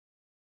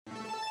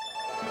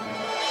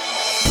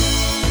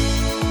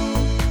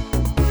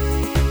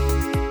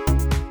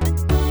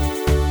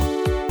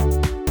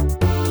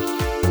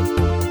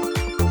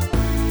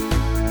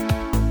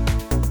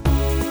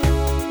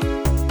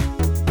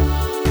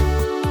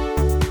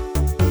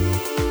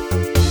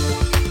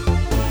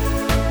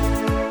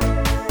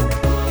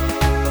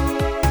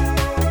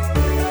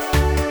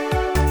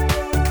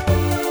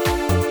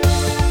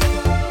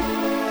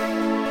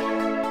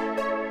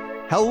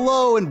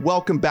and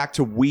welcome back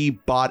to We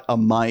Bought a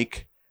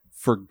Mic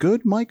for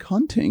good mic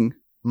hunting.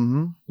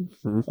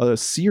 A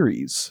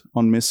series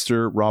on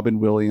Mr. Robin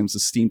Williams,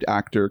 esteemed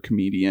actor,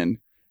 comedian,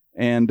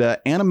 and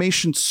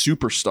animation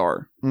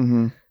superstar.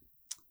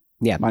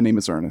 Yeah. My name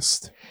is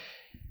Ernest.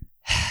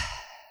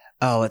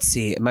 Oh, let's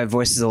see. My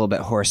voice is a little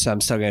bit hoarse, so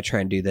I'm still going to try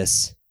and do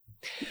this.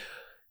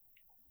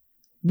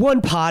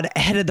 One pod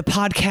ahead of the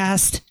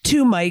podcast,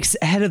 two mics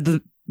ahead of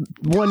the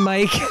one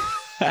mic.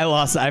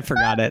 I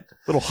forgot it. A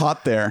little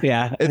hot there.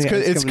 Yeah.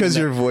 It's because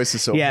your voice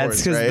is so hoarse,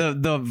 it's because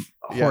right? the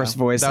hoarse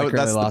voice. That's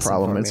really the lost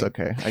problem. it It's for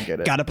me. okay. I get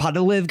it. Got a pod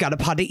to live, got a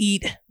pod to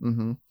eat.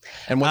 And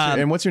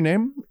what's your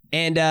name?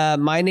 And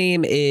my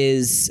name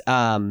is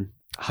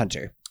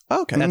Hunter.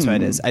 Okay. That's what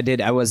it is.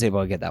 I was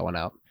able to get that one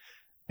out.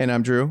 And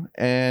I'm Drew.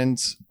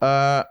 And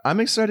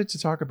I'm excited to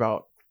talk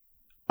about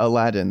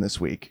Aladdin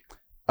this week.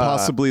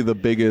 Possibly the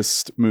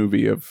biggest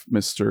movie of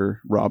Mr.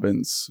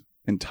 Robin's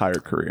entire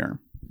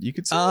career. You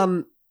could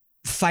say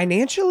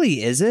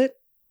Financially, is it?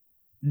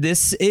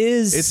 This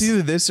is... it's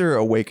either this or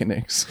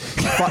Awakenings.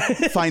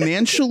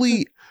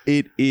 Financially,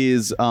 it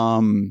is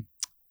Night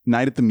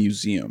at the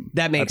Museum.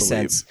 That makes I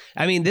believe. sense.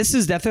 I mean, this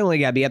is definitely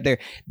got to be up there.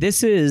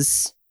 This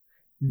is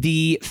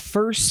the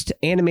first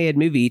animated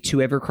movie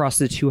to ever cross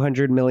the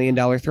 $200 million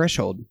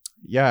threshold.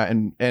 Yeah,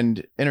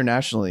 and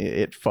internationally,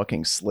 it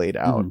fucking slayed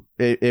out.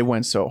 It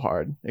went so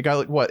hard. It got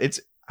like what?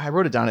 I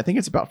wrote it down. I think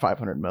it's about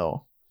 500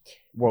 mil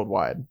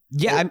worldwide.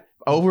 Yeah,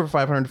 Over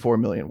 504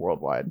 million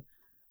worldwide.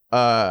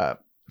 For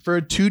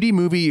a 2D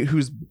movie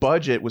whose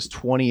budget was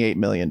 $28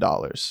 million.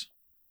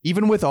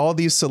 Even with all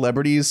these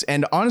celebrities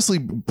and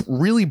honestly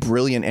really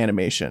brilliant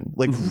animation,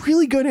 like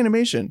really good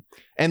animation,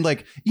 and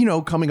like, you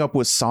know, coming up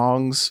with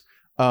songs,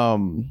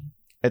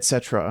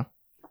 etc.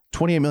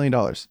 $28 million.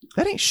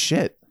 That ain't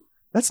shit.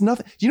 That's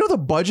nothing. Do you know the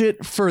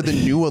budget for the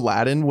new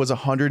Aladdin was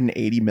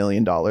 $180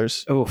 million?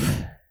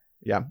 oof.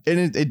 Yeah,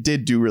 and it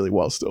did do really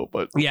well still,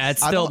 but Yeah, it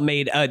still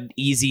made an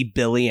easy $1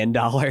 billion.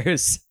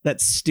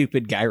 That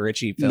stupid Guy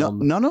Ritchie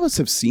film. None of us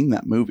have seen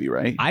that movie,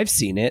 right? I've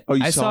seen it. Oh,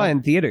 you I saw it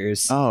in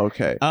theaters. Oh,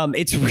 okay.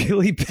 It's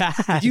really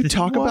bad. Did you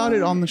talk about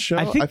it on the show?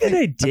 I think I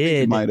think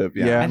did. you might have.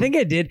 Yeah. I think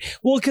I did.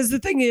 Well, because the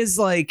thing is,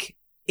 like,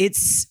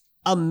 it's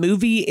a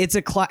movie.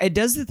 It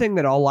does the thing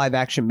that all live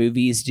action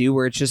movies do,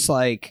 where it's just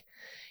like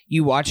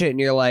you watch it and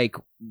you're like,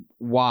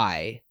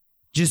 why?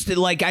 Just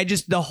like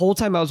the whole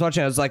time I was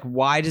watching, I was like,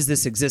 why does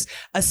this exist?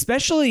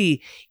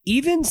 Especially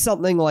even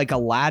something like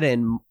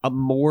Aladdin,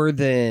 more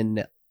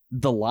than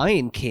The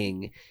Lion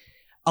King.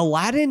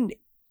 Aladdin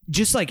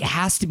just like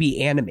has to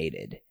be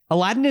animated.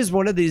 Aladdin is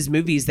one of these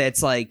movies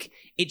that's like,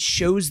 it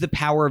shows the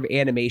power of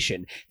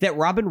animation, that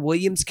Robin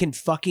Williams can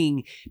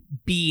fucking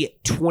be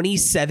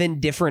 27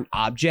 different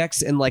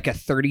objects in like a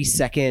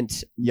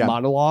 30-second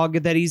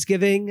monologue that he's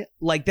giving.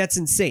 Like, that's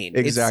insane.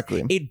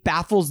 Exactly. It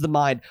baffles the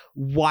mind.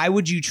 Why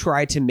would you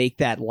try to make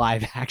that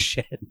live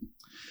action?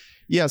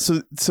 Yeah.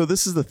 So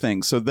this is the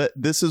thing. So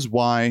this is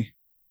why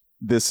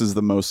this is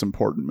the most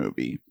important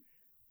movie.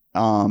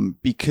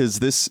 Because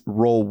this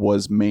role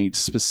was made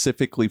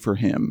specifically for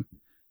him.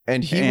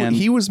 And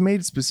he was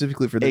made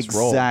specifically for this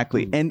role.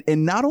 Exactly. And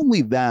not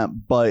only that,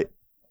 but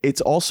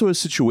it's also a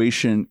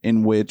situation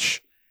in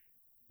which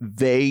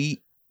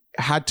they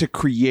had to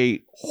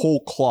create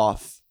whole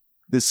cloth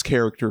this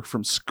character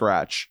from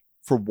scratch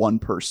for one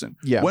person.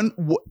 Yeah.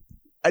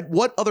 At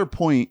what other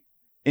point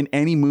in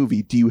any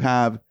movie do you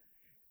have,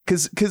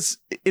 because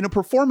in a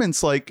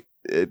performance like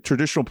a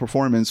traditional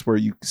performance where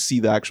you see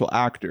the actual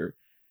actor,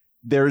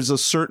 there's a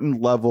certain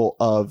level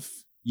of,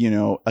 you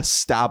know,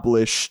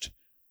 established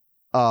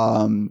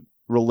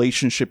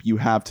relationship you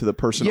have to the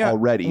person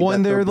already. Well,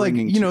 and they're like,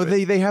 you know,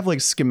 it. they have like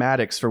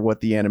schematics for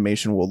what the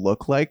animation will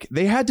look like.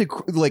 They had to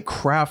like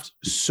craft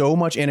so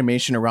much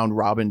animation around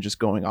Robin just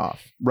going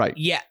off. Right.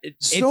 Yeah.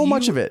 So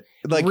much of it.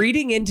 Like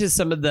reading into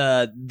some of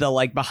the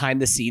like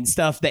behind the scenes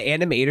stuff, the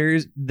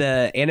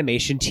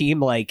animation team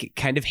like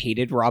kind of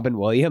hated Robin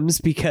Williams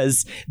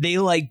because they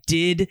like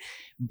did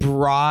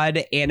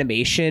broad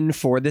animation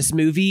for this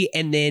movie,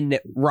 and then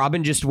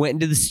Robin just went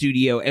into the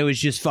studio and was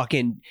just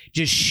fucking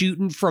just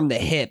shooting from the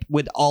hip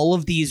with all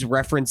of these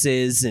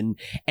references and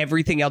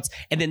everything else,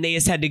 and then they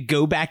just had to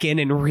go back in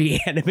and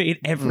reanimate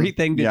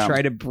everything to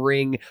try to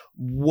bring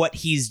what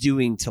he's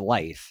doing to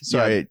life.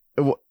 Sorry.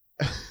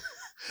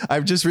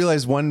 I've just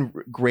realized one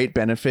great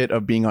benefit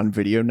of being on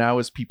video now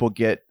is people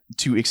get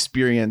to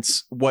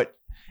experience what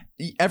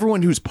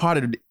everyone who's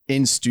potted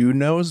in stew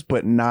knows,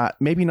 but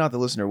maybe not the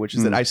listener, which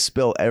is that I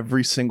spill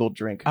every single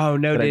drink. Oh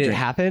no, did it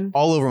happen?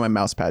 All over my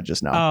mouse pad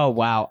just now. Oh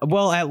wow.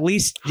 Well, at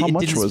least How it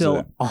much didn't was spill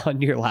it? Oh,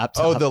 your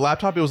laptop. Oh, the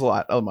laptop, it was a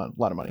lot of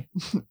money.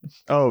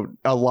 Oh,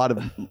 a lot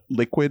of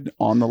liquid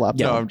on the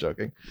laptop. No, I'm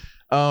joking.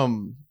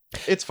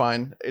 It's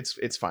fine.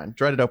 It's fine.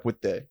 Dried it up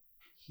with the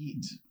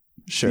heat.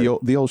 Sure.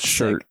 The old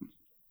shirt.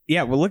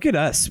 Yeah, well, look at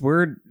us.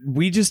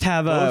 We just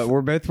have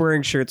we're both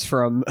wearing shirts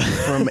from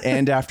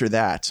And After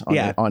That on,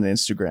 Yeah. on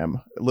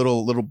Instagram.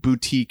 Little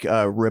boutique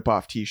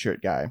rip-off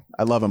t-shirt guy.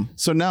 I love him.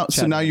 So now out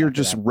you're after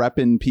just that.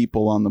 repping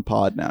people on the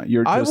pod now.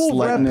 You're I just will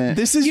letting rep. it.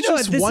 This is You know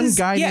just what, this one is-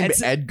 guy yeah, named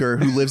it's- Edgar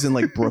who lives in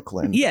like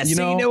Brooklyn. yeah.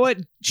 So you know what?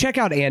 Check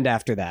out And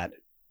After That.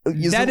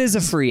 That is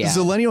a free app.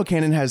 Zillennial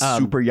Canon has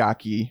Super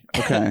Yaki.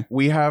 Okay.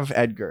 We have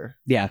Edgar.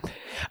 Yeah.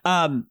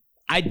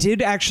 I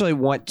did actually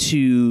want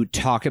to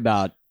talk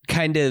about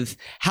kind of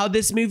how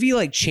this movie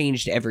like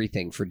changed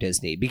everything for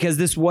Disney, because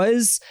this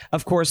was,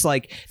 of course,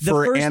 like the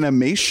for first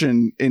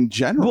animation in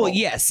general. Well,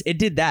 yes, it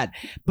did that.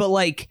 But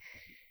like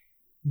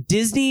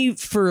Disney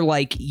for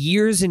like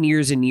years and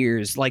years and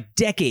years, like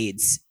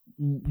decades,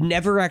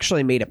 never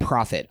actually made a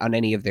profit on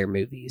any of their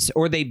movies,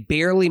 or they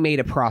barely made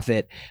a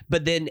profit.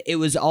 But then it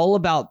was all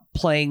about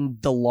playing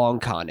the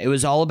long con. It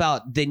was all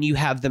about then you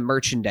have the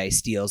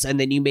merchandise deals, and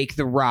then you make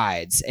the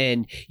rides,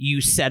 and you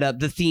set up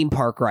the theme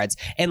park rides.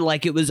 And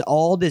like it was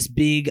all this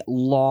big,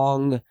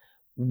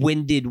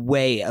 long-winded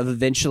way of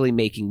eventually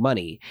making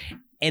money.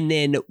 And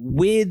then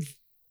with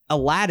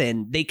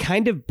Aladdin, they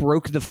kind of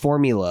broke the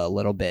formula a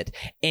little bit.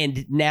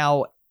 And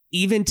now,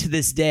 even to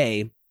this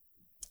day,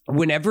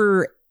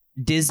 whenever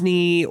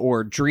Disney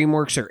or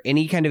DreamWorks or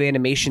any kind of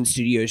animation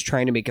studio is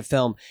trying to make a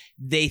film,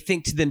 they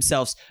think to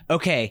themselves,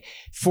 okay,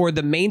 for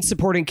the main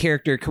supporting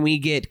character, can we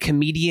get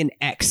comedian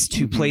X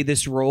to play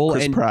this role?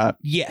 Chris And Pratt.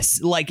 yes,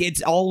 like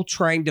it's all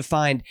trying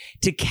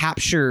to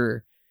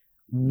capture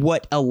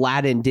what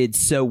Aladdin did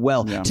so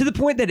well, Yeah. to the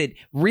point that it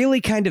really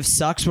kind of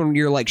sucks when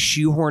you're like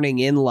shoehorning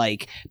in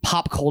like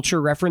pop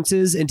culture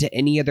references into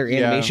any other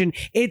Yeah. animation.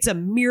 It's a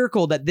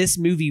miracle that this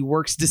movie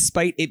works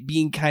despite it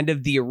being kind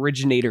of the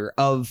originator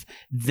of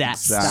that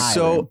Exactly. style.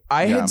 So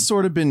I Yeah. had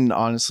sort of been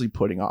honestly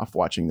putting off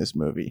watching this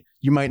movie.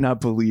 You might not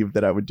believe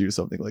that I would do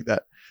something like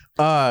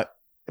that.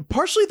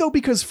 Partially though,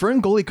 because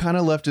Ferngully kind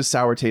of left a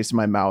sour taste in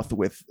my mouth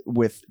with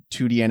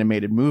 2D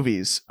animated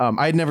movies.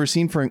 I had never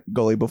seen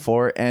Ferngully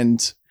before,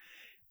 and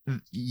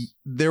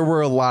there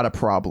were a lot of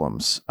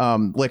problems.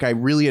 Like I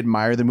really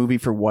admire the movie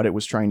for what it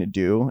was trying to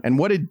do and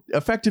what it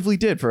effectively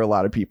did for a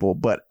lot of people,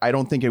 but I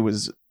don't think it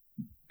was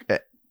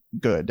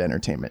good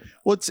entertainment.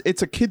 Well,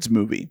 it's a kids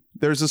movie.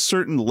 There's a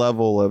certain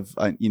level of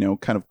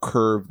kind of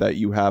curve that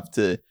you have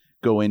to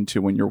go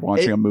into when you're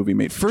watching a movie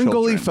made for Ferngully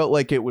children. felt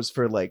like it was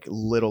for like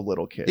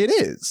little kids. It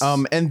is.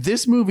 And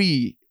this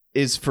movie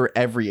is for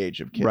every age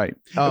of kid. Right.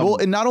 Um, Well,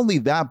 and not only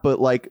that, but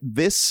like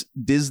this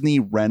Disney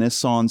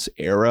Renaissance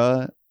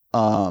era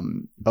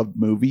of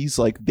movies,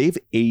 like they've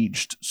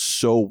aged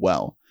so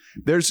well.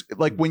 There's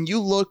like when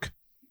you look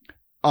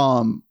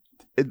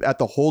at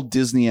the whole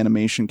Disney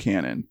animation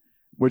canon,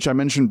 which I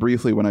mentioned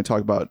briefly when I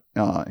talk about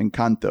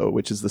Encanto,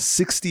 which is the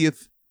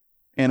 60th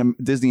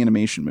Disney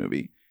animation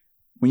movie.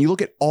 When you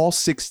look at all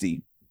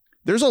 60,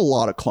 there's a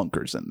lot of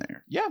clunkers in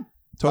there. Yeah,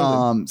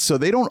 totally. So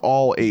they don't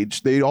all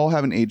age. They all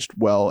haven't aged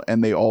well,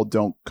 and they all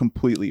don't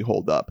completely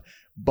hold up.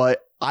 But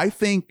I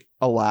think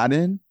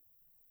Aladdin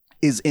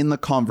is in the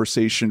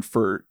conversation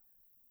for,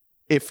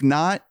 if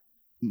not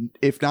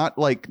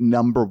like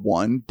number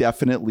one,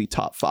 definitely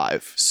top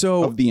 5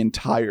 So of the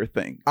entire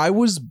thing. I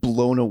was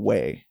blown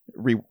away.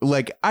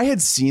 Like I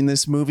had seen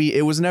this movie.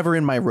 It was never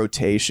in my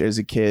rotation as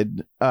a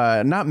kid.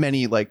 Not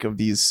many like of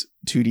these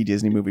 2D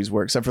Disney movies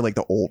were, except for like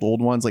the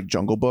old ones like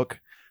Jungle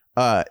Book.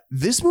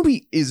 This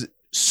movie is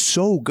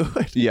so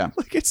good. Yeah.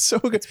 Like it's so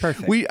good. It's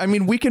perfect. We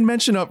can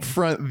mention up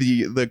front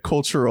the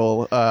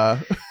cultural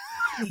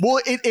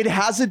Well, it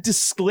has a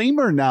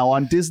disclaimer now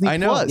on Disney I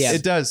know Plus. Yeah.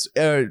 it does.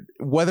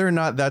 Whether or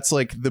not that's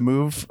like the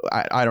move,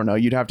 I don't know.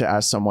 You'd have to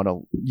ask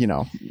someone,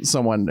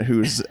 someone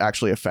who's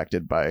actually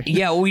affected by.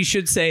 Yeah, well, we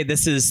should say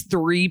this is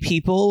 3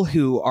 people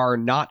who are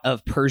not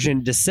of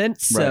Persian descent.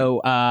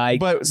 So,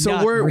 But so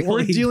not we're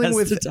really dealing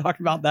best with to talk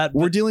about that.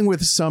 we're but- dealing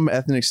with some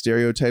ethnic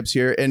stereotypes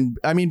here, and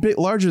I mean, bit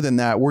larger than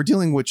that, we're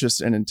dealing with just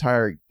an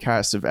entire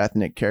cast of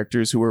ethnic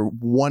characters who are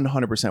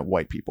 100%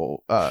 white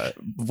people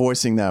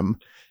voicing them.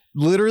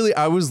 Literally,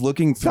 I was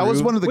looking through. That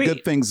was one of the Wait.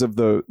 good things of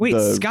the Wait,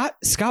 the,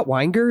 Scott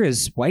Weinger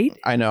is white?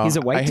 I know. He's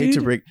a white I hate to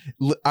dude? break.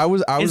 I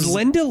was. Is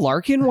Linda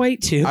Larkin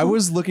white too? I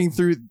was looking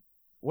through.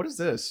 What is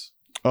this?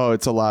 Oh,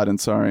 it's Aladdin.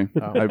 Sorry,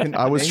 Oh.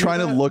 I was trying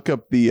to look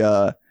up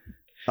the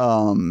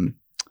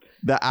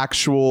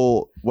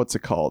actual, what's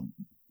it called?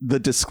 The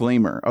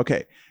disclaimer.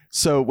 Okay,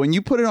 so when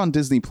you put it on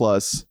Disney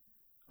Plus,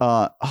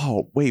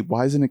 oh wait,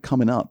 why isn't it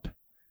coming up?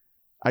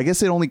 I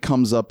guess it only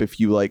comes up if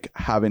you like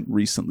haven't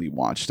recently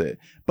watched it.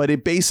 But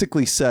it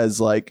basically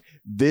says like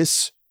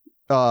this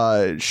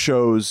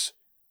depicts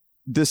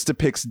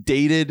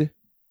dated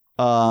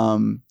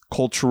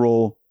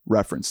cultural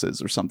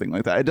references or something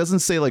like that. It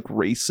doesn't say like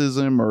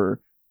racism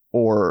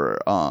or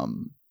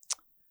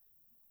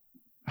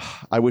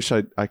I wish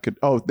I could.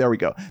 Oh, there we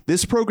go.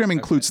 This program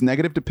includes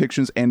negative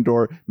depictions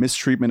and/or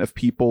mistreatment of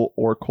people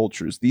or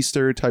cultures. These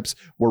stereotypes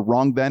were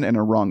wrong then and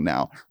are wrong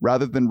now.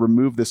 Rather than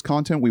remove this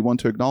content, we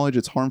want to acknowledge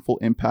its harmful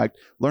impact,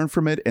 learn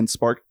from it, and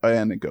spark.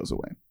 And it goes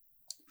away.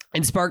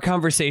 and spark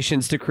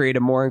conversations to create a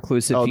more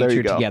inclusive Oh, there you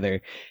future go.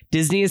 together.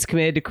 Disney is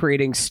committed to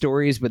creating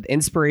stories with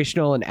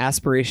inspirational and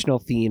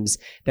aspirational themes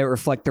that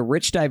reflect the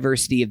rich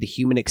diversity of the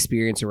human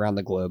experience around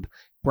the globe.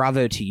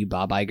 Bravo to you,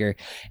 Bob Iger.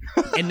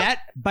 And that,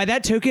 by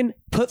that token,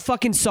 put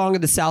fucking Song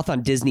of the South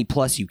on Disney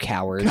Plus, you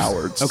cowards.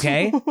 Cowards.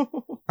 Okay? All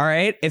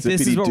right? If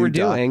this is what we're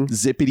doing.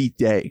 Zippity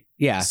day.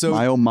 Yeah. So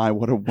My oh my,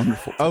 what a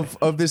wonderful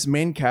of this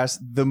main cast,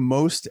 the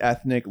most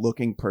ethnic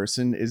looking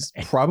person is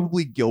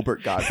probably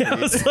Gilbert Gottfried. I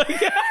was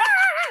like,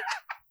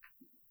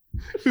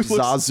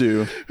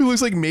 Zazu. Who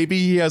looks like maybe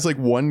he has like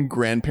one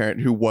grandparent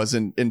who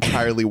wasn't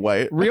entirely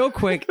white. real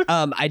quick,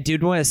 I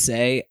did want to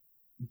say,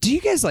 do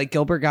you guys like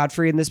Gilbert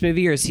Gottfried in this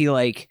movie, or is he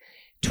like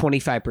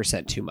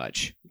 25% too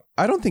much?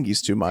 I don't think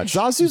he's too much.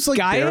 Zazu's like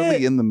Gaia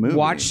barely in the movie.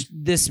 Watched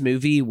this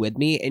movie with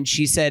me, and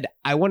she said,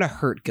 I want to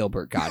hurt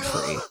Gilbert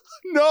Gottfried.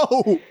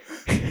 No.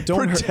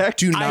 Don't protect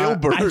do I,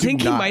 not. I think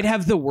do he not. might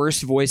have the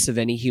worst voice of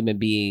any human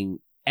being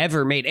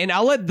ever made. And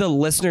I'll let the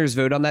listeners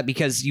vote on that,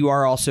 because you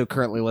are also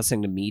currently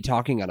listening to me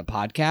talking on a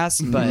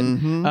podcast. But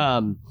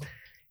Mhm.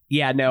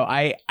 yeah, no,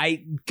 I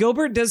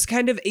Gilbert does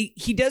kind of,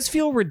 he does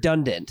feel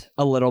redundant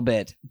a little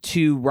bit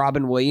to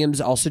Robin Williams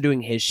also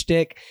doing his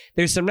shtick.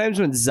 There's sometimes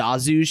when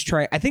Zazu's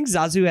trying, I think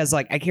Zazu has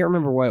like, I can't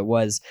remember what it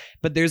was,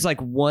 but there's like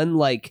one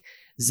like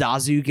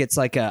Zazu gets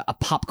like a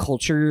pop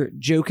culture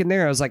joke in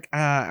there. I was like, all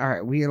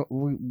right,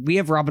 we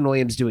have Robin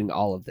Williams doing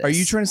all of this. Are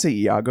you trying to say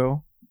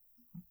Iago?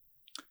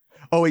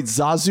 Oh wait,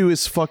 Zazu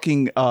is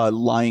fucking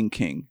Lion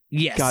King.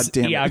 Yes. God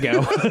damn it.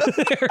 Iago.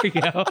 There we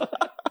go.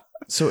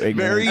 So ignorant.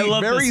 Very I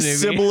love very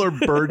this movie. similar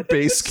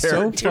bird-based so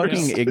characters.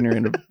 fucking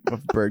ignorant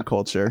of bird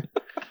culture.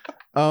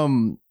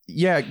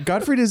 Yeah,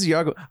 Gottfried is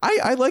Iago.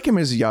 I like him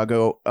as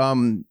Iago.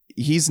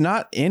 He's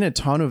not in a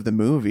ton of the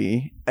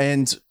movie,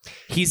 and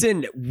He's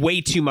in way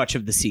too much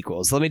of the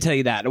sequels. Let me tell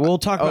you that. We'll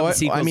talk about the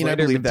sequels I mean,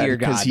 later, I believe but that dear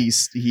because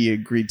God. he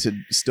agreed to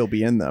still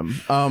be in them.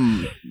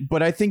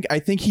 But I think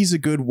he's a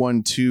good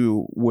one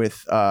too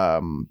with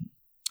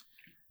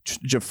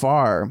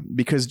Jafar,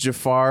 because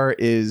Jafar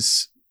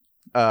is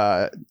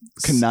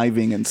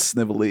Conniving and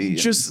snivelly.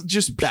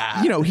 just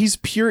bad. you know, he's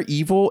pure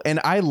evil, and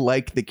I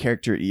like the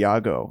character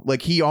Iago.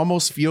 Like, he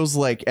almost feels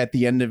like at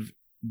the end of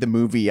the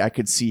movie I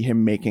could see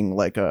him making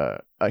like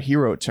a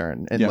hero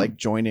turn and Yeah. like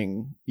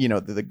joining, you know,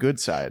 the good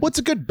side. What's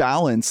a good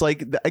balance?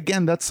 Like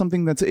again, that's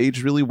something that's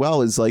aged really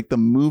well. Is like the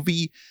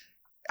movie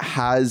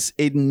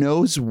it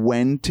knows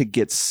when to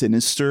get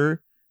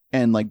sinister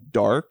and like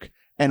dark,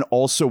 and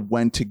also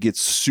when to get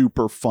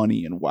super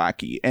funny and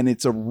wacky. And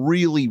it's a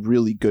really,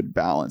 really good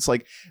balance.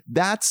 Like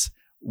that's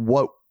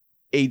what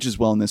ages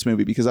well in this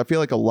movie, because I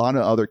feel like a lot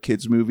of other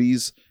kids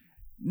movies,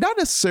 not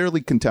necessarily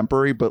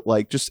contemporary, but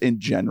like just in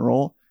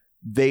general,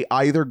 they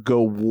either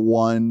go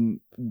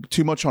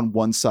too much on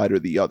one side or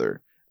the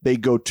other. They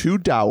go too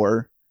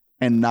dour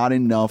and not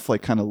enough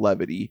like kind of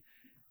levity,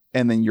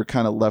 and then you're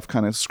kind of left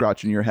kind of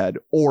scratching your head,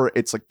 or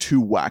it's like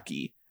too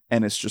wacky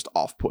and it's just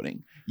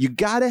off-putting. You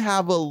got to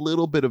have a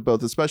little bit of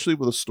both, especially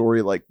with a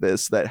story like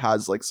this that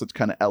has like such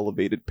kind of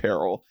elevated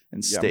peril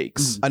and Yeah.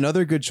 stakes.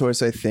 Another good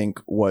choice, I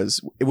think,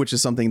 was, which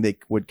is something they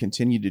would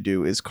continue to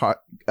do, is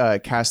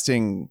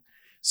casting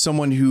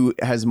someone who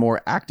has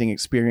more acting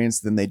experience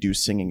than they do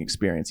singing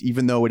experience,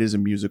 even though it is a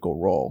musical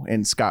role.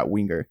 And Scott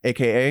Winger,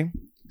 aka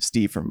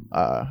Steve from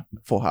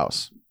Full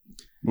House,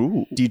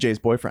 Ooh. DJ's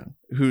boyfriend,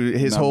 who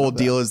his None whole of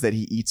that. deal is that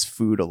he eats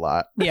food a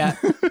lot. Yeah.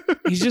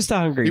 He's just a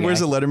hungry He guy. wears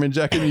a Letterman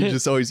jacket and he's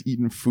just always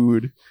eating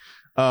food.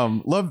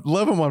 Love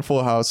him on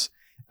Full House.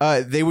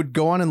 They would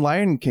go on in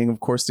Lion King, of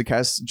course, to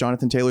cast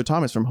Jonathan Taylor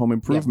Thomas from Home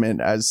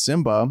Improvement as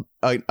Simba.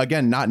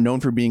 Again, not known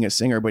for being a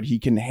singer, but he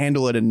can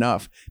handle it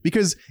enough.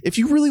 Because if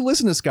you really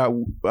listen to Scott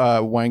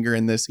Weinger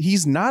in this,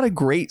 he's not a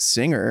great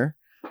singer.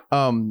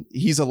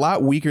 He's a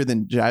lot weaker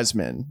than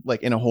Jasmine,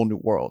 like in A Whole New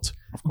World.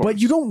 Of course. But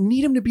you don't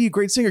need him to be a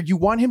great singer. You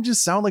want him to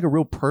sound like a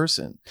real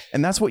person.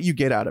 And that's what you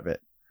get out of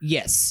it.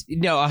 Yes.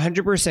 No,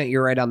 100%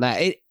 you're right on that.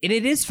 And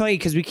it is funny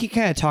because we keep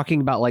kind of talking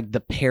about like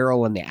the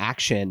peril and the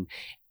action.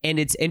 And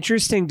it's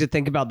interesting to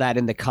think about that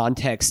in the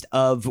context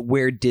of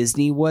where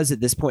Disney was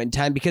at this point in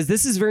time, because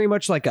this is very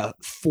much like a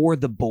for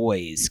the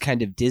boys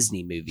kind of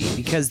Disney movie,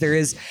 because there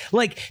is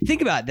like,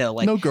 think about it though,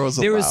 like No girls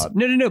there allowed.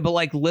 was no, but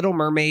like Little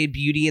Mermaid,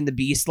 Beauty and the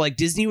Beast, like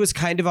Disney was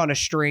kind of on a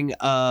string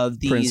of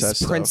these Princess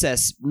stuff.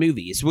 princess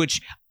movies,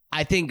 which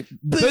I think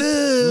both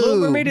Little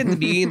Mermaid and the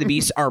Beauty and the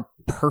Beast are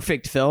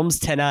perfect films,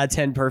 10 out of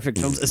 10 perfect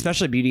films,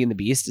 especially Beauty and the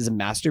Beast is a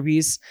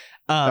masterpiece.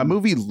 That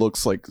movie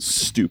looks like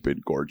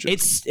stupid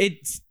gorgeous.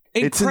 It's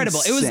incredible.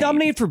 It was insane.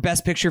 nominated for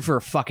Best Picture for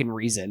a fucking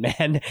reason,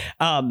 man.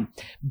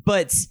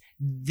 But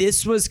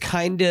this was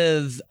kind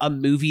of a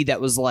movie that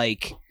was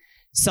like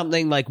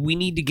something like we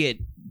need to get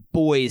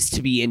boys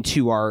to be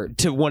into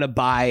to want to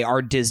buy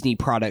our Disney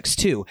products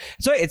too.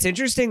 So it's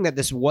interesting that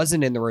this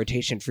wasn't in the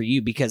rotation for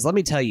you, because let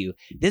me tell you,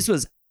 this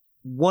was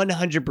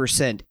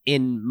 100%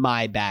 in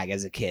my bag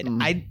as a kid.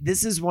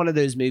 This is one of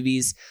those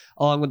movies,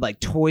 along with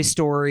like Toy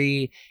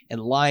Story and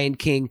Lion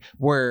King,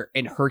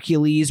 and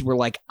Hercules, where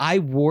like I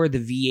wore the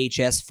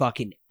VHS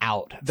fucking out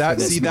out. That for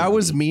this that movie.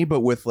 was me, but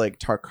with like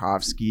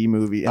Tarkovsky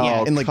movie and,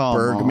 Oh, and like come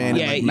Bergman on.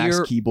 Yeah, and like Max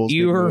Keeble's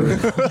you big were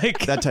movie. like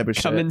that type of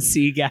come shit. and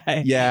see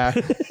guy. Yeah,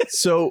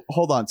 So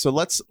hold on. So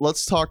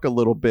let's talk a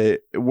little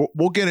bit.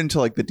 We'll get into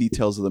like the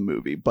details of the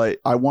movie, but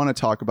I want to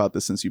talk about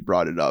this since you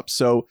brought it up.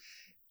 So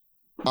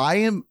I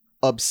am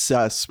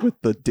obsessed with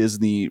the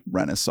Disney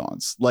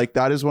Renaissance. Like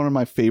that is one of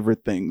my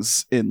favorite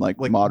things in like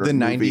modern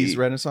the movie. 90s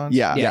Renaissance.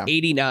 Yeah.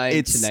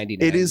 89 to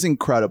 99. It is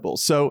incredible.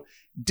 So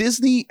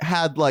Disney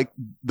had like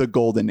the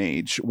golden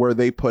age where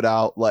they put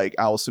out like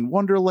Alice in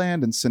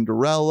Wonderland and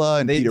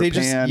Cinderella and They Peter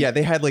just Pan.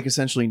 they had like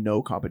essentially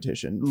no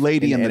competition.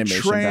 Lady in and the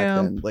animation back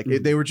Tramp. then. Like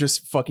they were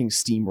just fucking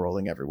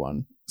steamrolling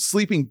everyone.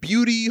 Sleeping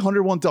Beauty,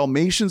 101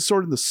 Dalmatians,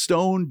 Sword in the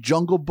Stone,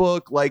 Jungle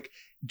Book, like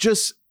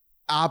just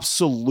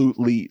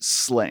absolutely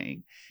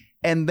slaying.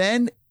 And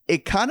then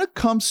it kind of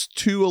comes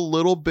to a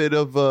little bit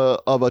of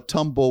a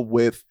tumble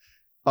with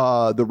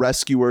the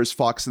Rescuers,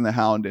 Fox and the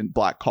Hound, and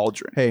Black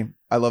Cauldron. Hey,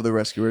 I love the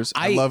Rescuers.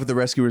 I love the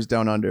Rescuers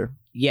Down Under.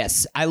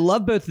 Yes, I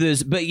love both of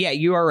those, but yeah,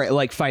 you are right.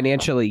 Like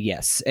financially,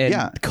 yes, and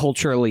Yeah.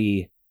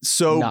 culturally,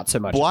 So not so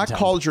much. Black at the time.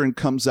 Cauldron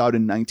comes out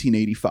in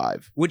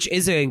 1985. which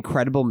is an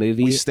incredible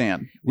movie. We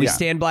stand. We Yeah.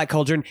 stand Black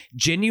Cauldron,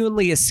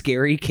 genuinely a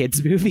scary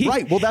kids movie.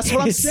 Right. Well, that's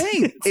what I'm It's-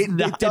 saying. it's It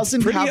not-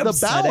 doesn't it's pretty have the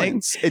upsetting.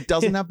 balance. It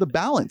doesn't have the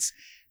balance.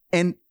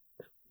 And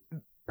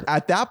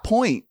at that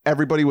point,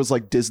 everybody was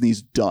like,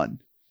 Disney's done.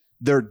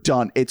 They're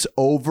done. It's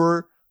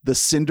over. The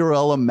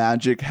Cinderella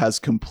magic has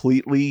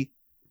completely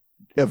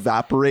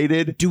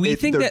evaporated. Do we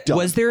think they're that done.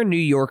 was there a New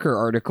Yorker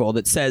article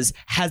that says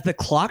has the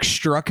clock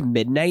struck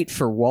midnight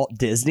for Walt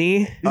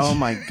Disney? Oh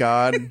my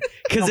god.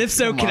 Because if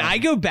so, come can on. I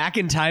go back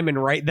in time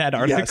and write that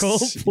article?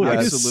 Yes. please?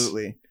 Yes.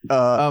 Absolutely.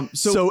 So,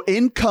 So,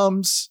 in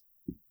comes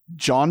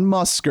John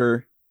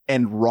Musker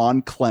and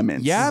Ron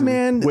Clements. yeah,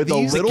 man. With a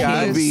these little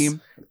guys movie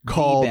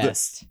called The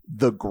best.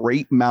 The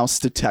Great Mouse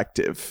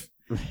Detective.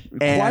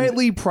 And-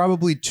 quietly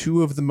probably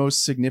two of the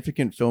most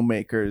significant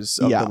filmmakers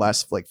of Yeah. the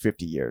last like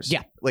 50 years.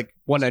 Yeah. Like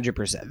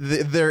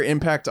 100%. their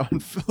impact on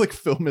like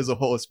film as a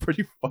whole is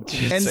pretty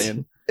fucking And-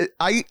 insane.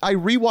 I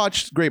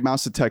rewatched Great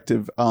Mouse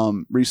Detective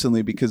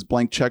recently because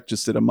Blank Check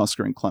just did a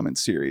Musker and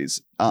Clements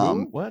series.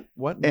 What?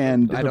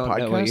 and- The I don't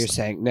know what podcast? you're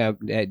saying. No,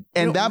 and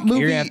No, that we movie,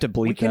 you're gonna have to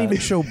bleep We can't that. even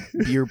show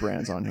beer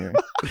brands on here.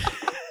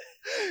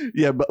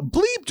 yeah, but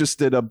Bleep just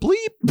did a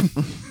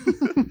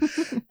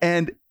bleep.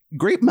 And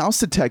Great Mouse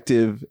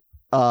Detective,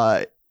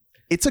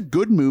 it's a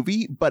good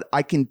movie, but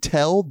I can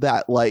tell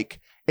that like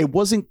it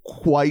wasn't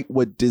quite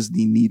what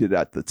Disney needed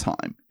at the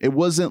time. It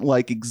wasn't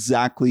like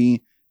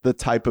exactly the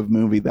type of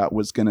movie that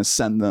was going to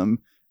send them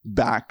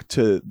back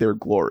to their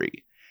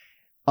glory.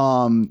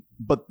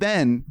 But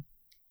then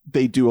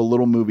they do a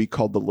little movie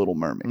called The Little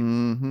Mermaid.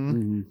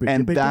 Mm-hmm.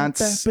 And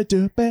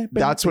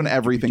that's when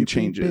everything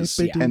changes.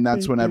 Yeah. And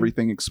that's when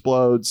everything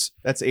explodes.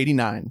 That's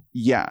 89.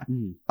 Yeah.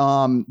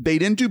 Mhm. They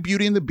didn't do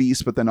Beauty and the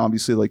Beast, but then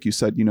obviously, like you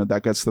said,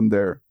 that gets them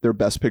their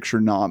best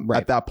picture nom.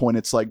 Right. At that point,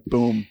 it's like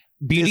boom.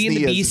 Beauty and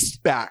Disney the is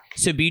Beast. back.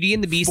 So Beauty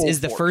and the Beast Full is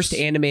the force. first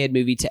animated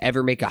movie to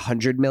ever make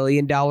 $100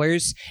 million.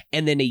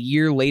 And then a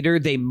year later,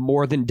 they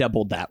more than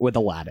doubled that with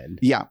Aladdin.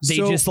 Yeah. They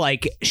So- just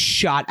like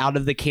shot out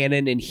of the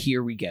cannon and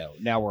here we go.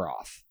 Now we're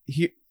off.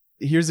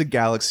 Here's a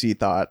galaxy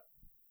thought.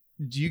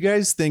 Do you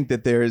guys think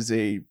that there is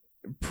a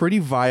pretty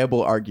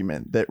viable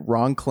argument that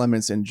Ron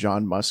Clements and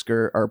John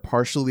Musker are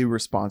partially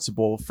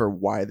responsible for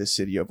why the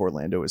city of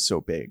Orlando is so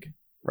big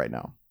right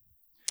now?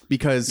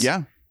 Because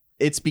Yeah.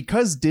 it's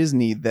because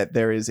Disney that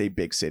there is a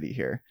big city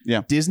here.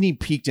 Yeah. Disney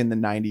peaked in the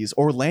 90s.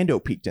 Orlando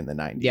peaked in the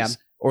 90s. Yeah.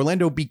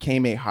 Orlando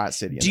became a hot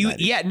city in Do the you? 90s.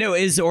 Yeah, no.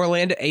 Is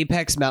Orlando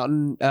Apex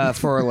Mountain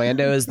for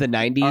Orlando is the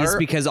 90s Our-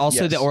 because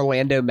also yes. the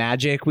Orlando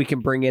Magic we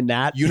can bring in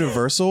that.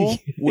 Universal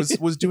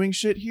was doing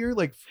shit here,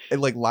 like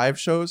live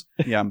shows.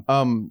 Yeah.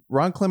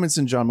 Ron Clements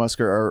and John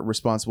Musker are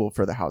responsible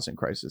for the housing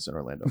crisis in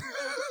Orlando.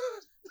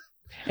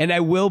 And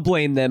I will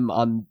blame them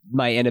on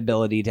my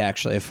inability to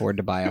actually afford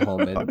to buy a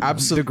home in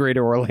the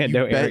greater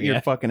Orlando You bet area.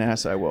 your fucking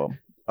ass I will.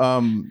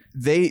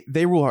 They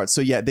rule hard.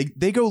 So yeah,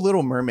 they go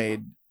Little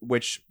Mermaid,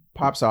 which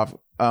pops off.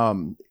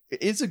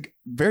 It's a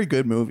very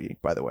good movie,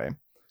 by the way.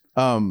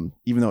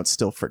 Even though it's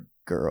still for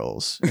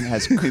girls and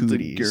has It's a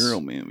cooties.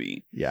 girl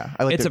movie. Yeah,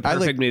 I like It's a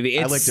perfect movie.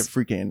 I It's, like the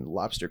freaking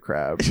lobster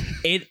crab.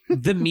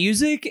 the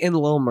music in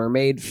Little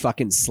Mermaid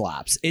fucking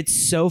slaps.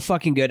 It's so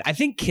fucking good. I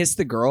think Kiss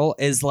the Girl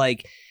is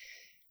like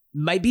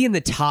might be in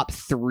the top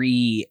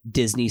 3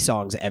 Disney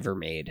songs ever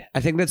made. I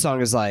think that song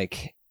is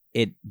like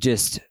it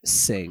just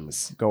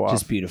sings. Go off.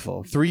 Just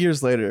beautiful. 3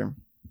 years later,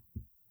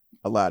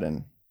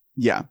 Aladdin.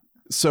 Yeah.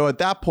 So at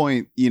that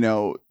point,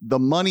 the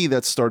money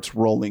that starts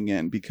rolling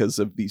in because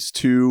of these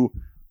two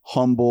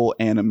humble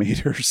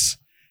animators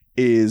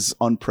is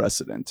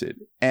unprecedented.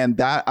 And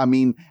that, I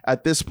mean,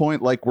 at this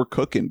point, like we're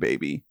cooking,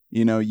 baby.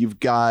 You've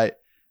got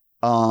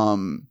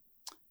hold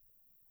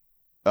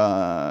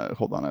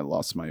on, I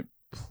lost my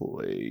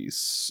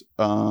place.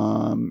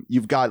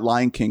 You've got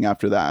Lion King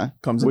after that,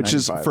 Comes in which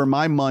is 95. for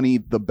my money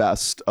the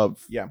best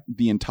of Yeah.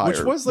 the entire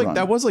Which was like run.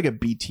 that was like a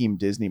B team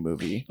Disney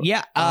movie.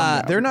 Yeah.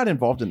 They're not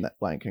involved in that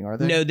Lion King, are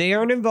they? No, they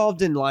aren't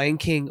involved in Lion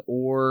King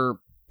or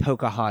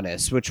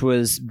Pocahontas, which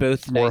was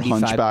both or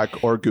 95.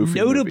 Hunchback or Goofy. movie.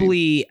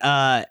 Notably,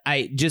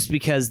 I just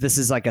because this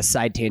is like a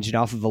side tangent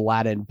off of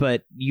Aladdin,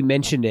 but you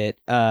mentioned it.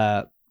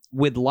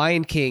 With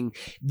Lion King,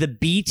 the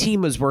B team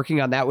was working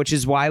on that, which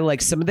is why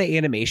like some of the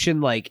animation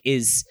like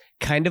is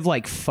kind of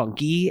like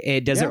funky.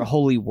 It doesn't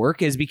wholly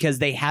work, is because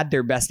they had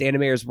their best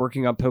animators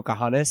working on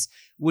Pocahontas,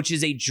 which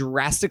is a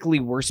drastically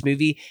worse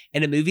movie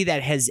and a movie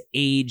that has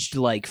aged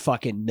like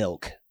fucking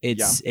milk.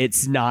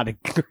 It's not a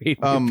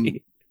great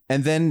movie.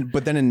 And then,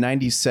 but then in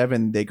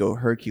 97, they go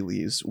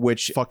Hercules,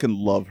 which Fucking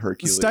love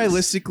Hercules.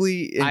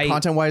 stylistically and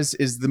content wise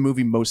is the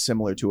movie most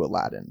similar to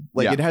Aladdin.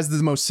 Like it has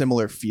the most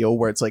similar feel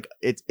where it's like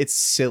it's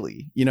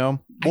silly, you know,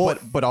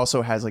 but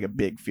also has like a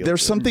big feel.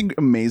 There's to something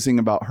amazing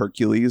about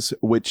Hercules,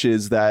 which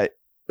is that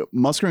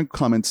Musker and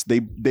Clements they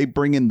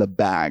bring in the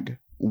bag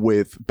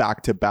with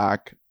back to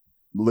back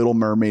Little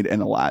Mermaid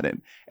and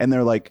Aladdin, and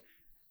they're like,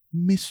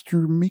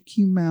 Mr.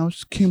 Mickey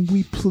Mouse, can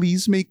we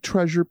please make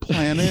Treasure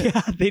Planet?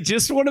 Yeah, they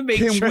just want to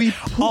make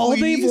all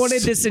they've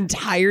wanted this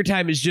entire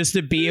time is just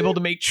to be able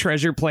to make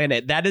Treasure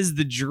Planet. That is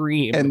the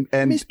dream. And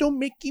Mr.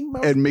 Mickey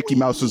Mouse. And Mickey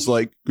Mouse is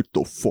like, get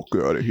the fuck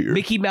out of here.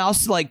 Mickey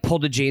Mouse like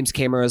pulled a James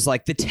Cameron, was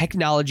like, the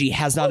technology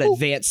has not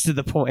advanced to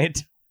the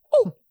point.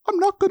 Oh, I'm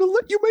not gonna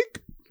let you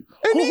make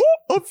any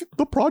of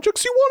the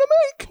projects you want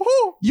to make.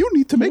 You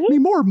need to make me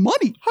more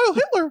money. Heil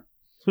Hitler.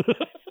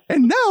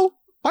 And now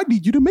I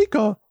need you to make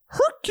a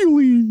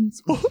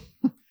Hercules.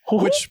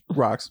 Which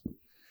rocks.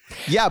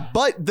 Yeah,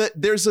 but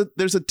there's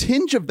a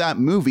tinge of that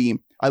movie.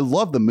 I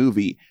love the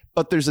movie,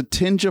 but there's a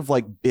tinge of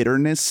like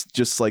bitterness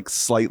just like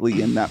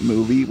slightly in that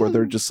movie where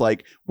they're just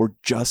like, we're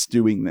just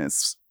doing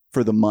this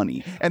for the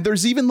money. And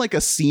there's even like a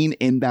scene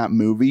in that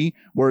movie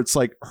where it's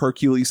like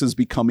Hercules is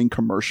becoming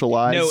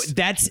commercialized. No,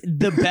 that's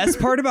the best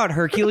part about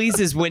Hercules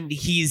is when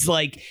he's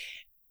like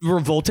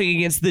revolting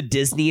against the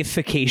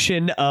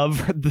Disney-ification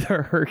of the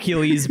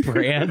Hercules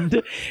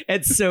brand.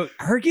 And so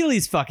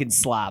Hercules fucking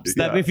slaps.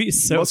 That movie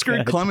is so Musker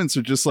and good. Clements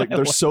are just like,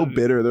 they're so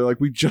bitter. They're like,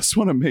 we just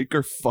want to make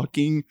our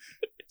fucking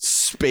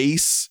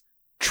space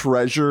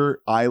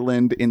treasure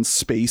island in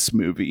space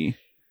movie.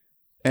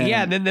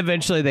 And then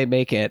eventually they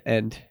make it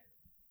and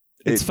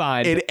it's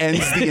fine. It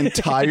ends the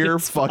entire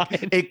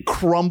it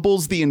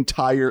crumbles the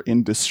entire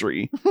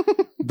industry.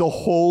 The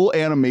whole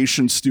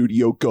animation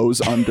studio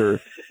goes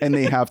under and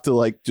they have to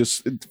like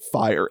just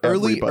fire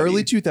everybody.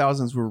 Early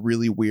 2000s were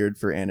really weird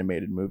for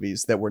animated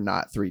movies that were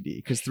not 3D,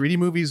 because 3D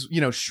movies,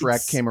 you know,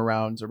 Shrek came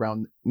around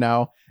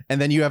now,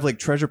 and then you have like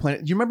Treasure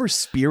Planet. Do you remember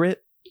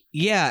Spirit?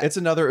 Yeah. It's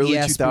another early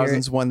 2000s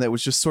Spirit. one that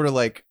was just sort of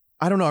like,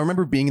 I don't know. I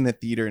remember being in the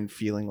theater and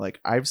feeling like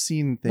I've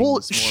seen things more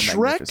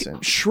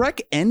magnificent.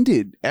 Shrek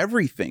ended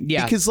everything.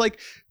 Yeah. Because like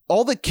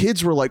all the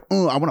kids were like,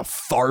 oh, I want to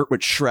fart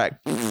with Shrek.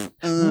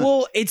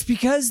 Well, it's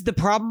because the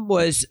problem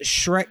was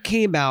Shrek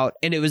came out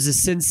and it was a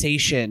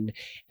sensation,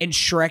 and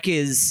Shrek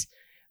is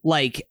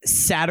like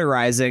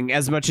satirizing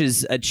as much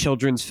as a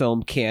children's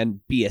film can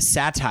be a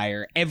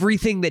satire,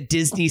 everything that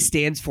Disney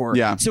stands for.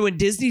 Yeah. So when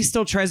Disney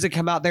still tries to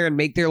come out there and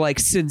make their like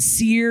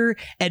sincere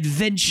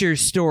adventure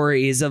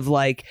stories of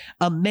like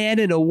a man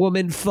and a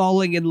woman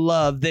falling in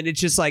love, then it's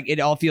just like it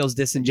all feels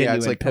disingenuous. Yeah,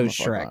 it's like post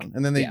Shrek.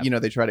 And then they, you know,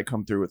 they try to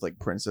come through with like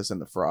Princess and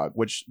the Frog,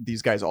 which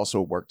these guys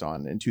also worked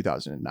on in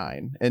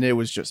 2009, and it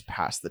was just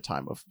past the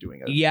time of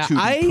doing a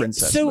 2D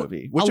princess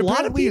movie. Which a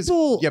lot of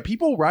people,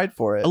 people ride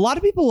for it. A lot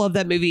of people love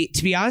that movie.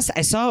 To be honest,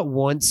 I saw it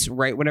once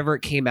right whenever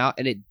it came out,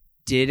 and it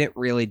didn't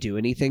really do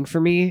anything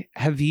for me.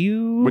 Have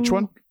you? Which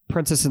one?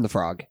 Princess and the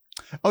Frog.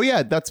 Oh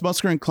yeah, that's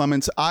Musker and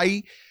Clements.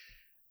 I'd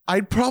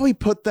probably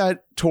put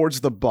that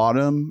towards the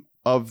bottom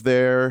of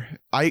their.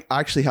 I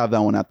actually have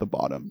that one at the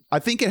bottom. I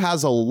think it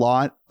has a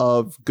lot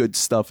of good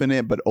stuff in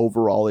it, but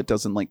overall it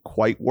doesn't like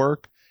quite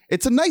work.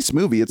 It's a nice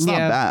movie. It's not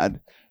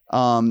bad.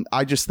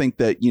 I just think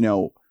that, you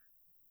know,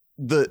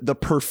 the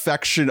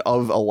perfection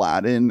of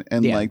Aladdin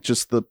and like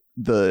just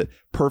the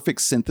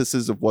perfect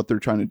synthesis of what they're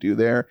trying to do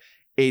there,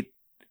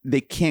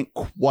 they can't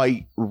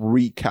quite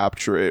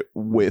recapture it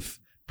with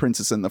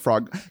Princess and the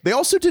Frog. They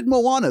also did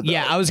Moana though.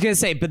 Yeah, I was gonna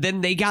say, but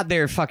then they got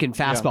their fucking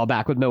fastball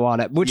back with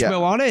Moana, which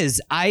Moana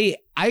is I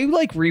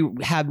like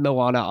had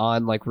Moana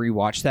on, like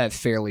rewatch that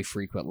fairly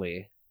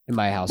frequently in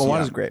my house.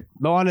 Moana's great.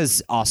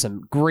 Moana's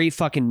awesome. Great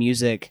fucking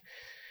music.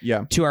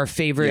 Yeah. To our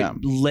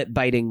favorite lip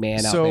biting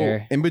man out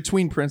there. So in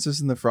between Princess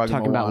and the Frog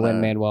talking and Moana, about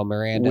Lin-Manuel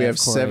Miranda, we have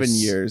 7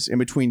 years. In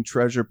between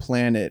Treasure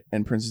Planet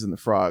and Princess and the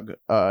Frog,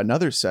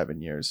 another 7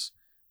 years.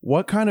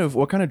 What kind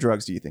of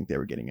drugs do you think they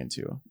were getting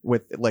into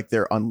with like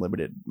their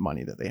unlimited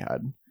money that they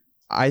had?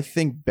 I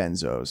think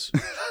benzos.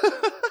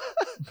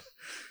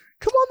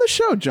 Come on the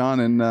show,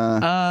 John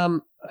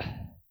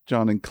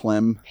and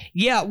Clem.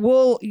 Yeah,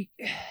 well,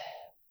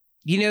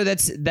 you know,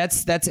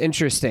 that's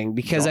interesting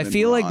because I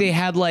feel like they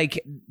had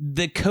like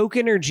the Coke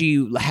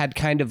energy had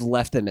kind of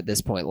left them at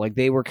this point. Like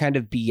they were kind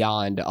of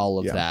beyond all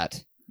of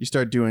that. You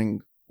start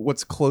doing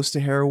what's close to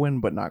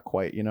heroin, but not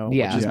quite, you know, which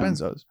is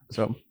benzos.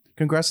 So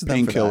congrats to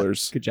them for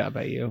painkillers. Good job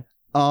by you.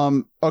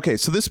 Okay,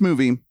 so this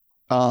movie,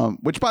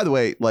 which by the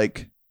way,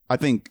 like I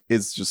think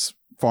is just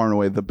far and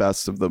away the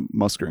best of the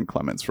Musker and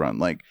Clements run.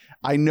 Like,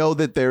 I know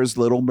that there's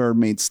Little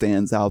Mermaid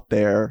stands out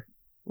there.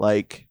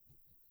 Like,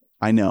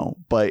 I know,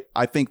 but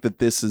I think that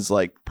this is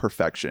like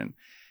perfection.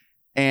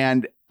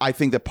 And I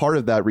think that part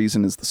of that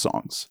reason is the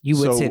songs. You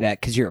would say that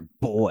because you're a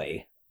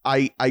boy.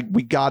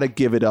 We gotta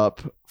give it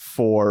up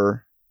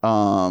for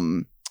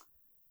Alan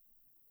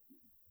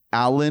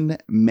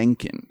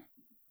Menken,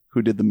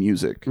 who did the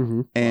music.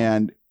 Mm-hmm.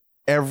 And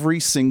every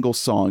single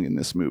song in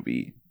this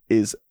movie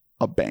is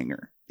a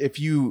banger. If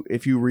you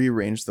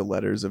rearrange the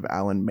letters of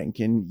Alan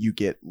Menken, you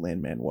get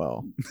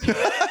Lin-Manuel.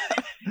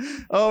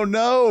 Oh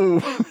no.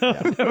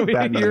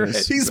 Bad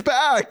news. He's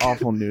back.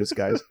 Awful news,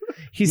 guys.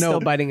 He's still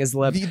biting his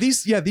lip.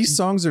 These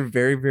songs are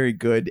very, very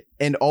good.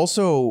 And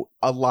also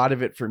a lot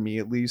of it, for me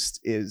at least,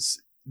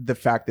 is the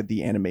fact that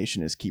the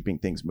animation is keeping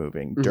things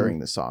moving during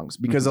the songs,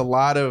 because a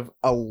lot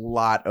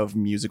of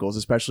musicals,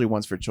 especially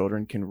ones for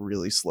children, can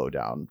really slow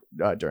down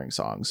during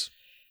songs.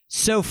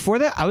 So for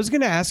that, I was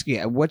going to ask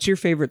you, what's your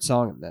favorite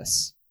song in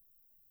this?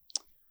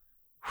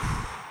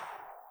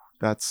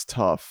 That's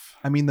tough.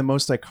 I mean, the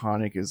most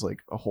iconic is like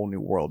A Whole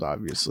New World,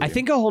 obviously. I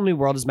think A Whole New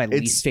World is my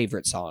least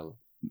favorite song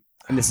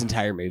in this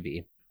entire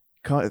movie.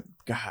 God,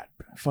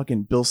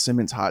 fucking Bill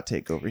Simmons hot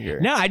take over here.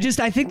 No, I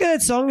think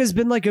that song has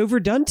been like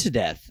overdone to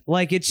death.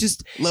 Like, it's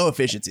just low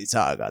efficiency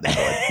song on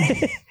that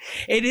one.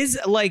 It is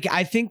like,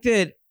 I think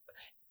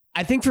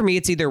for me,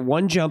 it's either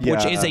One Jump,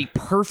 which is a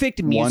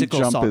perfect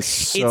musical song. Is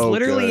so it's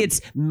literally, good.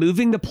 it's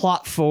moving the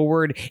plot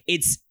forward.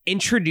 It's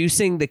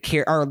introducing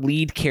our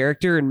lead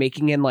character and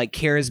making him like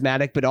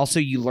charismatic, but also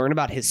you learn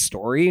about his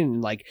story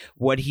and like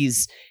what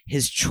his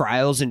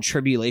trials and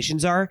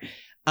tribulations are.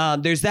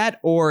 There's that,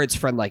 or it's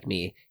Friend Like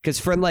Me, because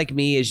Friend Like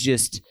Me is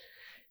just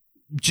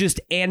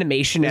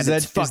animation at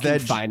its fucking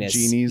finest.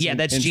 Genie's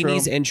that's intro?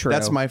 Genie's intro.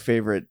 That's my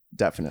favorite,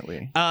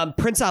 definitely.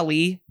 Prince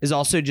Ali is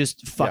also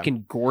just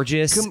fucking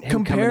gorgeous.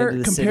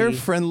 Compare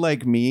Friend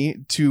Like Me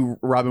to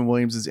Robin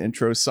Williams'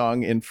 intro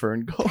song in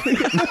Fern Gully.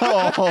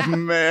 Oh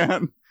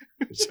man.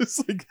 It's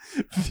just like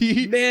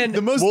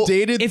the most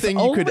dated thing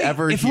you could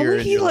ever hear. If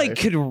only he life.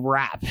 could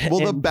rap.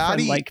 Well, the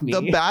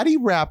baddie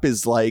rap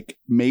is like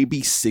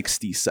maybe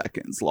 60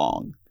 seconds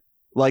long.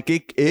 Like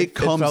it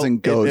comes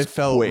and goes. It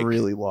felt quick.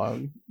 really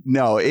long.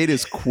 No, it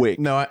is quick.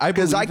 No,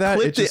 because I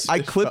clipped it. I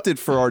clipped it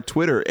for our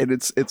Twitter, and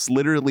it's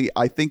literally,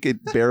 I think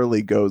it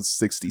barely goes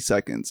 60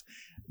 seconds.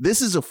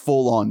 This is a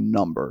full on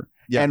number,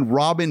 and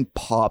Robin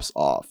pops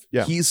off.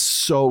 Yeah, he's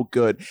so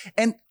good.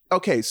 And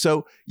okay,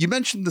 so you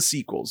mentioned the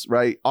sequels,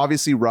 right?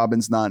 Obviously,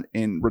 Robin's not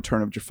in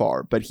Return of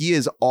Jafar, but he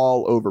is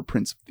all over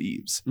Prince of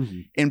Thieves.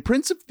 Mm-hmm. In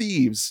Prince of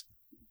Thieves,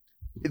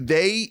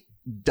 they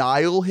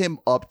dial him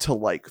up to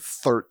like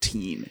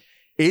 13.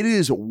 It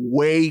is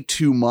way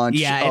too much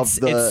of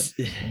the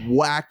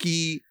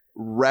wacky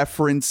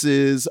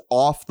references,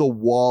 off the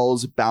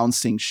walls,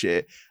 bouncing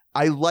shit.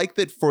 I like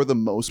that for the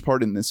most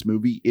part in this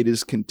movie, it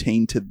is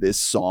contained to this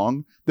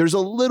song. There's a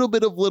little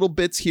bit of little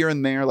bits here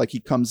and there, like he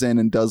comes in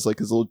and does like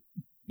his little,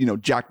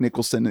 Jack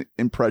Nicholson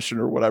impression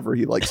or whatever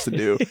he likes to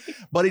do,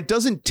 but it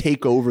doesn't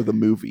take over the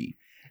movie.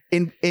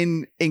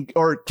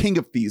 Or King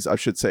of Thieves, I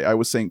should say. I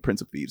was saying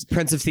Prince of Thieves.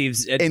 Prince of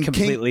Thieves, a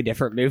completely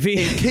different movie.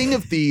 In King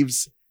of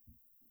Thieves,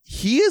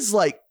 he is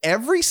like,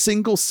 every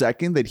single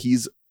second that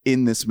he's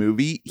in this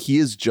movie, he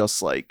is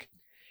just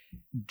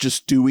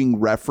doing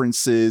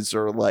references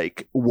or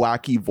like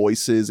wacky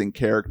voices and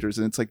characters.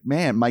 And it's like,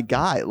 man, my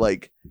guy,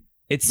 like,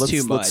 it's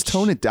too much. Let's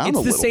tone it down a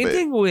little bit. It's the same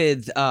thing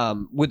with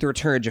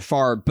Return of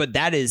Jafar, but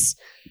that is,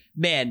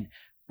 man,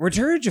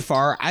 Return of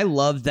Jafar, I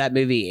loved that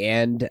movie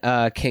and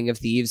King of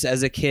Thieves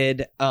as a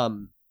kid.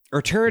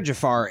 Return of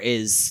Jafar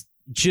is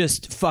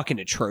just fucking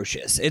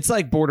atrocious. It's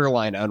like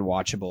borderline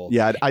unwatchable.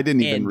 Yeah, I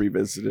didn't even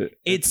revisit it.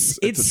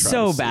 It's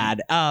so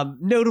bad.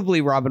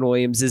 Notably, Robin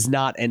Williams is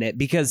not in it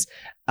because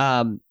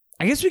I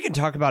guess we can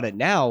talk about it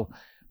now.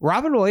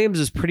 Robin Williams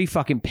was pretty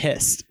fucking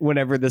pissed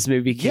whenever this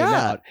movie came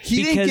out.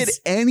 He didn't get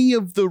any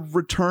of the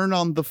return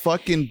on the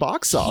fucking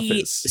box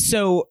office.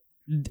 So,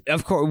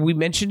 of course, we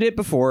mentioned it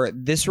before.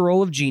 This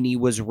role of Genie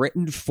was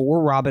written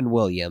for Robin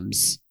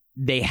Williams.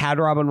 They had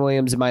Robin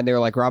Williams in mind. They were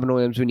like, Robin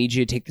Williams, we need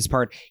you to take this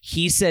part.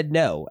 He said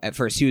no at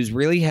first. He was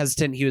really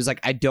hesitant. He was like,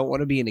 I don't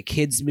want to be in a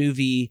kid's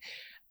movie.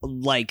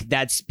 Like,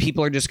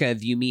 people are just going to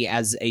view me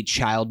as a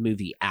child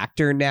movie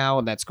actor now,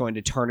 and that's going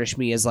to tarnish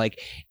me as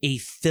like a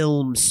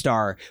film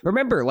star.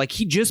 Remember, like,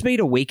 he just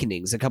made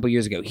Awakenings a couple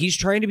years ago. He's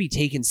trying to be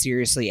taken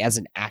seriously as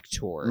an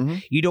actor. Mm-hmm.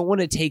 You don't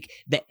want to take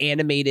the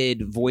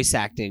animated voice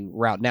acting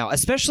route now,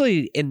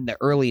 especially in the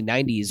early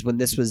 90s when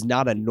this was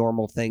not a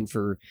normal thing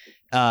for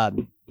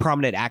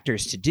prominent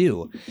actors to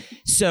do.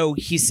 So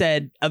he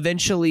said,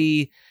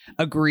 eventually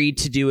agreed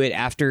to do it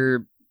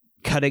after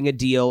cutting a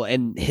deal,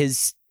 and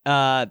his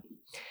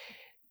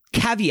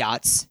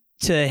caveats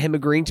to him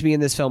agreeing to be in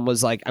this film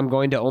was like, I'm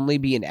going to only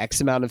be in X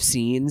amount of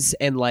scenes,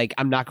 and like,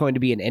 I'm not going to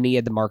be in any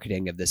of the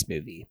marketing of this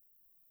movie.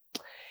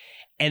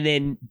 And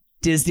then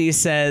Disney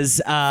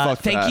says, Fuck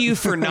thank that. you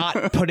for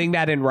not putting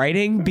that in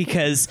writing,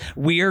 because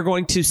we are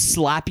going to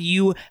slap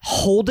you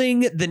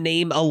holding the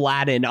name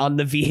Aladdin on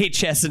the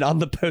VHS and on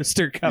the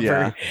poster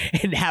cover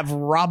and have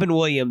Robin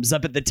Williams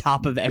up at the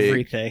top of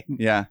everything.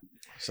 Yeah.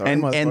 Sorry,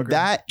 And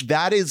motherfucker.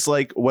 that is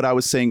like what I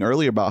was saying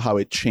earlier about how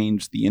it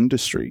changed the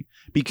industry,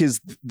 because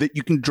that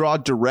you can draw a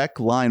direct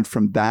line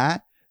from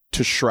that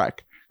to Shrek,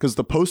 because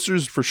the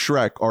posters for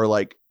Shrek are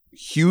like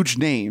huge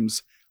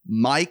names: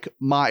 Mike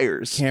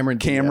Myers, Cameron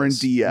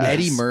Diaz,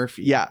 Eddie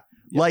Murphy. Yeah.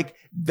 Like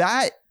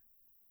that.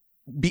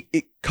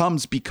 It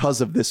comes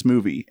because of this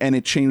movie, and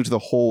it changed the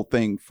whole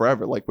thing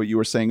forever. Like what you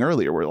were saying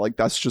earlier, where like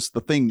that's just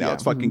the thing now. Yeah.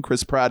 It's fucking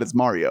Chris Pratt as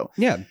Mario.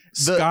 Yeah.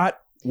 Scott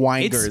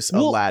Weinger's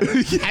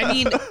Aladdin. I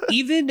mean,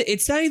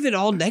 it's not even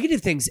all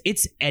negative things.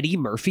 It's Eddie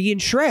Murphy and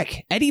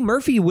Shrek. Eddie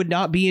Murphy would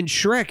not be in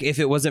Shrek if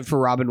it wasn't for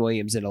Robin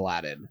Williams and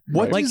Aladdin.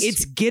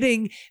 It's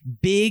getting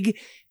big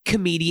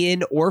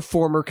comedian or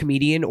former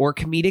comedian or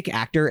comedic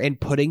actor and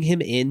putting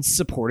him in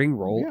supporting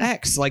role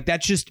X. Like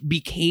that just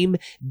became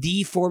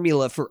the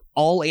formula for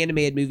all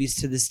animated movies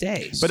to this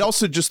day. But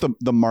also just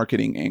the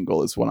marketing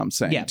angle is what I'm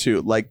saying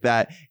too. Like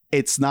that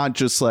it's not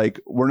just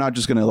like we're not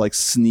just gonna like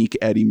sneak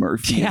Eddie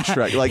Murphy and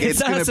Shrek. Like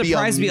it's gonna be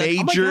a major. Like,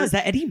 oh my God, is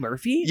that Eddie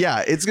Murphy?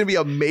 Yeah, it's gonna be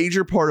a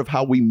major part of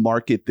how we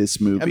market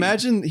this movie.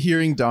 Imagine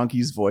hearing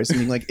Donkey's voice and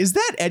being like, "Is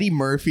that Eddie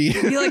Murphy?"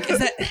 Be like, is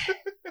that?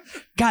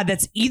 God,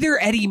 that's either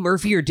Eddie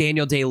Murphy or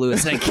Daniel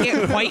Day-Lewis, and I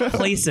can't quite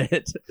place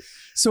it.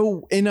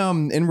 So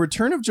in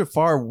Return of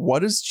Jafar, what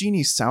does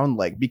Genie sound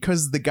like?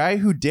 Because the guy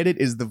who did it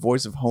is the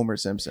voice of Homer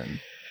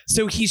Simpson.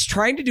 So he's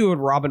trying to do a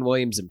Robin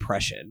Williams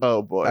impression.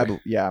 Oh boy, that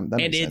and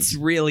makes it's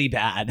sense. really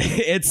bad.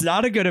 It's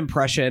not a good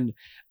impression.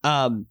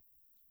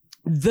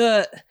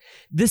 The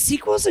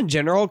sequels in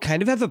general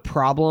kind of have a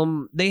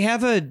problem. They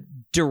have a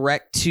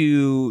direct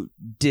to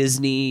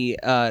Disney,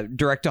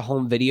 direct to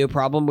home video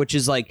problem, which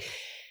is like,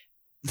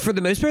 for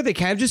the most part, they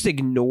kind of just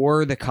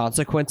ignore the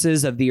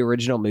consequences of the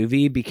original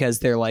movie because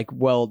they're like,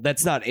 well,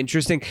 that's not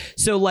interesting.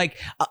 So like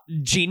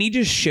Genie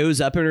just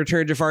shows up in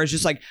Return of Jafar. Is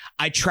just like,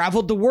 I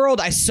traveled the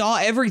world. I saw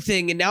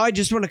everything. And now I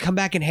just want to come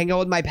back and hang out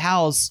with my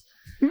pals.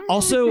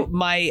 Also,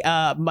 my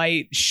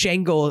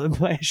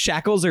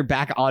shackles are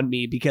back on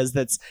me because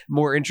that's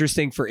more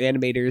interesting for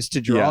animators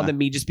to draw than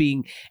me just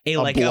being a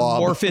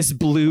amorphous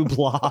blue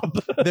blob.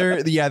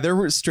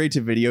 Their straight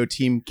to video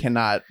team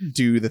cannot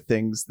do the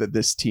things that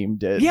this team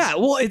did. Yeah,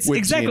 well, it's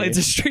exactly Genie. it's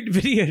a straight to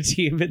video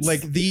team. It's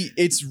like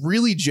it's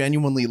really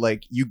genuinely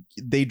like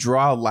they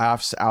draw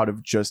laughs out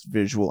of just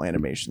visual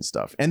animation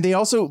stuff, and they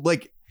also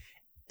like.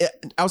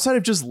 Outside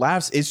of just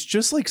laughs, it's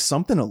just like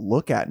something to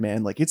look at,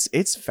 man. Like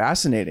it's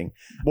fascinating.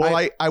 Well,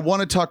 I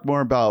want to talk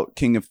more about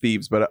King of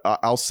Thieves, but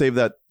I'll save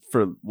that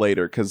for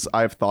later because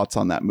I have thoughts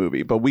on that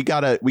movie. But we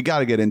gotta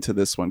get into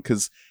this one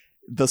because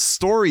the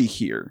story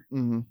here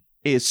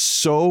is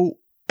so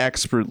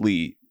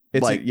expertly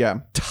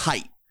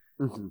tight.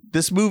 Mm-hmm.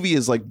 This movie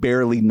is like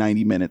barely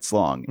 90 minutes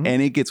long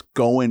and it gets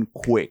going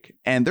quick.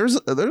 And there's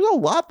a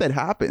lot that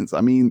happens. I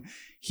mean,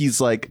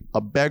 he's like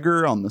a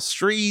beggar on the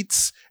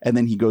streets, and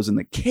then he goes in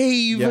the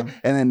cave,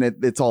 and then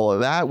it's all of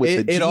that with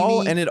the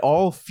genie. It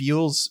all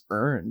feels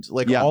earned.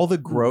 Like all the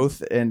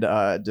growth and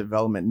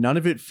development, none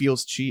of it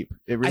feels cheap.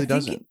 It really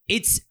doesn't.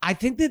 I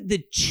think that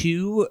the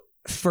two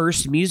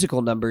first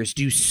musical numbers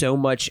do so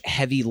much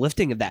heavy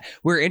lifting of that.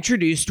 We're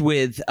introduced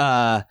with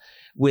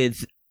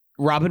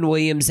Robin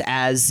Williams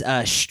as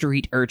a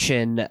street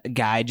urchin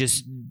guy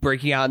just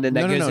breaking out, and then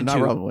that goes into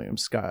not Robin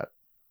Williams, Scott.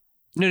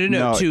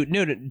 No.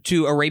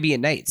 To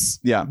Arabian Nights.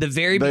 Yeah, the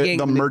very beginning,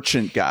 the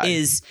merchant guy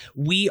is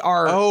we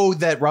are. Oh,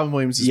 that Robin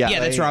Williams. Is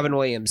that's Robin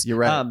Williams. You're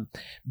right.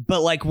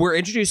 But like we're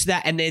introduced to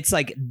that, and it's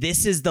like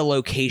this is the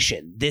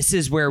location. This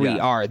is where we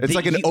are. It's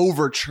like an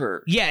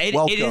overture. Yeah,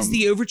 it is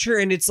the overture,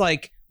 and it's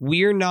like.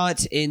 We're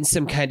not in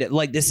some kind of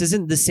like this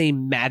isn't the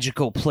same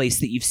magical place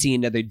that you've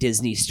seen in other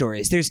Disney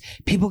stories. There's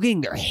people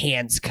getting their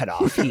hands cut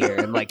off here,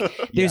 and like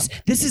there's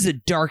this is a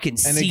dark and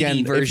seedy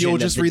again, version. If you'll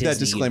just read Disney that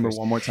disclaimer universe.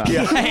 one more time,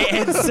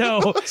 and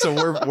so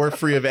we're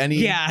free of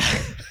any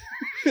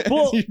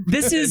Well,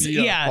 this is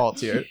fault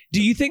here.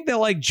 Do you think that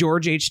like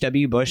George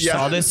H.W. Bush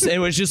saw this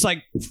and was just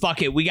like,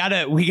 "Fuck it, we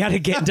gotta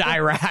get into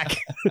Iraq,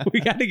 we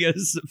gotta go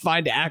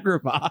find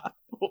Agrabah."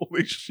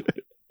 Holy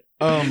shit.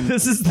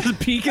 This is the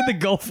peak of the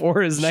Gulf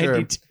War is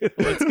 92.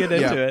 Let's get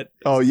into it.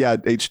 Oh yeah,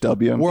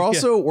 HW. We're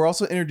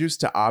also introduced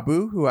to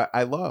Abu, who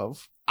I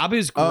love.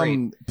 Abu's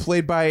great.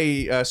 Played by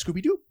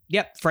Scooby-Doo.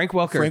 Yep, Frank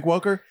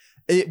Welker.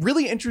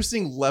 Really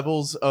interesting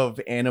levels of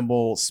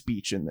animal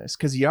speech in this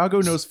because Iago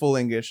knows full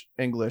English,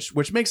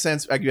 which makes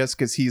sense, I guess,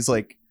 because he's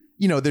like,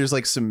 there's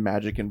like some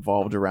magic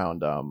involved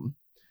around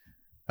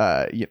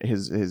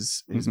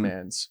his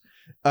man's.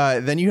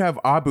 Then you have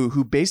Abu,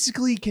 who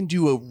basically can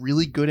do a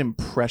really good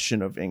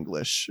impression of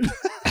English.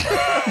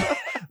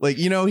 Like,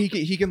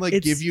 he can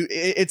like give you.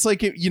 It's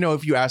like if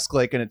you ask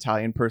like an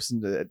Italian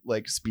person to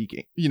like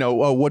speaking,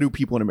 what do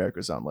people in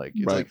America sound like?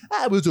 It's like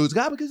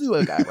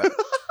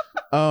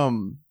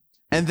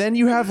and then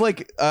you have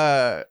like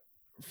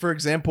for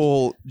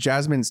example,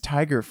 Jasmine's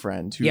tiger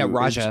friend, who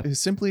Raja.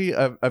 is simply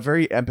a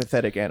very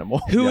empathetic animal.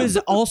 Who is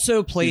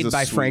also played He's a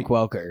by sweet- Frank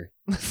Welker.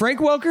 Frank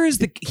Welker is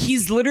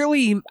he's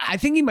literally, I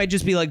think he might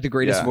just be like the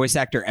greatest Yeah. voice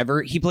actor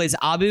ever. He plays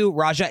Abu,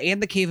 Raja,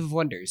 and the Cave of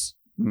Wonders.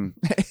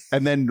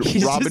 And then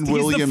He's Robin he's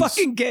Williams the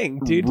fucking king,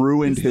 dude.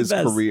 ruined He's the his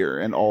best. career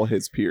and all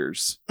his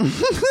peers.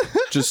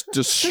 Just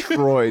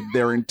destroyed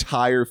their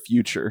entire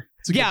future.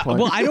 It's a good Yeah, point.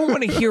 well, I don't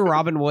want to hear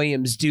Robin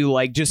Williams do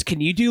like, just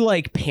can you do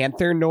like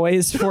panther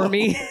noise for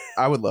me?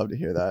 I would love to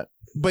hear that.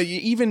 But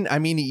even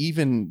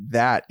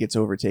that gets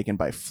overtaken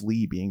by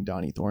Flea being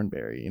Donnie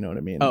Thornberry. You know what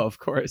I mean? Oh, of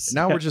course.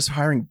 Now we're just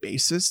hiring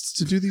bassists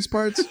to do these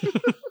parts.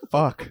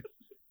 Fuck.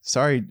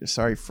 Sorry,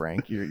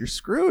 Frank. You're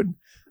screwed.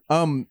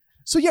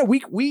 So yeah,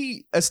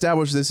 we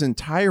established this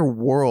entire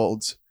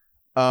world.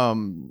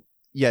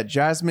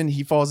 Jasmine,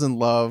 he falls in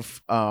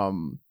love.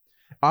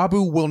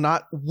 Abu will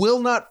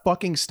not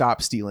fucking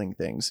stop stealing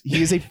things.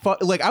 He is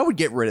like, I would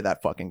get rid of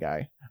that fucking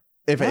guy.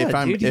 If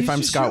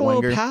I'm Scott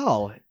Wenger.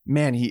 Pal.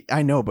 Man,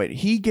 I know, but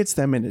he gets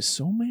them into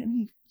so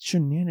many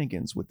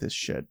shenanigans with this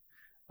shit.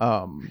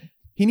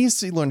 He needs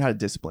to learn how to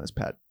discipline his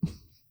pet.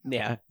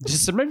 Yeah,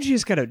 just sometimes you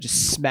just gotta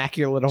just smack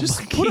your little Just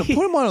monkey.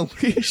 put him on a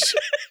leash.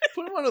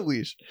 Put him on a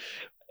leash.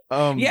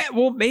 Yeah,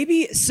 well,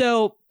 maybe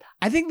so.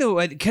 I think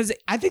because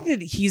I think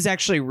that he's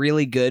actually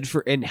really good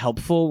and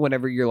helpful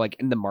whenever you're like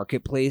in the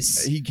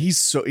marketplace.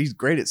 He's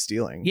great at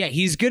stealing. Yeah,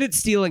 he's good at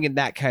stealing in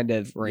that kind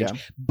of range. Yeah.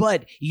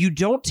 But you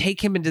don't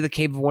take him into the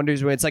Cave of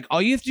Wonders when it's like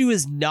all you have to do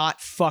is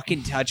not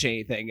fucking touch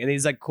anything, and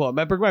he's like, "Cool, I'm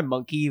gonna bring my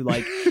monkey.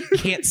 Like,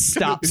 can't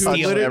stop Touch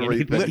stealing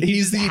everything. anything." He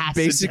He's just has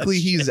to basically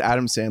touch he's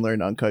Adam Sandler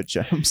in Uncut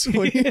Gems.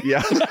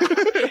 Yeah.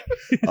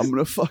 I'm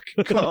gonna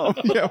fucking come.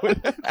 Yeah,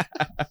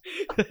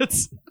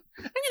 That's-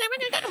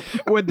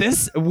 would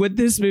this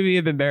movie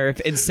have been better if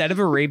instead of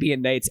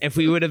Arabian Nights, if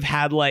we would have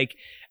had like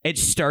it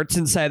starts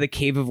inside the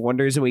Cave of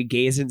Wonders and we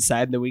gaze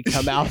inside and then we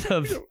come out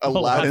of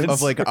Aladdin's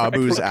of like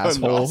Abu's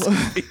asshole.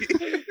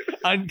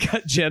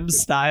 Uncut Gems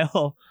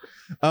style.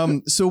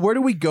 So where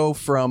do we go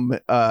from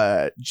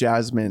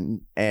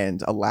Jasmine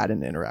and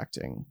Aladdin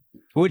interacting?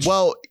 Which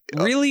Well,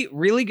 really,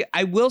 really good.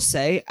 I will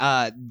say,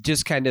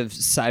 just kind of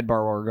sidebar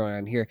while we're going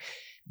on here.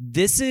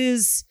 This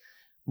is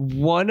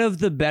one of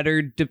the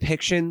better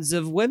depictions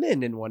of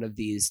women in one of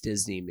these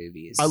Disney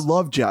movies. I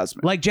love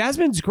Jasmine. like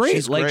Jasmine's great.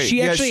 She's like great. she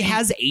Yeah, actually she-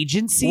 has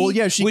agency. Well,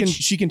 yeah, which,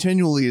 she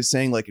continually is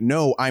saying like,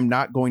 no, I'm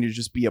not going to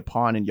just be a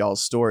pawn in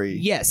y'all's story.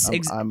 Yes,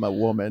 I'm a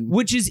woman.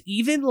 which is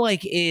even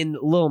like in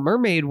Little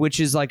Mermaid, which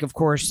is like, of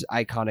course,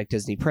 iconic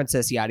Disney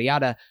princess, yada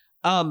yada.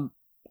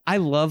 I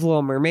love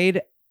Little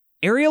Mermaid.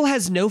 Ariel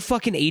has no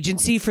fucking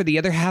agency for the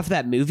other half of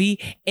that movie,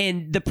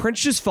 and the prince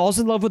just falls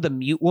in love with a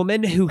mute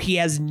woman who he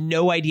has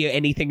no idea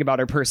anything about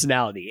her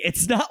personality.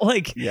 It's not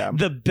like Yeah.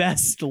 the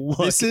best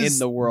look in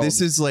the world.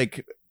 This is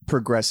like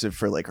progressive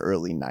for like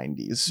early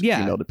 90s Yeah.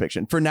 female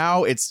depiction. For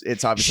now, it's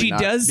obviously She not,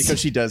 does- because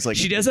she does like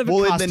she does have a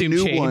Well, in the costume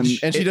new change. one-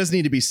 and she does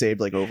need to be saved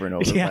like over and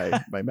over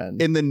Yeah. by men.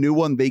 in the new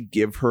one, they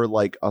give her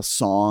like a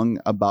song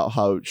about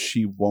how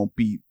she won't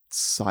be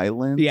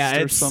silenced yeah,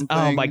 or it's something.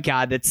 oh my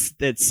god, it's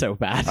so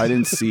bad. I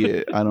didn't see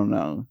it. I don't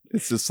know.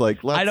 It's just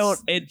like I don't.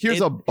 It, here's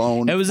it, a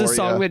bone. It was a for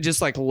song ya. that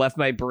just like left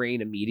my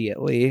brain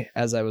immediately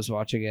as I was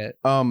watching it.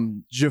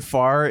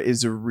 Jafar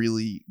is a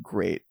really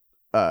great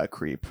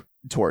creep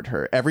toward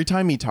her. Every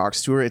time he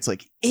talks to her, it's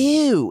like,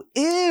 ew.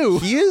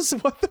 He is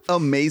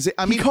amazing.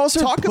 I mean, He calls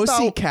her talk about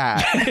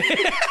pussycat.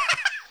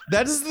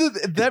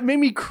 That made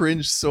me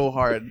cringe so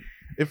hard.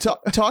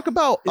 talk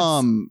about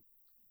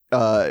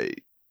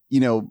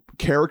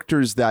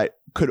characters that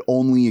could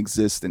only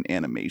exist in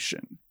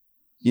animation.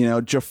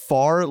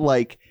 Jafar,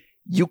 like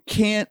you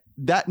can't.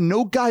 That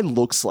no guy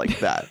looks like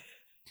that.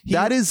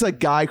 That is a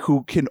guy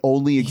who can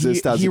only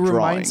exist as a he drawing.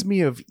 reminds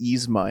me of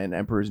Yzma in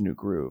Emperor's New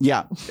Groove.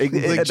 Yeah,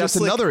 that's just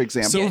like another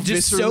example. So Yeah,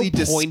 just so viscerally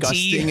pointy.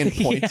 disgusting and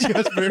pointy. Yeah.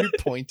 It's very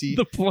pointy.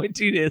 The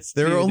pointiness.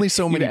 There are dude, only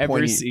so you've many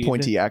ever seen.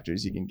 pointy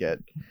actors you can get.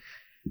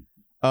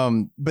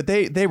 But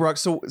they rock.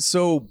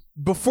 So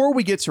before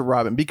we get to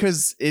Robin,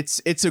 because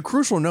it's a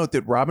crucial note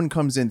that Robin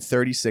comes in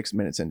 36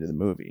 minutes into the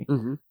movie.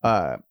 Mhm.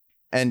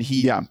 And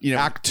he,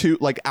 Act two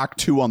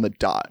on the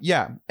dot.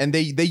 yeah, and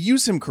they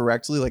use him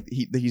correctly. Like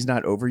he's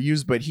not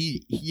overused, but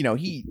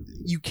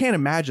you can't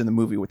imagine the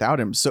movie without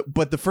him. So,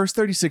 but the first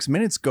 36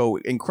 minutes go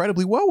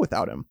incredibly well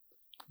without him.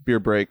 Beer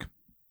break.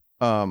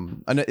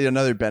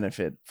 Another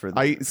benefit for the,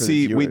 I for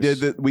see. the We viewers.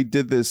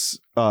 did this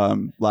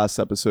last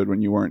episode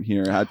when you weren't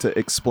here. I had to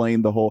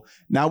explain the whole.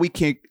 Now we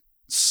can't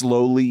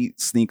slowly,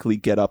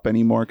 sneakily get up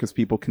anymore because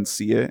people can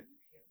see it.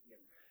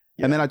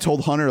 Yeah. And then I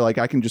told Hunter like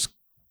I can just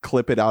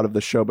clip it out of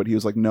the show, but he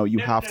was like, "No, you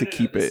have to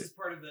keep it."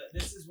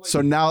 So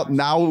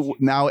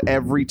now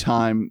every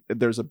time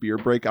there's a beer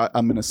break,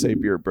 I'm gonna say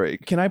beer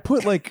break. Can we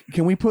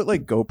put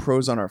like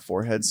GoPros on our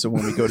foreheads so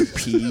when we go to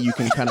pee, you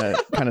can kind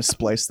of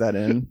splice that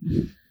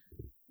in?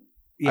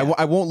 Yeah.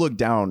 I won't look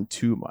down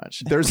too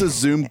much. There's a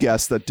Zoom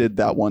guest that did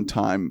that one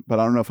time, but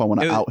I don't know if I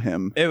want to out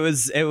him. It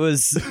was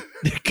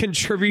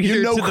contributor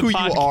You know to the who you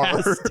are.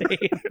 podcast.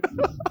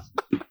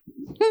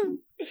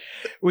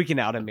 We can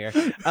out him here.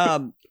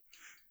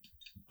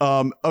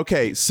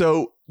 Okay,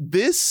 so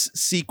this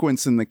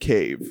sequence in the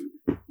cave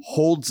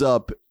holds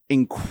up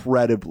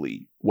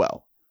incredibly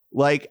well.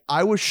 Like,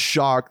 I was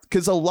shocked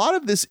because a lot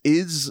of this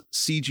is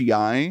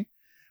CGI,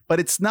 but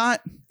it's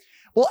not.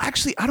 Well,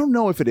 actually, I don't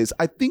know if it is.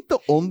 I think the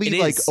only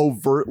like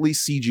overtly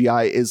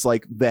CGI is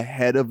like the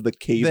head of the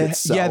cave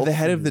itself. Yeah, the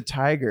head of the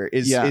tiger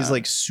is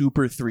like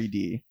super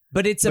 3D.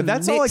 But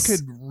that's all it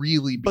could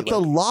really be. But the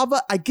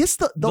lava, I guess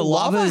the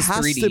lava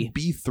has 3D. to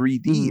be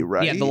 3D,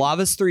 right? Yeah, the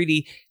lava's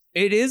 3D.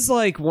 It is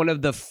like one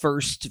of the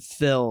first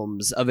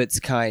films of its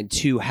kind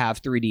to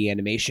have 3D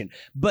animation.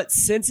 But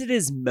since it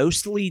is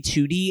mostly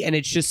 2D and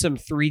it's just some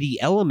 3D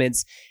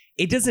elements,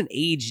 it doesn't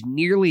age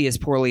nearly as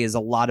poorly as a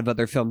lot of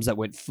other films that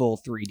went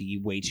full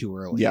 3D way too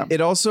early. Yeah.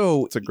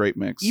 It's a great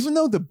mix. Even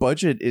though the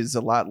budget is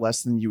a lot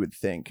less than you would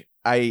think,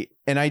 I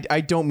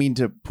don't mean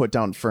to put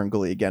down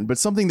Ferngully again, but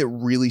something that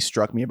really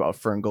struck me about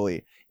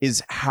Ferngully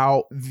is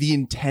how the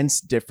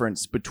intense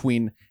difference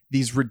between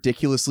these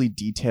ridiculously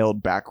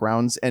detailed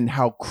backgrounds and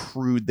how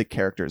crude the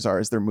characters are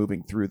as they're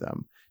moving through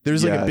them.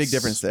 There's like a big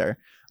difference there.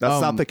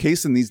 That's not the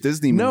case in these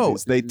Disney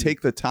movies. They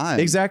take the time.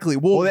 Exactly.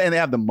 Well, and they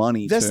have the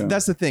money. That's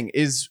the thing.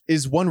 Is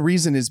one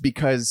reason is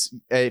because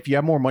if you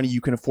have more money,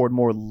 you can afford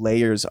more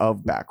layers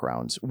of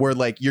backgrounds where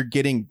like you're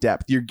getting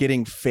depth, you're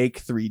getting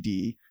fake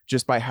 3D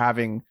just by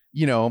having,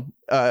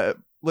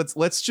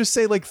 let's just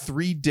say like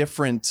 3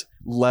 different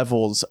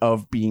levels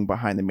of being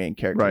behind the main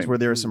characters, right, where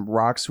there are some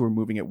rocks who are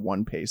moving at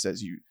one pace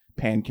as you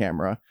pan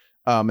camera,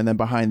 and then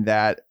behind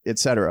that,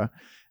 etc.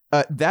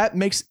 That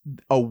makes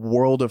a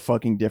world of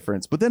fucking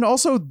difference. But then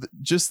also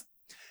just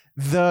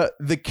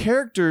the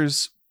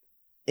characters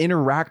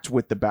interact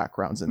with the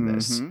backgrounds in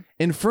this. Mm-hmm.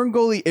 In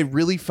Ferngully, it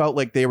really felt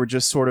like they were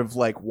just sort of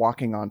like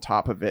walking on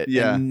top of it,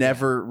 and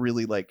never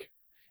really like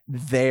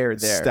there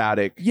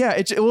static. Yeah,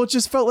 it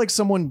just felt like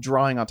someone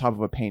drawing on top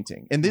of a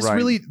painting. And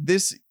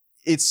this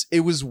it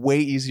was way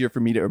easier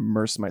for me to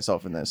immerse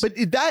myself in this. But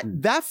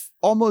that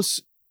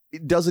almost.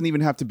 It doesn't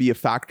even have to be a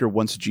factor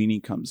once Genie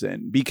comes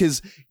in,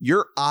 because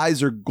your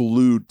eyes are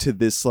glued to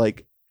this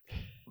like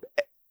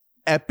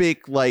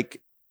epic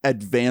like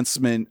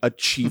advancement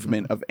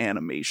achievement of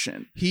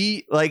animation.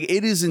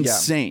 It is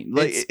insane.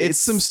 Like it's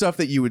some stuff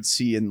that you would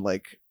see in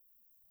like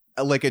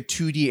a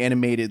 2D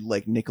animated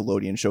like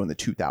Nickelodeon show in the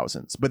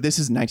 2000s, but this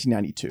is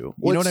 1992.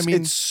 You know what I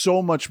mean? It's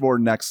so much more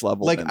next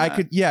level. Like than I that.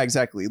 could, yeah,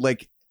 exactly.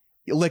 Like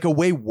a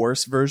way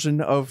worse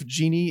version of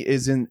Genie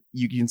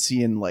you can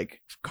see in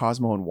like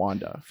Cosmo and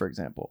Wanda, for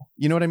example.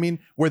 You know what I mean?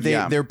 Where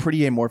they're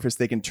pretty amorphous,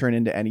 they can turn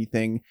into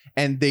anything,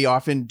 and they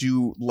often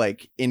do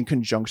like in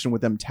conjunction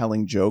with them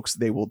telling jokes,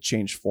 they will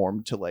change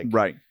form to like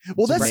right.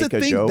 Well, that's the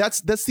thing. Joke.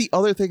 That's the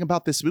other thing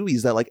about this movie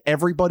is that like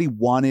everybody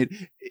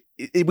wanted.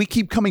 We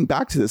keep coming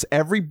back to this.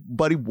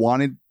 Everybody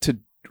wanted to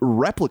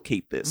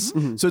replicate this.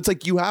 Mm-hmm. So it's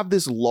like you have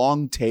this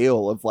long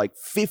tail of like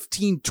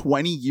 15,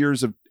 20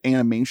 years of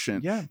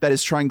animation that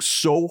is trying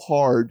so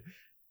hard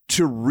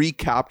to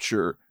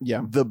recapture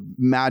the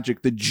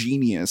magic, the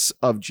genius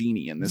of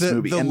Genie in this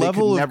movie. The and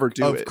level they could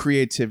never of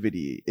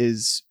creativity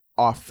is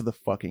off the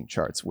fucking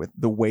charts with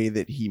the way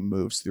that he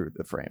moves through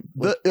the frame.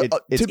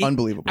 It's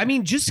unbelievable. I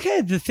mean, just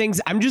kind of the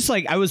things, I'm just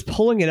like, I was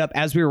pulling it up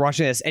as we were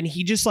watching this, and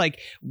he just like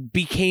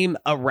became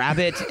a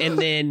rabbit and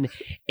then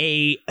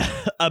a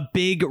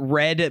big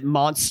red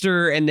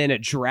monster and then a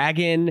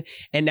dragon,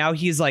 and now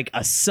he's like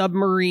a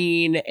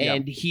submarine,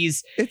 and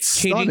he's changing.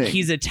 Stunning.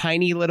 He's a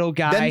tiny little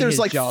guy. Then there's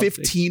like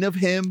 15 of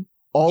him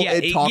all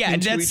talking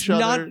to each other.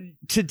 Not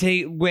to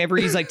take whenever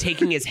he's like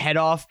taking his head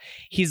off.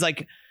 He's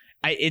like,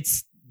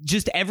 it's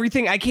just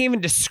everything. I can't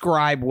even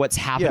describe what's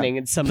happening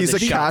in some of the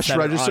shots. He's a cash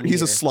register.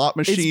 He's a slot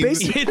machine.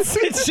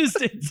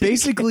 It's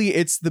basically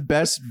it's the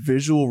best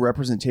visual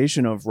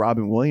representation of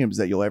Robin Williams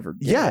that you'll ever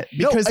get.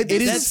 Yeah, because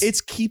it's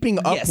keeping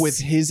up with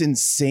his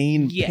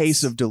insane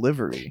pace of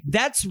delivery.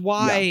 That's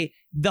why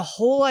the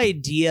whole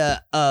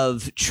idea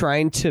of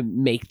trying to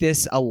make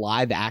this a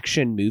live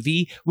action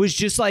movie was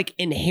just like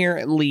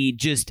inherently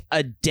just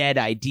a dead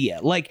idea.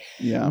 Like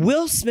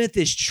Will Smith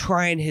is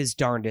trying his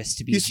darndest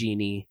to be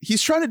Genie.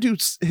 He's trying to do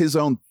his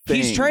own thing.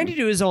 He's trying to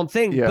do his own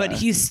thing, but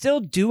he's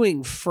still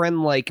doing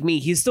Friend Like Me.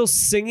 He's still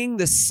singing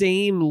the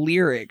same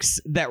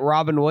lyrics that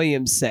Robin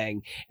Williams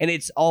sang, and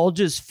it's all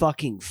just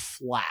fucking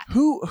flat.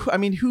 Who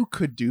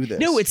could do this?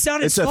 No, it's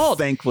not his It's fault.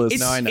 a thankless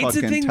It's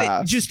a thing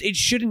that just it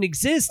shouldn't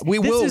exist.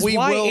 This is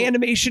why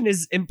animation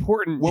is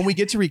important. When we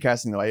get to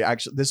recasting, though,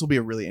 this will be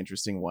a really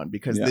interesting one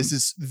because this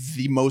is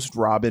the most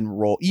Robin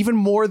role, even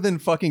more than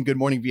fucking Good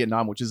Morning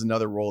Vietnam, which is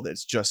another role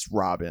that's just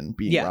Robin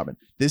being Robin.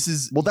 This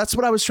is that's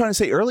what I was trying to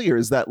say earlier.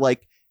 Is that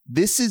like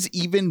this is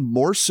even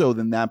more so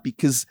than that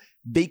because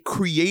they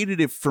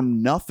created it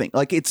from nothing.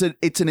 Like it's an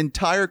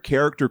entire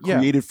character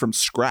created from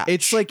scratch.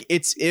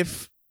 It's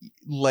if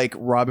like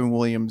Robin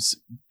Williams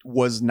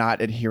was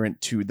not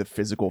adherent to the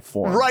physical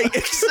form. Right,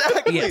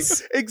 exactly.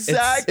 Yes.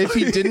 Exactly. If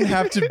he didn't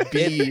have to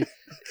be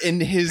in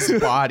his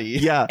body.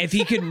 Yeah. If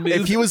he could move,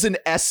 If he was an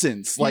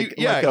essence, like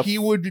he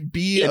would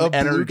be an a blue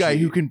energy. guy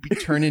who can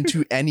turn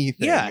into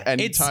anything. yeah,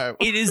 anytime.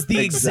 it is the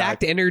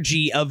exact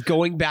energy of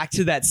going back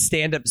to that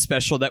stand-up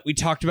special that we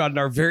talked about in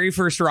our very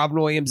first Robin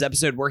Williams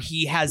episode, where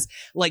he has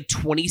like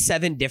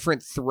 27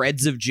 different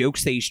threads of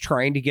jokes that he's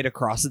trying to get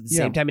across at the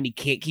same time, and he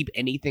can't keep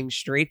anything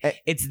straight.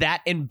 It's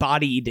that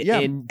embodied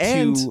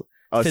into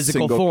a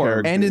physical single form.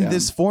 character, And in yeah.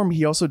 this form,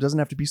 he also doesn't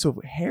have to be so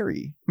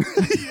hairy,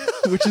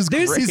 which is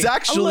There's great. He's a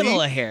actually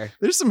little of hair.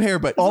 There's some hair,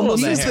 but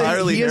Almost he is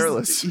entirely he is-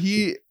 hairless.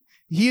 He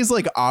is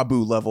like Abu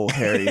level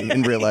hairy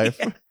in real life.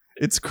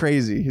 It's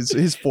crazy. His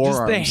Just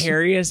forearms. the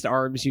hairiest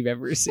arms you've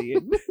ever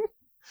seen.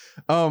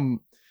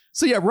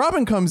 So yeah,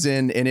 Robin comes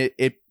in and it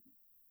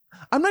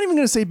I'm not even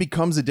gonna say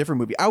becomes a different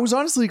movie. I was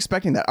honestly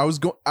expecting that.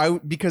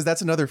 Because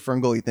that's another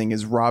Ferngully thing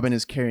is Robin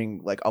is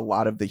carrying like a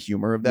lot of the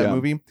humor of that Yeah.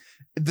 movie.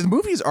 The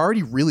movie is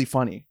already really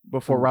funny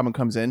before Robin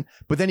comes in,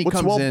 but then he It's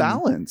comes well in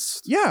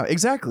balanced. Yeah,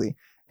 exactly.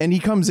 And he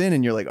comes in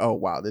and you're like, oh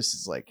wow,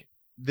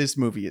 this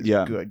movie is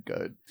Yeah.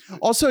 good.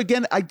 Also,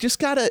 again, I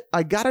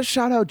gotta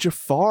shout out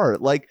Jafar.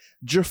 Like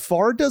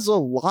Jafar does a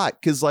lot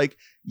because like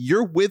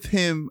you're with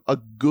him a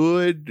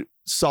good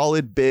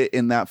solid bit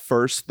in that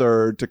first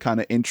third to kind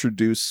of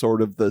introduce sort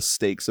of the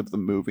stakes of the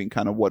movie and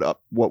kind of what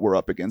we're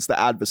up against, the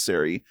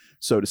adversary,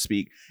 so to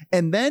speak.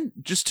 And then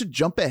just to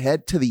jump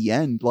ahead to the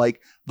end,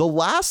 like the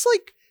last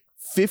like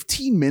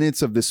 15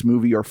 minutes of this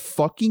movie are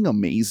fucking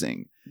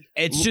amazing.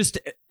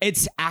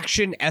 It's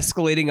action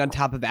escalating on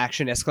top of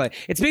action escalating.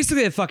 It's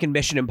basically a fucking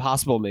Mission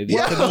Impossible movie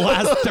Yeah. for the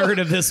last third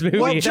of this movie.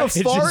 Well, It's just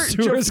Stewart's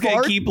Jafar-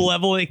 gonna keep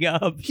leveling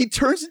up. He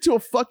turns into a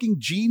fucking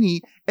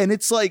genie and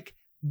it's like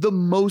the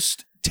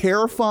most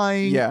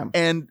terrifying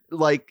and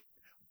like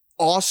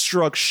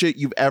awestruck shit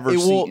you've ever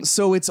seen.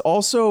 So it's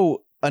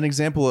also an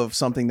example of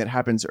something that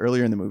happens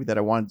earlier in the movie that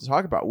I wanted to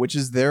talk about, which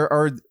is there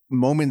are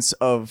moments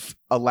of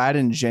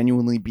Aladdin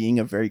genuinely being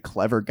a very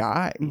clever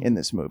guy in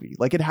this movie.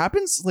 Like it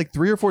happens like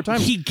 3 or 4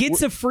 times. He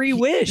gets a free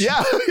wish.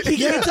 Yeah. He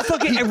gets a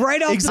fucking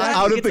right off Exactly. the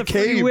bat, Out he of gets the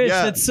a free cave, wish.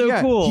 yeah. That's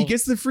so cool. He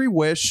gets the free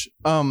wish,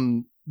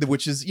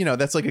 which is,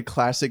 that's like a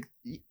classic.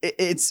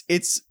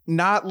 It's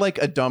not like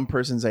a dumb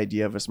person's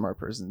idea of a smart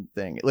person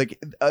thing. Like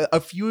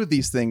a few of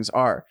these things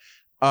are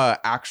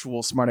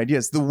actual smart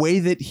ideas. The way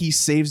that he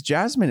saves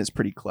Jasmine is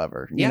pretty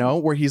clever, you know,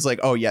 where he's like,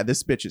 oh yeah,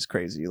 this bitch is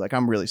crazy. Like,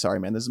 I'm really sorry,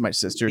 man. This is my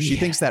sister. She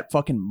thinks that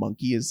fucking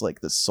monkey is like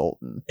the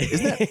Sultan.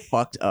 Isn't that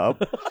fucked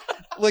up?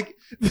 Like,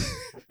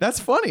 that's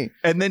funny.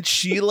 And then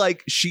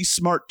she's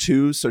smart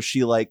too, so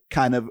she like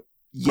kind of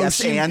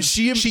yes and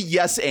she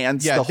yes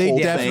ands the they whole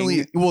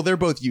definitely. thing. Well, they're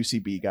both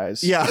UCB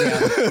guys. Yeah.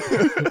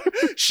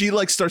 She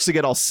like starts to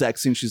get all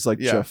sexy and she's like,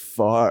 Yeah.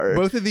 Jafar,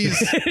 Both of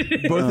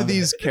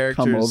these characters.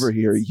 come over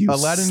here, you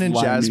Aladdin and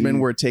slimy- Jasmine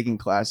were taking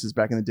classes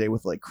back in the day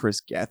with like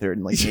Chris Gethard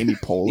and like Amy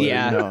Poehler.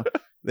 Yeah.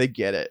 They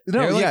get it.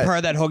 They're like part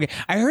of that whole game.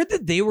 I heard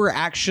that they were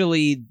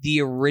actually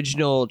the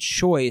original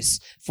choice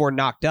for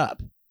Knocked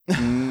Up. Was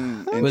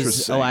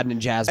Interesting. Aladdin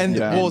and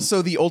Jasmine. And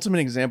so the ultimate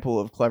example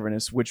of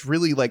cleverness, which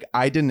really like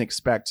I didn't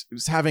expect,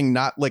 was having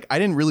not like I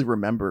didn't really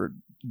remember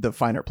the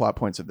finer plot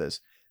points of this.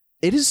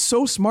 It is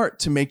so smart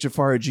to make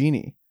Jafar a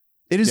genie.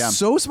 It is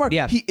so smart.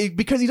 Yeah.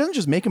 Because he doesn't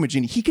just make him a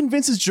genie. He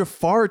convinces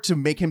Jafar to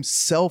make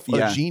himself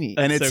a genie.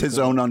 And it's so his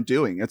cool. own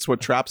undoing. It's what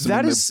traps him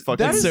That in is- the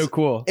fucking that is so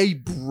cool. A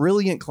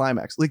brilliant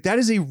climax. Like that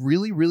is a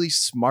really, really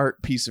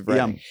smart piece of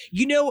writing.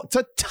 You know, it's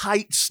a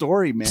tight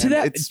story, man. to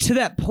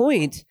that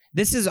point,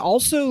 this is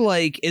also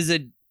like is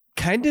a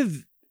kind of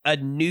a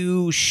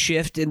new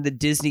shift in the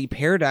Disney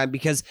paradigm,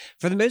 because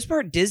for the most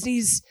part,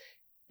 Disney's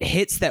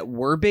hits that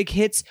were big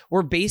hits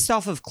were based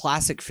off of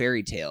classic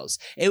fairy tales.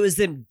 It was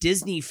them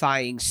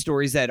Disney-fying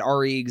stories that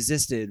already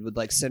existed with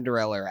like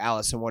Cinderella or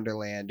Alice in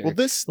Wonderland. Or, well,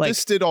 this like,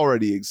 did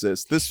already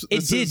exist. This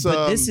did, is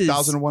but this is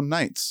 1001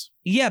 Nights.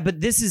 yeah, but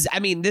this is, I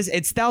mean, it's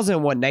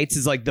 1001 Nights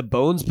is like the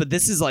bones, but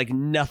this is like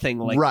nothing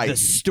like Right. the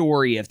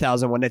story of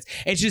 1001 Nights.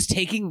 It's just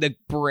taking the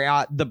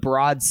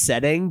broad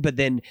setting, but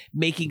then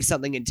making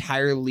something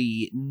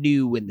entirely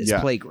new in this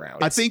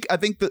playground. I think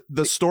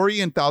the story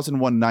in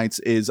 1001 Nights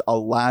is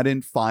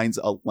Aladdin finds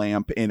a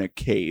lamp in a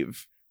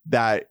cave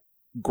that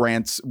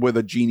grants with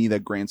a genie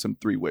that grants him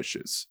 3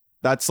 wishes.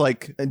 That's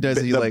like And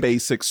does he the like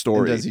basic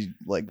story. Does he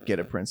like get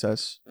a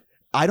princess?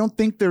 I don't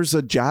think there's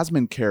a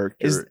Jasmine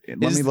character. Let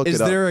me look it Is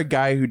up. there a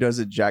guy who does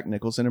a Jack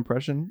Nicholson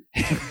impression?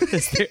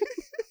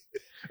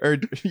 Or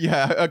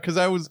because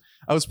I was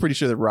pretty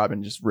sure that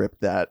Robin just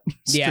ripped that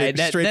straight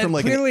that from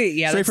like clearly,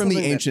 straight that's from the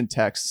something that- ancient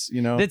texts,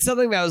 you know. That's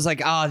something that was like,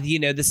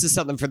 this is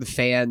something for the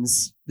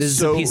fans. This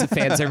is a piece of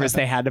fan service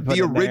they had to put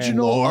the in there.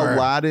 original Lore.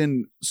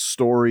 Aladdin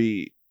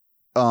story.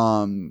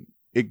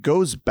 It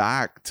goes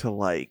back to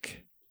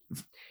like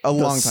a the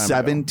long time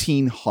ago. Is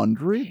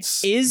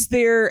 1700s.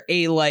 there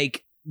a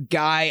like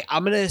guy,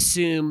 I'm gonna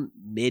assume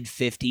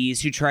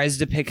mid-50s, who tries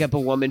to pick up a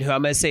woman who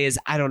I'm gonna say is,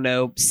 I don't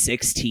know,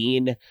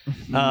 16?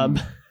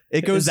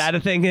 It goes Is that a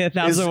thing in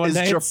 1001 Is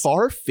Nights?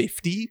 Jafar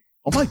 50?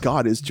 Oh my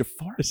God, is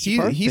Jafar?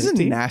 He's a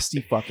 50?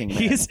 nasty fucking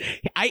man.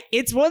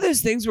 It's one of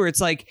those things where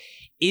it's like,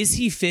 is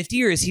he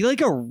 50 or is he like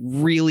a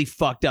really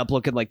fucked up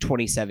looking like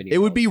 27 year It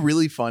old? would be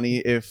really funny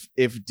if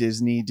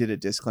Disney did a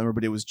disclaimer,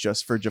 but it was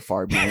just for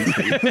Jafar being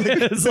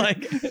It's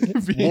like,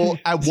 Well,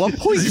 at one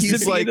point just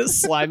he's being like, a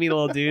slimy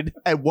little dude.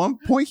 at one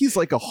point he's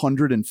like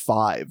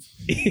 105.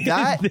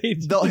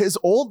 His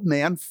old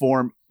man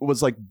form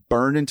was like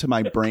burned into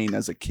my brain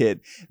as a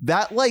kid.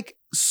 That like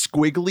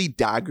squiggly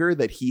dagger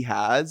that he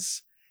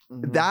has,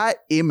 that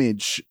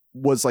image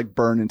was like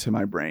burned into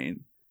my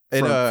brain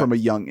from a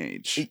young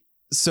age.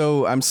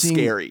 So I'm seeing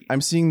Scary.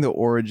 I'm seeing the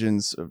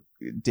origins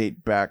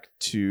date back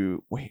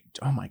to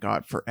oh my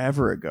God,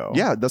 forever ago.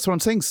 Yeah, that's what I'm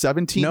saying.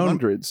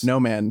 1700s. No,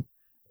 man.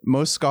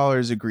 Most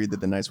scholars agreed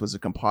that the Knights was a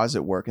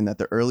composite work and that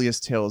the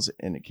earliest tales,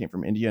 and it came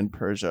from India and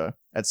Persia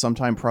at some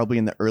time probably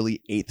in the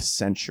early 8th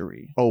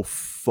century. Oh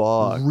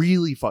fuck!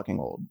 Really fucking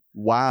old.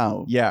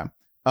 Wow. Yeah.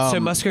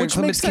 So Musker and which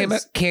Clements makes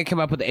sense. can't come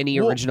up with any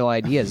original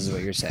ideas, is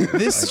what you're saying.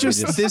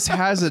 This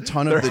has a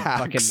ton of They're the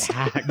hacks. fucking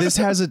hacks. this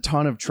has a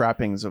ton of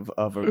trappings of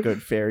a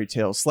good fairy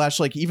tale /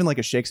 like even like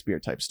a Shakespeare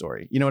type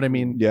story. You know what I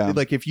mean? Yeah.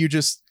 Like if you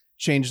just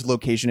changed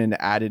location and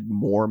added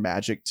more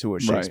magic to a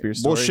Shakespeare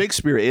story. Well,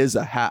 Shakespeare is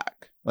a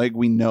hack. Like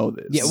we know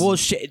this. Yeah, well,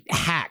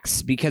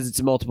 hacks because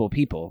it's multiple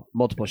people,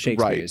 multiple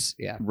Shakespeares.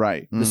 Yeah,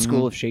 right. the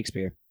school of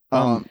Shakespeare.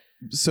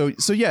 So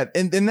yeah,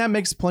 and that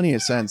makes plenty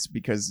of sense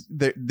because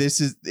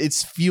it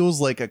feels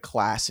like a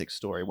classic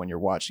story when you're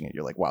watching it.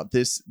 You're like, wow,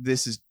 this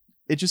is,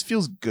 it just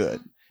feels good.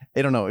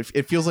 I don't know.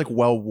 It feels like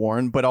well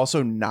worn, but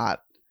also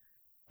not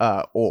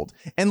old.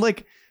 And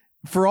like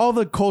for all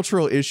the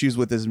cultural issues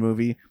with this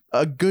movie,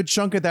 a good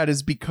chunk of that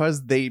is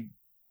because they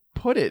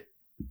put it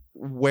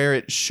where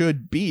it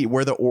should be,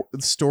 where the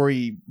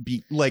story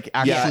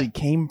actually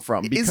came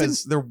from,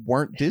 because there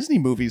weren't Disney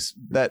movies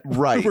that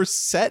were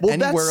set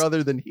anywhere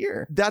other than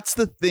here. That's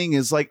the thing,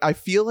 is like I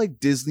feel like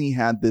Disney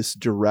had this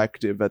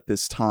directive at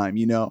this time,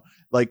 you know,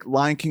 like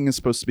Lion King is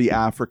supposed to be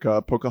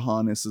Africa,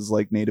 Pocahontas is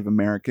like Native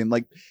American,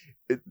 like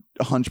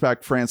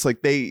Hunchback France,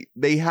 like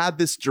they had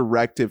this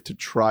directive to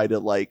try to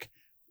like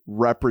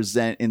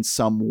represent in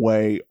some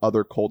way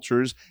other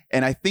cultures,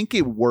 and I think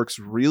it works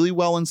really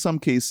well in some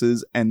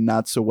cases and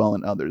not so well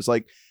in others.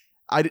 Like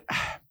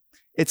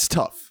it's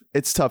tough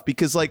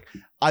because like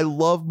I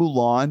love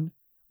Mulan,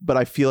 but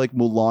I feel like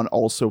Mulan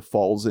also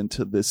falls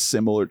into this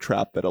similar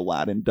trap that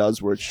Aladdin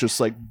does, where it's just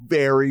like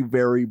very,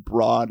 very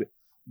broad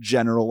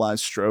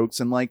generalized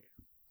strokes, and like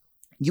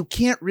you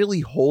can't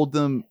really hold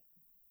them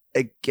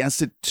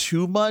against it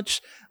too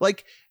much.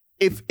 Like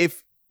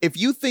if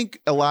you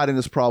think Aladdin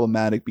is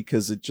problematic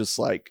because it just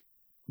like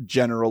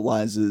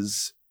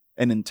generalizes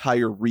an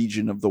entire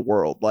region of the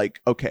world,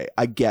 like, okay,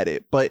 I get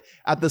it. But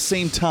at the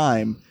same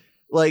time,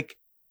 like,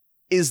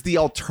 is the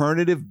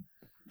alternative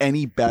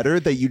any better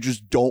that you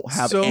just don't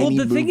have any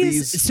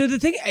movies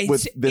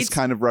with this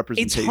kind of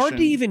representation? It's hard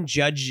to even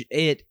judge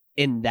it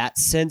in that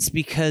sense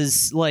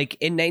because like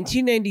in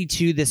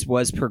 1992, this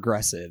was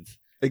progressive.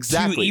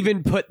 Exactly. To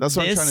even put that's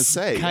what I'm trying to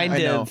say. Kind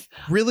of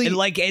really, and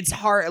like it's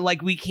hard.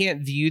 Like we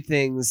can't view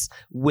things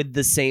with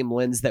the same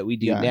lens that we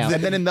do now.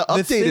 And then in the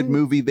updated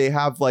movie, they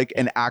have like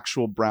an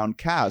actual brown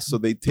cast, so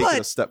they take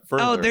it a step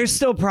further. Oh, there's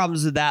still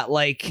problems with that.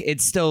 Like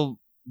it's still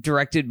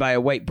directed by a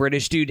white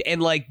British dude,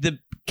 and like the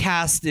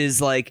cast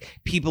is like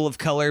people of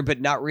color,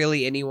 but not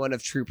really anyone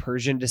of true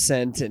Persian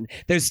descent. And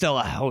there's still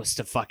a host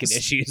of fucking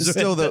issues.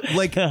 Still,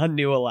 like a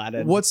new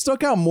Aladdin. What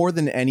stuck out more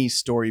than any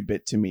story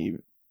bit to me,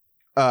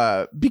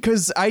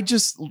 because I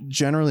just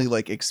generally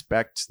like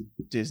expect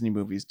Disney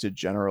movies to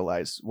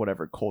generalize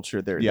whatever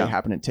culture they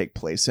happen to take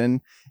place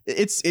in.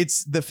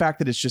 It's the fact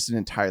that it's just an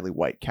entirely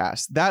white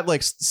cast that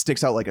like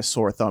sticks out like a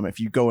sore thumb. If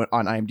you go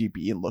on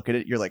IMDb and look at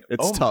it, you're like,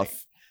 it's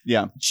tough.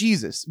 Yeah,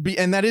 Jesus,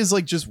 and that is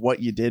like just what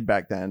you did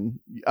back then.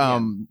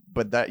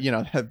 But that, you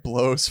know, that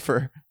blows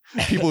for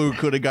people who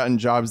could have gotten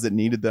jobs that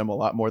needed them a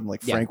lot more than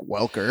like Frank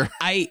Welker.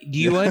 Do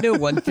you want to know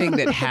one thing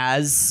that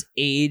has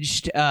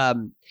aged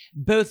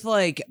both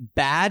like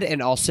bad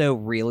and also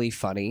really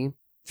funny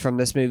from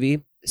this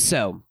movie?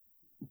 So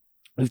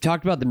we've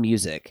talked about the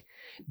music.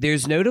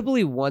 There's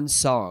notably one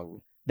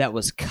song that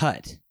was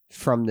cut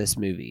from this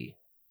movie.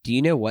 Do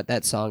you know what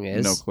that song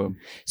is? No clue.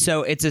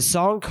 So it's a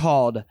song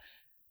called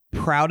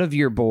Proud of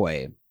Your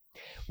Boy,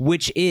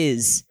 which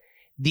is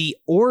the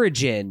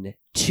origin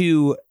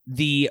to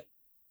the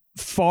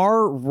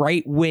far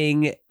right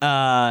wing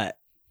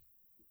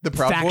The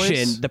Proud faction,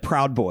 Boys? the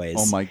Proud Boys.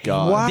 Oh my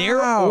God. Wow.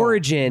 Their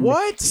origin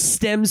What?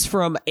 stems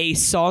from a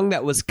song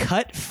that was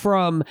cut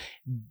from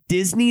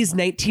Disney's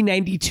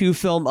 1992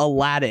 film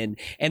Aladdin.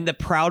 And the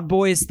Proud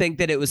Boys think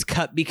that it was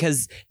cut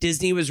because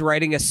Disney was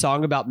writing a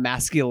song about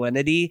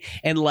masculinity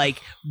and like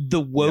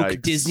the woke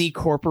Yikes. Disney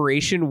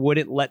Corporation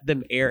wouldn't let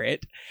them air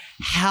it.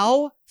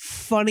 How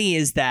funny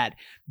is that?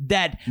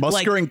 That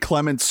Musker and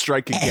Clements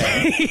strike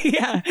again.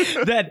 yeah,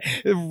 that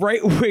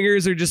right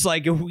wingers are just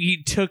like,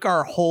 we took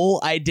our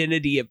whole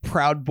identity of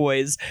Proud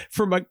Boys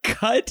from a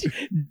cut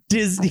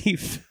Disney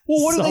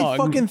Well, what do song. they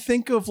fucking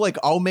think of? Like,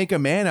 I'll make a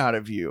man out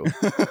of you.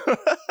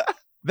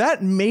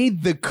 That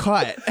made the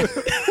cut.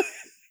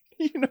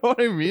 You know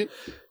what I mean?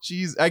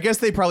 Jeez, I guess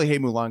they probably hate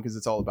Mulan because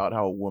it's all about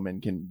how a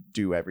woman can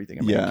do everything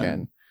a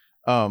man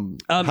can.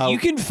 You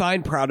can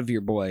find "Proud of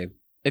Your Boy"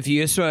 if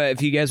you guys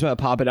want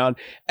to pop it on.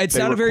 It's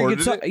not a very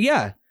good song.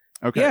 Yeah.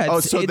 Okay. Yeah,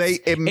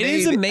 it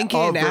is a Menken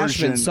and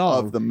Ashman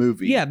song of the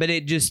movie. Yeah, but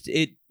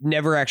it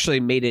never actually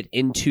made it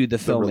into the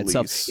film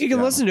itself. You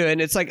can listen to it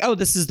and it's like, oh,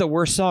 this is the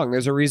worst song.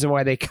 There's a reason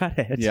why they cut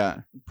it.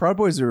 Yeah. Proud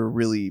Boys are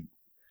really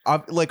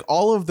like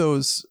all of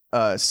those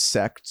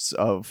sects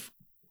of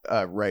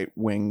right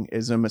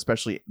wingism,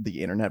 especially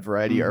the internet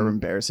variety, are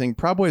embarrassing.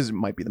 Proud Boys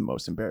might be the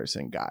most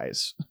embarrassing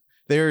guys.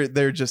 They're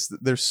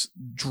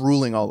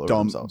drooling all over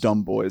themselves.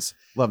 Dumb boys.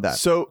 Love that.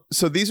 So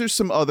these are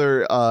some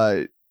other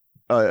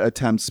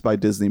attempts by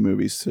Disney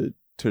movies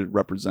to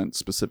represent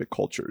specific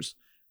cultures.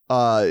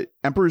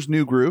 Emperor's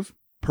New Groove,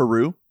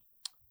 Peru.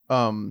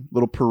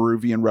 Little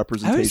Peruvian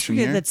representation. I always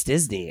forget here. that's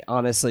Disney,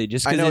 honestly,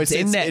 just I know because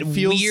it's in that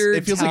weird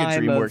it feels time like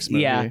a DreamWorks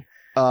movie. Yeah.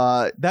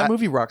 That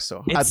movie rocks so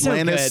hard. It's so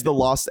Atlantis, good. the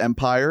Lost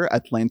Empire,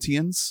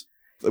 Atlanteans.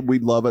 We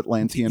love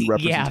Atlantean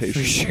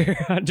representation. Yeah,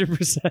 for sure.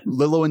 100%.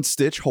 Lilo and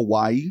Stitch,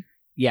 Hawaii,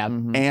 Yeah.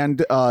 Mhm.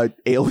 and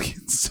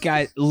aliens.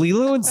 Guys,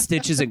 Lilo and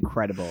Stitch is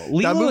incredible.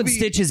 Lilo and movie-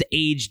 Stitch has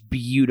aged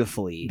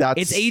beautifully.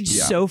 That's- It's aged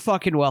yeah. so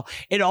fucking well.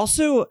 It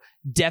also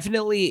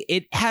definitely,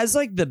 it has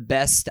like the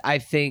best, I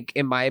think,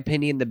 in my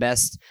opinion, the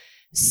best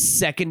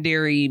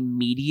secondary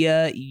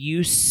media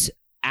use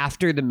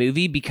after the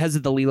movie because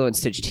of the Lilo and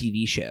Stitch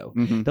TV show.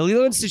 Mhm. The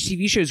Lilo and Stitch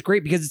TV show is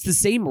great because it's the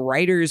same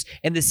writers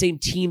and the same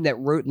team that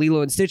wrote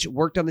Lilo and Stitch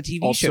worked on the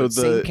TV show.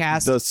 Also, Same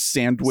cast. the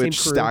sandwich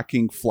same crew.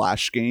 stacking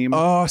flash game.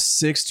 Oh,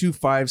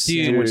 625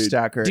 Sandwich Dude.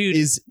 Stacker Dude.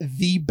 is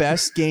the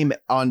best game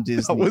on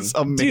Disney. that was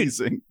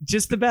amazing.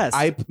 Just the best.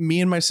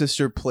 Me and my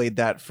sister played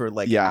that for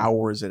like Yeah.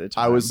 hours at a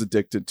time. I was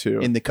addicted to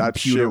in the That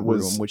computer shit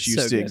was- room, which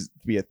so used to good.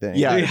 be a thing.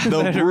 Yeah, Yeah. the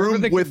Remember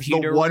room the with the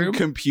computer one room?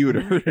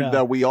 computer Yeah.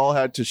 that we all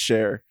had to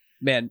share.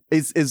 Man,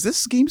 Is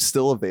this game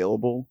still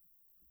available?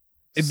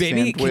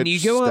 baby, can you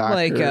Sandwich go on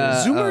like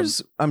Stacker.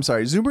 Zoomers, I'm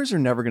sorry, Zoomers are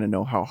never going to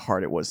know how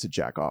hard it was to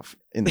jack off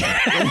in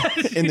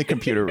the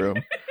computer room.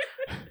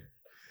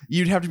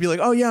 You'd have to be like,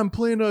 oh yeah, I'm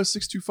playing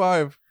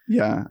 625.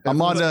 Yeah, I'm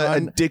on Everyone's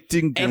a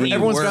addicting And game.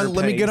 Everyone's were gone.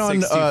 Let me get on.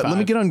 paying $65. Let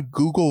me get on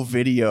Google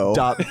Video.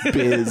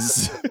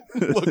 .biz.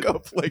 Look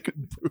up like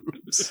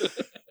boobs.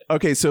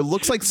 Okay, so it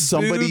looks like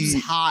somebody.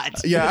 boobs hot.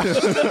 Yeah.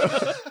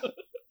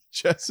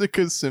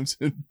 Jessica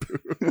Simpson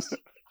boobs.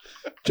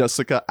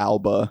 Jessica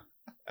Alba.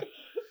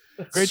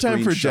 Great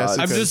time for Screenshots.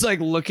 Jessica. I'm just like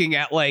looking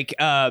at like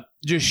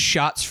just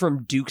shots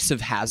from Dukes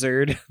of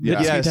Hazzard, Yeah.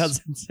 the Yes.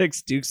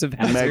 2006 Dukes of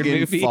Hazzard Megan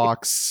movie.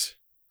 Fox.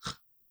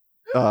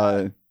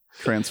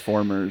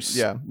 Transformers.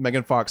 Yeah,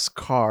 Megan Fox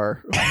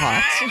car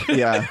hot.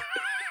 Yeah.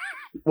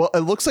 Well, it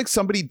looks like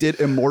somebody did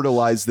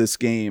immortalize this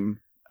game.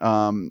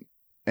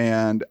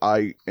 And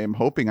I am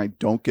hoping I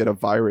don't get a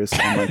virus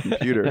on my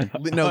computer.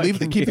 No,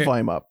 keep the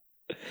volume up.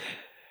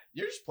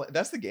 You're just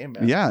that's the game,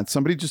 man. Yeah,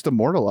 somebody just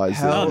immortalized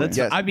Hell it. Oh, that's.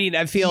 yes. I mean,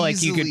 I feel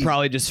like you could Easily.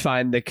 probably just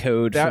find the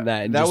code from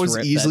that. And that just was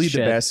rip easily that the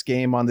shit. best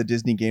game on the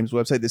Disney Games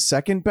website. The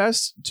second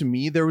best to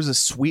me, there was a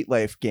Sweet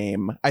Life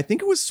game. I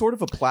think it was sort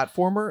of a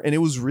platformer, and it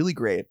was really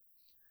great.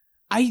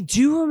 I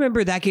do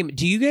remember that game.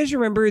 Do you guys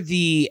remember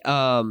the?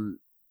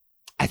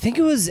 I think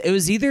it was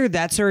either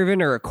That's or Even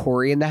or a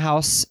Cory in the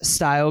House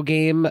style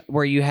game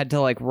where you had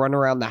to like run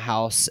around the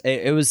house.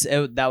 That was.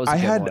 A I good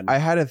had one. I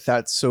had a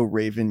That's So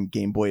Raven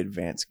Game Boy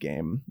Advance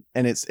game,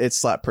 and it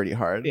slapped pretty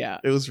hard. Yeah.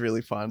 it was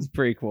really fun.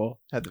 pretty cool.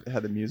 Had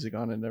the music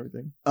on it and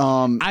everything.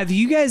 Have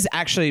you guys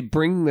actually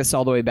bringing this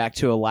all the way back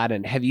to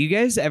Aladdin? Have you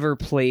guys ever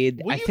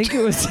played? Will I you think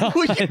it was.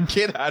 Will you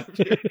get out of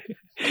here?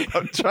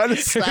 I'm trying to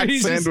stack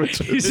He's just-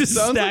 sandwiches. he's It just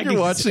sounds like stacking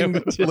you're watching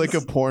sandwiches. like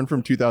a porn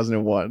from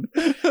 2001.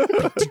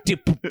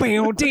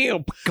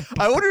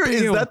 I wonder,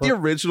 is that the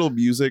original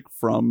music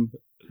from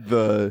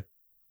the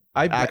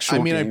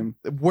actual game?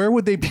 Where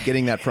would they be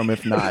getting that from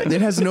if not?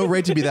 It has no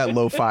right to be that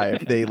lo-fi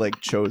if they like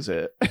chose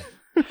it.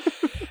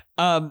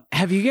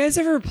 Have you guys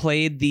ever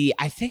played the?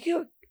 I think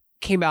it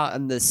came out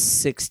on the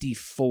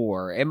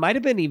 64. It might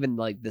have been even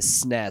like the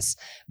SNES,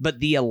 but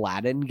the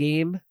Aladdin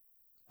game.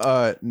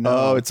 No.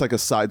 Oh, it's like a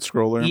side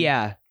scroller.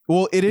 Yeah,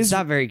 well, it it's is.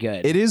 not very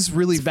good. It is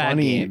really It's a bad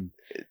funny. game.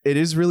 It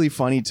is really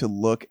funny to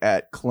look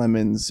at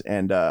Clemens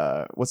and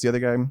what's the other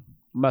guy?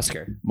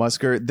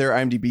 Musker, their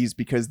IMDb's,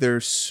 because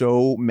there's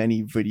so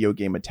many video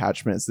game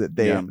attachments that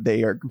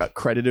they are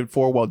credited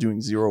for while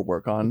doing zero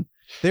work on.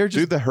 They're just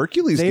Dude, the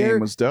Hercules they're-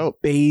 game was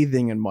dope.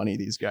 bathing in money.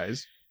 These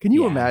guys, can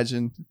you Yeah.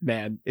 imagine?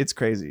 Man, It's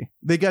crazy.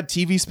 They got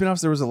TV spinoffs.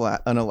 There was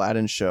an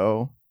Aladdin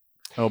show.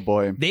 Oh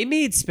boy. they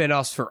made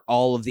spinoffs for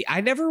all of the.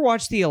 I never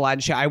watched the Aladdin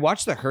show. I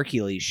watched the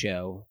Hercules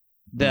show,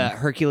 the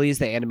Hercules,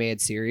 the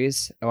animated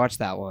series. I watched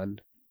that one.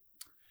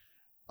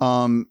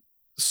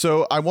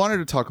 So I wanted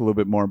to talk a little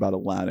bit more about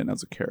Aladdin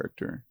as a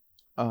character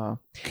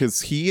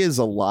because he is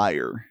a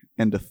liar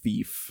and a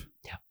thief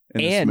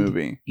in And- this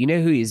movie. You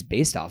know who he's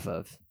based off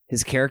of?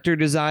 his character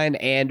design,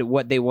 and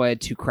what they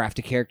wanted to craft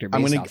a character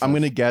based off I'm of.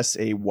 gonna guess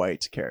a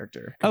white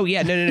character. Oh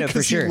yeah, no, for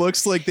Because sure. he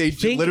looks like they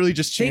literally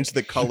just changed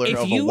the color If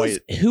of a you white.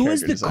 who was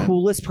character the design.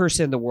 coolest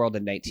person in the world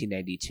in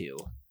 1992?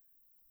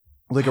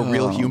 Like a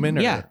real human?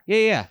 Or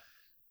Yeah.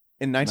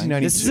 In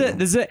 1992.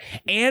 This is it.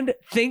 And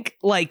think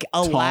like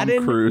Aladdin.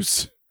 Tom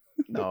Cruise.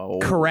 No.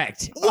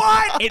 Correct.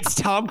 What? It's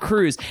Tom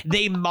Cruise.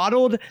 They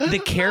modeled the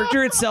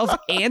character itself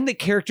and the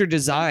character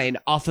design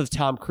off of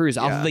Tom Cruise,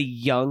 off of a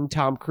young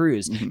Tom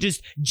Cruise,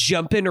 just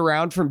jumping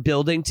around from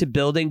building to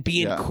building,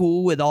 being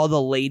cool with all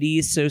the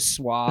ladies, so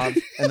suave.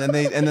 And then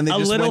they A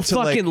just little went to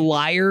fucking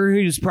liar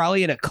who's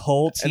probably in a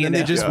cult. and then you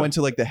they know? just went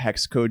to like the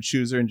hex code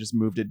chooser and just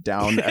moved it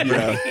down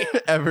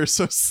ever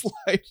so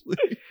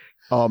slightly.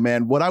 Oh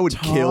man, what I would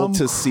kill Tom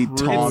to see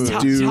Cruise. Tom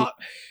It's do.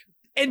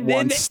 And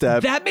one then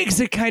step. that makes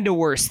it kind of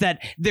worse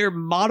that their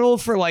model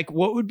for like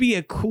what would be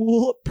a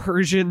cool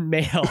Persian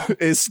male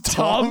Is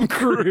Tom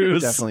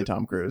Cruise. Definitely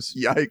Tom Cruise.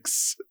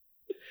 Yikes.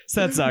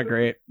 So that's not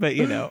great, but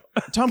you know.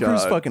 Tom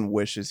Cruise God. fucking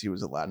wishes he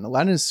was Aladdin.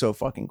 Aladdin is so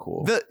fucking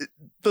cool.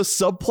 The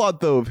subplot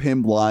though of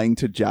him lying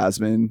to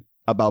Jasmine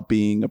about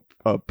being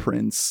a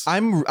prince.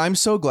 I'm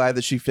so glad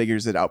that she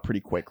figures it out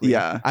pretty quickly.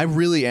 Yeah. I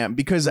really am,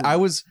 because I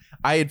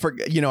had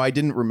I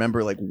didn't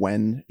remember like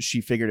when she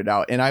figured it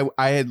out, and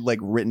I had like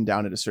written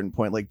down at a certain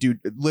point like, dude,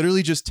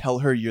 literally just tell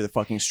her you're the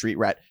fucking street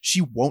rat.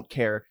 She won't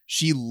care.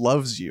 She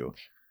loves you.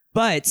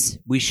 But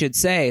we should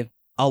say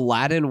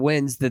Aladdin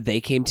wins the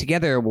They Came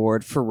Together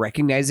award for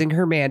recognizing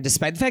her man,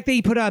 despite the fact that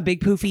he put on a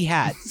big poofy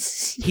hat.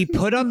 He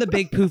put on the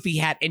big poofy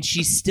hat, and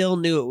she still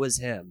knew it was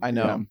him. I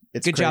know. Yeah.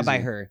 It's Good job by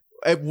crazy. her.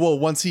 Well,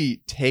 once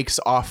he takes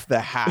off the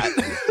hat,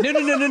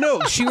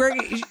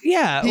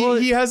 No.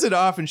 he has it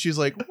off, and she's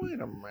like, wait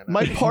a minute.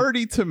 My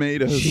party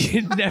tomatoes.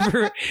 She'd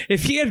never.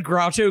 If he had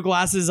Groucho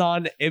glasses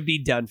on, it'd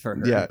be done for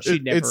her. Yeah,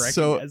 she'd never it's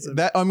so recognize him.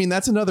 that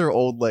that's another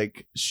old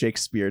like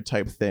Shakespeare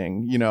type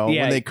thing, Yeah.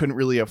 when they couldn't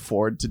really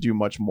afford to do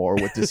much more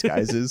with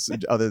disguises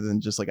other than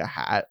just like a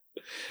hat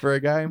for a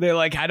guy. They're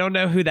like, I don't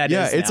know who that is.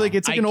 Yeah, it's now. like-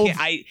 it's like I an old-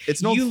 can't-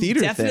 it's an old you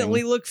theater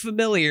definitely thing. look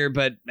familiar,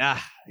 but who's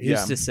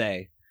Yeah. to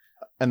say?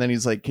 And then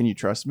he's like, "Can you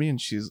trust me?"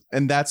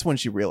 And that's when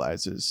she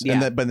realizes.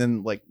 Yeah. But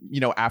then like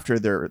after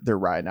their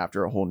ride,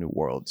 after A Whole New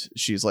World,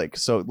 she's like,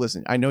 "So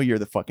listen, I know you're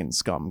the fucking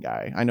scum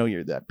guy. I know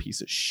you're that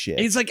piece of shit."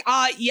 He's like,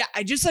 yeah,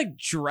 I just like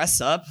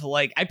dress up,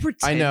 like I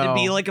pretend to know.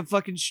 be like a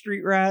fucking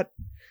street rat.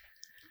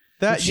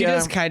 that She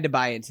does kind of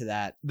buy into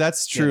that.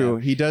 That's true.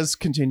 He does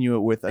continue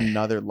it with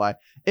another lie.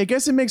 I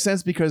guess it makes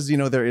sense because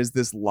there is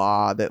this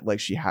law that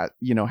like she has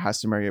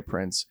to marry a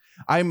prince.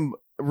 I'm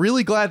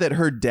really glad that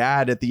her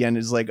dad at the end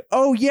is like,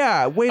 "Oh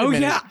yeah, wait a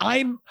minute. Yeah,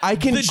 I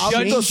can the I'm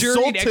judge, the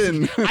jury, and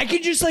Sultan. I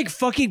could just like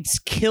fucking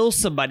kill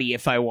somebody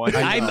if I want.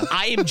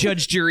 I am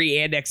judge, jury,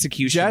 and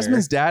executioner.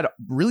 Jasmine's dad,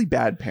 really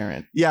bad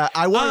parent. Yeah,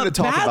 I wanted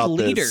to talk bad about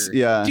leader. this.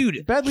 Yeah.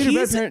 Dude, Bad leader, bad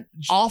he's parent.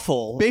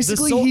 awful.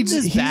 Basically, The Sultan he's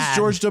is bad.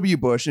 George W.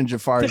 Bush and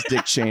Jafar's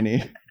Dick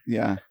Cheney.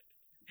 Yeah.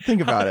 Think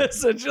about it.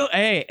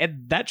 Hey,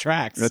 and that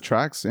tracks. That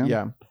tracks, yeah.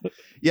 Yeah.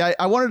 Yeah,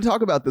 I wanted to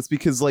talk about this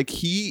because like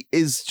he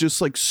is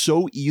just like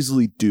so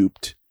easily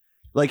duped.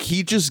 Like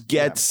he just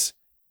gets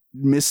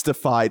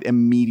mystified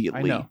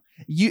immediately. I know.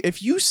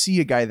 If you see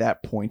a guy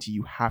that pointy,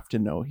 you have to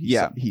know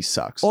he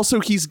sucks. Also,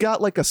 he's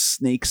got like a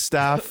snake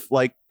staff.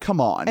 Like, come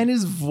on. And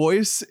his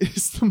voice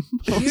is the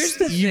Here's most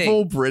the thing.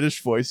 evil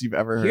British voice you've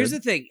ever heard. Here's the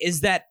thing: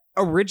 is that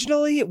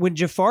originally when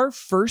Jafar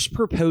first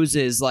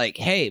proposes, like,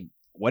 "Hey,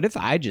 what if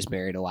I just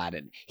married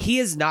Aladdin?" He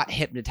is not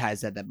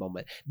hypnotized at that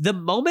moment. The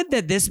moment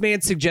that this man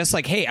suggests,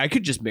 like, "Hey, I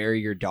could just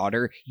marry your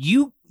daughter,"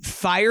 you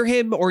fire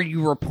him or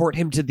you report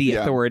him to the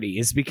Yeah.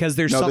 authorities because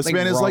there's no, something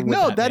this man is wrong like, with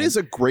no, that that man." is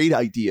a great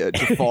idea,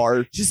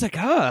 Jafar. Just like,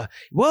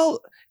 well,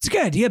 it's a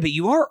good idea, but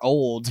you are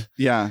old.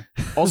 Yeah.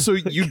 Also,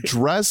 you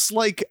dress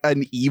like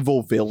an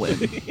evil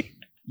villain.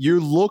 You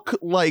look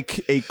like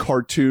a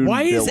cartoon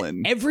Why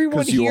villain. is everyone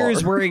 'cause you here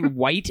is are. wearing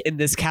white in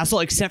this castle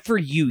except for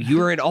you?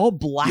 You are in all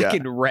black Yeah.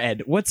 and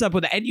red. What's up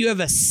with that? And you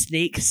have a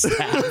snake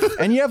staff.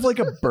 And you have like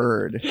a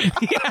bird.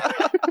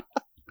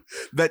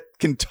 that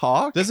can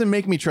talk? Doesn't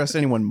make me trust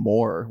anyone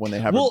more when they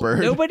have Well, a bird.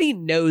 nobody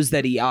knows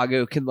that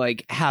Iago can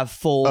like have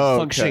full Oh,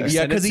 functioning okay.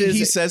 Yeah, because he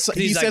sentences. says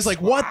he's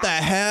like, what the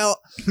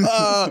hell?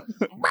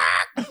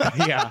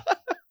 Yeah,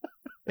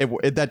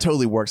 That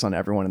totally works on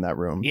everyone in that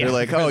room. Yeah, They're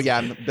like, because- oh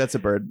yeah, that's a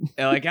bird.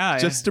 they're like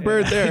Just a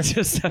bird there.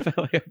 just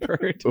definitely a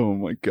bird. Oh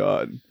my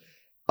god.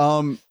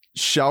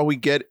 Shall we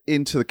get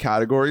into the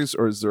categories,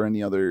 or is there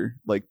any other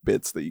like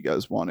bits that you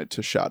guys wanted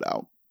to shout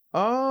out?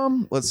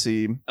 Let's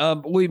see.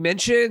 We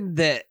mentioned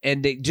that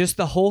ending. Just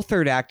the whole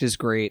third act is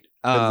great.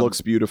 It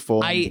looks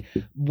beautiful.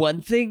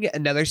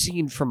 Another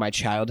scene from my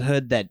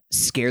childhood that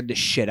scared the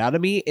shit out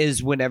of me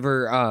is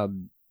whenever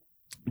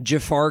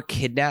Jafar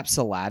kidnaps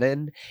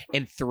Aladdin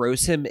and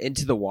throws him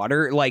into the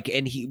water, like,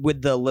 and he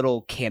with the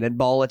little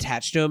cannonball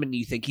attached to him, and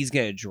you think he's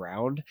gonna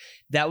drown.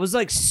 That was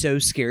like so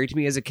scary to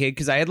me as a kid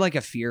because I had like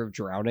a fear of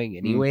drowning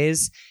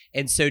anyways,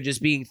 and so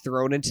just being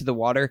thrown into the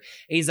water,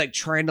 and he's like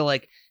trying to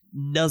like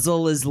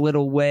nuzzle his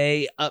little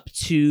way up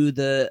to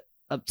the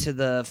up to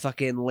the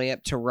fucking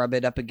lamp to rub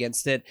it up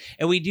against it.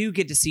 And we do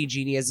get to see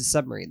Genie as a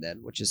submarine then,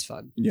 which is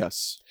fun.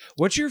 Yes.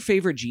 What's your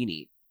favorite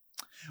Genie?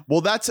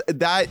 Well, that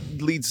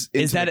leads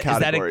into the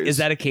categories. Is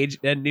that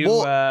a new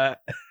a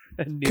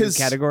new 'cause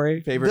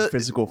category? Favorite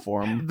physical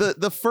form.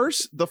 the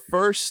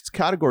first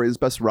category is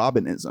best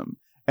Robinism,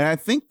 and I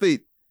think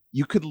that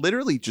you could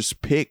literally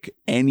just pick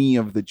any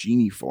of the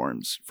Genie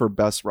forms for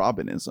best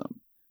Robinism,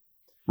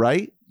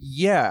 right?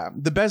 Yeah,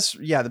 the best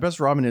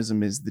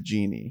Robinism is the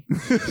Genie.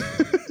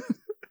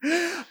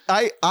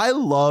 I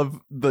love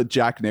the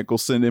Jack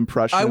Nicholson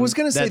impression. I was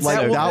gonna say That's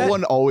that, so that good.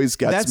 one always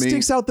gets that me.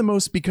 sticks out the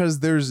most because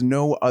there's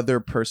no other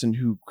person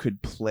who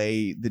could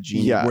play the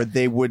Genie Yeah. where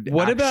they would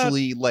What about-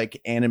 actually like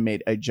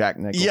animate a Jack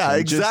Nicholson. Yeah,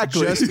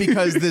 exactly. Just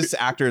because this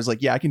actor is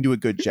like, yeah, I can do a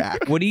good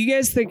Jack. What do you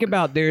guys think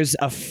about there's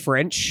a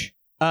French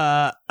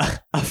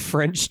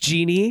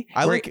Genie?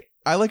 I where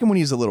like him when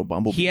he's a little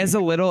bumblebee. he has a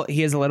little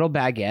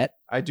baguette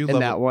I do in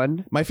love that it.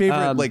 one. My favorite,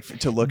 Um,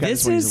 to look at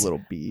this is when he's is- a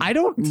little bee. I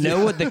don't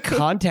know what the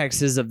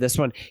context is of this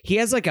one. He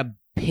has like a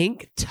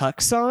pink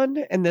tux on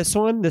in this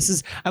one.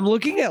 I'm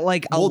looking at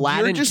like well,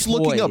 Aladdin you're just toys.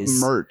 looking up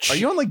merch. Are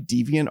you on like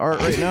DeviantArt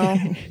right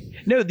now?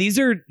 No, these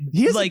are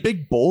He has like a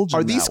big bulge.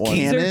 Are in these that one.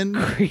 these are canon?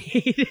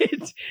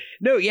 created.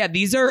 No, yeah,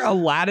 these are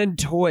Aladdin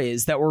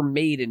toys that were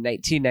made in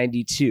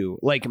 1992,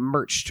 like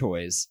merch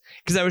toys.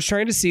 Because I was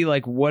trying to see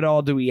like what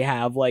all do we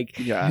have like.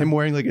 Yeah. Him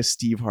wearing like a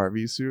Steve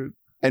Harvey suit.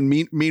 And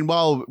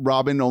meanwhile,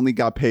 Robin only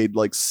got paid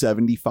like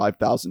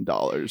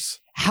 $75,000.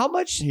 How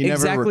much He never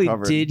exactly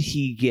recovered. did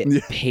he get Yeah.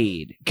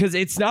 paid? Because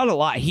it's not a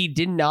lot. He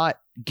did not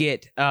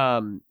get.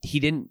 He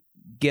didn't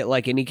get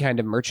like any kind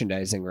of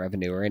merchandising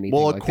revenue or anything.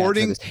 Well, like that for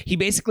according- this. He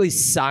basically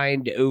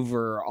signed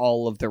over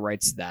all of the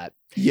rights to that.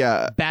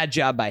 Yeah. Bad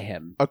job by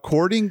him.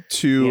 According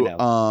to You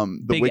know,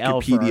 the Big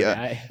L for our Wikipedia,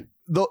 guy.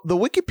 the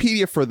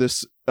Wikipedia for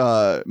this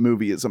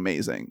movie is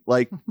amazing.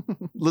 Like,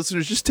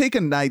 listeners, just take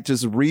a night,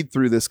 just read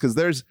through this because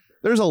there's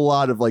a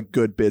lot of like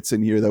good bits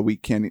in here that we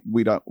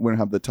don't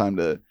have the time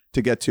to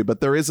get to.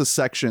 But there is a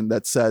section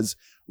that says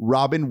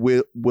Robin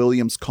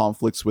Williams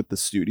conflicts with the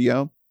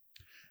studio.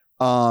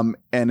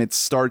 And it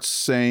starts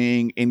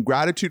saying, in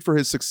gratitude for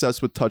his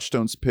success with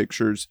Touchstone's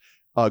Pictures,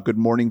 Good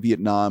Morning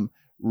Vietnam,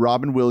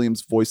 Robin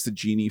Williams voiced the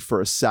Genie for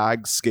a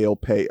SAG scale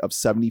pay of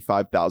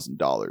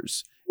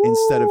 $75,000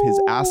 instead of his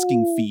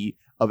asking fee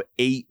of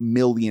 $8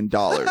 million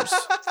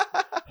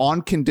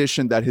on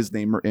condition that his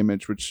name or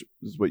image, which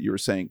is what you were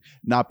saying,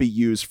 not be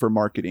used for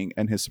marketing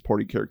and his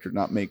supporting character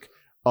not make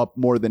up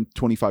more than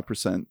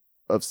 25%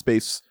 of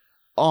space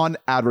on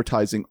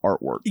advertising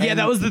artwork. Yeah,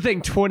 that was the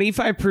thing.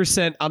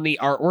 25% on the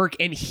artwork,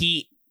 and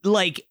he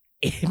like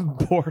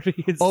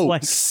embodies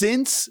like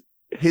Since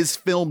his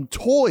film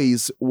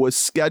Toys was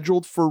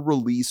scheduled for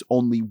release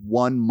only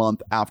 1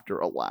 month after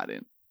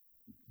Aladdin.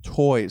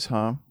 Toys,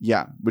 huh?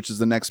 Yeah, which is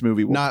the next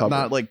movie we'll cover.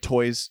 Not like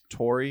Toys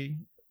Story.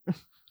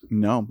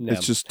 No, No.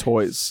 it's just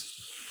Toys.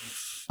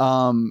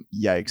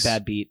 Yikes.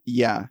 bad beat.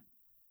 Yeah.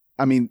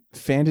 I mean,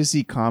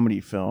 Fantasy comedy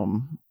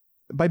film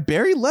by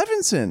Barry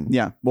Levinson.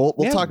 yeah, we'll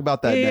Yeah. talk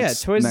about that Yeah,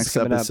 next Toys is next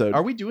coming up. episode.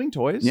 Are we doing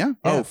Toys? Yeah.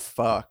 Oh, Yeah.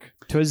 fuck.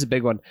 Toys is a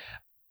big one.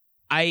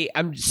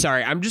 I'm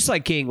sorry. I'm just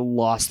like getting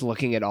lost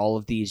looking at all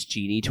of these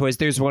Genie toys.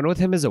 There's one with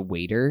him as a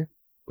waiter,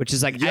 which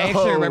is like, I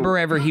actually Yo. remember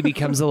whenever he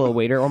becomes a little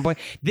waiter at one point.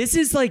 This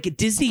is like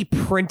Disney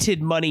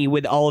printed money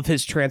with all of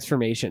his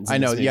transformations. I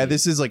in know. movie. Yeah,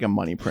 this is like a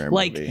money printer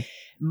Like, movie.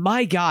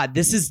 My God,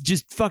 this is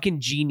just fucking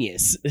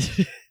genius.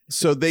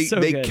 So they So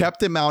good.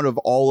 kept him out of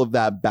all of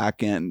that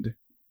back end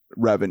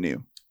revenue.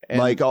 And-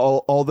 like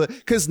all the,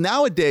 because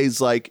nowadays,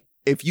 like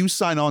if you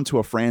sign on to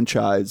a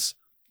franchise,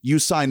 you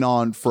sign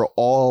on for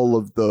all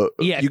of the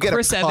Yeah, you get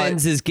Chris a cut.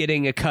 Evans is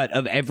getting a cut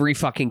of every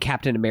fucking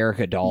Captain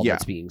America doll Yeah.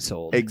 that's being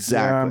sold.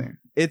 Exactly.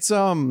 It's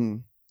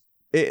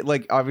it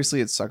like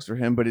obviously it sucks for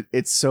him, but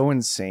it's so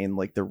insane,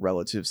 like the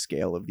relative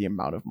scale of the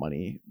amount of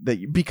money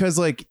because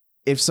like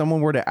if someone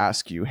were to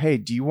ask you, hey,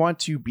 do you want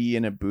to be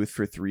in a booth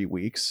for 3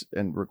 weeks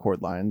and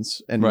record lines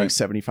and Right. make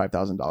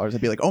 $75,000? I'd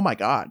be like, oh my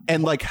God.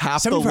 And like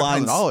half the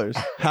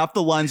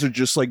 $75,000. lines are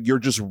just like you're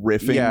just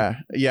riffing.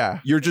 Yeah.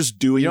 You're just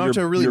doing You don't have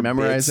your- to really your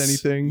memorize bits.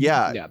 anything.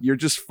 Yeah, Yeah. you're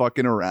just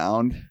fucking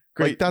around.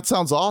 Great. Like that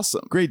sounds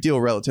awesome. Great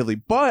deal relatively.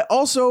 But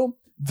also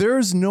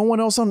there's no one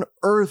else on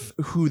earth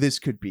who this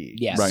could be.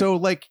 Yeah. Right. So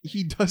like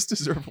he does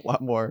deserve a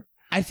lot more.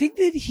 I think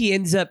that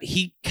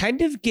he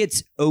kind of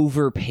gets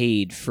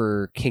overpaid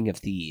for King of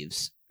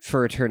Thieves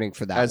for returning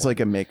for that As one. like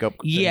a makeup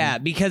thing. Yeah,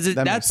 because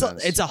That makes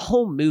sense. it's a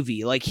home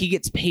movie. Like he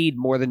gets paid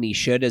more than he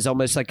should as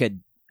almost like a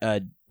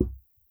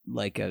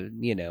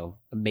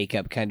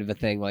makeup kind of a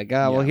thing. Like,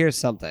 oh well, Yeah. here's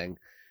something.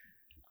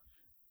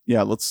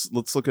 Yeah, let's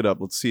look it up.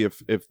 Let's see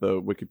if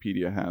the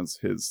Wikipedia has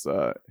his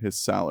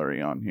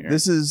salary on here.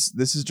 This is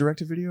direct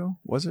to video,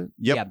 was it?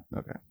 Yep. Yeah.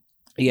 Okay.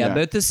 Yeah, Yeah.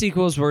 both the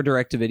sequels were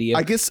direct to video.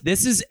 I guess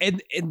this is in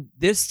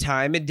this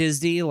time at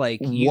Disney, like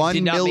you $1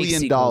 did not make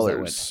million sequels that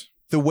went-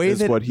 The way is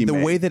that what he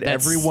made. way that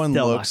That's everyone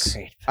still not looks.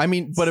 great. I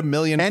mean, but $1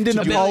 million And an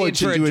to do-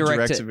 apology. to do a For a direct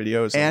direct- to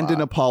video is a and lot.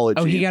 an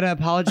apology. Oh, he got an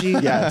apology?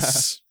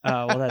 yes.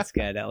 Oh, well, that's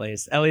good. At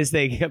least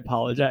they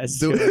apologize.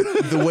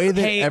 the way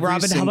that Hey, every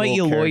Robin, how about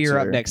you single lawyer up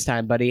character- next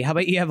time, buddy? How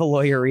about you have a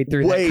lawyer read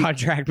through Wait. that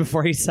contract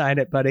before you sign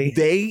it, buddy?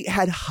 They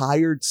had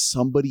hired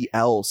somebody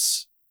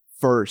else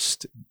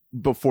first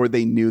before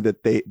they knew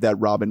that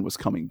Robin was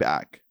coming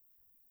back.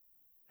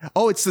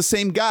 Oh, it's the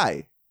same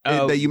guy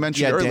Oh, that you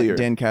mentioned Yeah, earlier.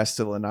 Dan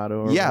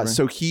Castellanato. Or Yeah, whatever.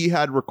 so he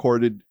had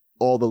recorded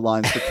all the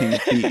lines for King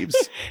of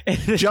Thieves And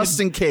then- just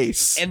in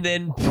case. And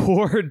then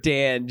poor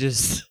Dan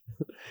just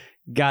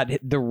got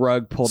the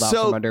rug pulled out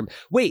So- from under him.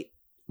 Wait,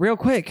 real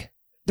quick.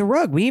 The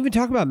rug. We even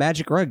talk about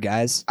magic rug,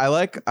 guys. I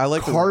like the-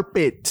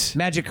 Carpet.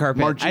 Magic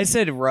carpet. Margin- I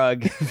said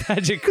rug.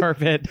 Magic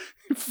carpet.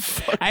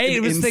 I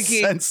was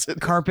thinking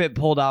Insensitive. carpet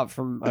pulled out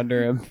from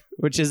under him,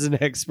 which is an Yeah,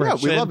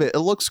 expression. we love it. It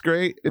looks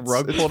great. It's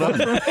rug it's pulled fun.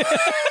 up.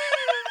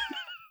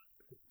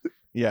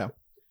 Yeah,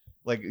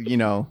 like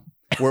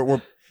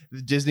we're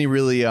Disney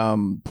really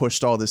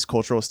pushed all this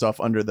cultural stuff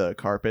under the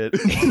carpet.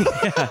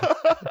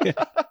 Yeah.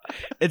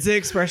 It's an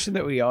expression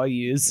that we all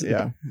use.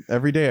 Yeah,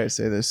 every day I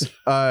say this.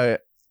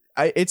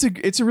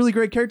 It's a really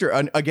great character.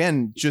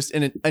 Again, just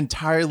an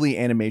entirely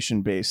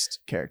animation based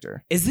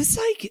character. Is this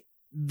like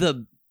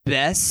the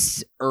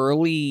best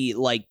early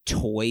like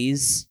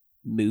toys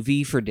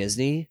movie for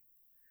Disney?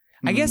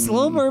 I guess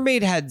Little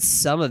Mermaid had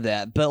some of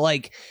that, but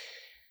like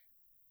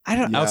I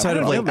don't Yeah. Outside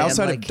I of don't know, man.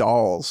 outside Like, of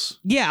dolls.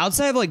 yeah,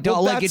 outside of like Well,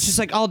 doll, like that's- it's just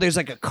like, oh, there's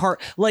like a car.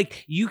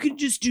 Like you can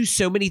just do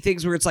so many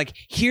things where it's like,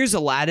 here's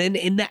Aladdin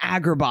in the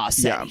Agrabah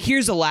set. Yeah.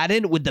 Here's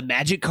Aladdin with the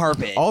magic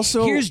carpet.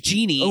 Also- here's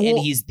Genie, well, and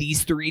he's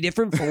these three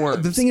different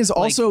forms. The thing is, Like,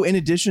 also in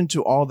addition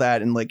to all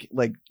that, and like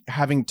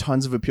having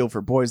tons of appeal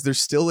for boys,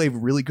 there's still a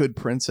really good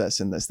princess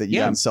in this that you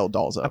Yeah. can sell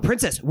dolls a of.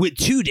 princess with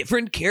two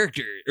different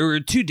characters or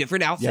two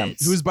different Yeah,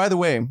 outfits. who's by the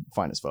way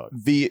fine as fuck.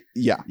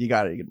 Yeah. You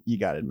got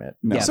to admit.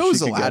 No, so she is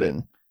could get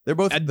Aladdin. They're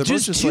both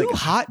just just two like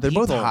hot They're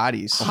both people.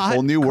 hotties. A Hot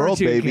whole new world,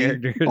 cartoon baby.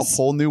 characters. A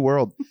whole new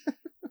world.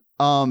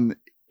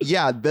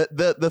 Yeah,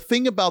 the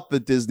thing about the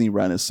Disney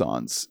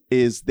Renaissance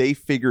is they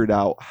figured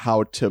out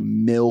how to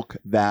milk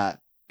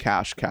that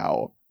cash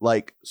cow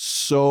like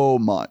so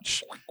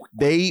much.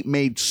 They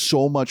made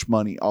so much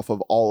money off of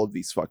all of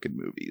these fucking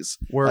movies.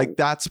 We're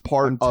That's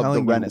part I'm of the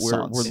telling you,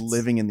 Renaissance. we're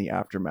living in the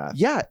aftermath.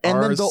 Yeah, and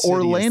Our then the city is-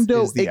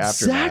 Orlando is the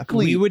aftermath.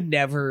 exactly. We would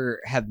never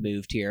have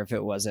moved here if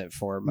it wasn't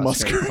for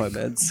Musgrave Musgrave.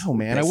 Clemens. Oh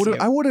man, I This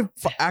would year.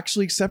 have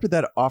actually accepted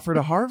that offer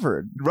to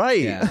Harvard.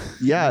 right. Yeah.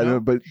 Yeah, You know?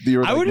 but you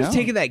were I like, would have no.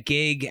 taken that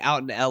gig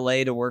out in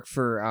LA to work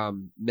for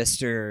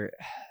Mr.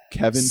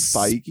 Kevin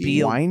Feige.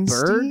 Spielberg.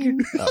 Weinstein?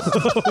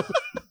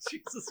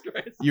 Jesus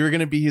Christ. You were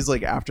gonna be his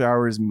like after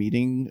hours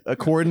meeting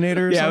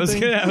coordinator. Or Yeah,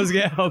 something? I was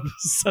gonna help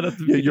set up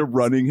the Yeah, you're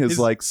running his His-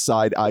 like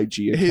side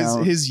IG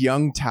account. his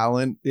young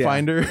talent Yeah.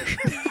 finder.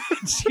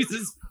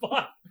 Jesus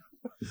fuck.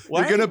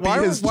 You're gonna be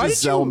his why did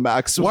Giselle you-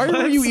 Maxwell. Why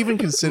were you even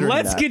considering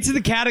Let's that? get to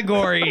the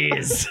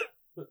categories.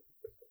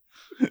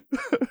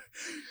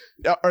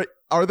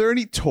 Are there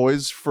any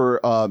toys for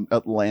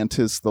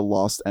Atlantis: The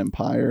Lost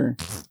Empire?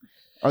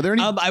 Are there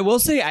any? I will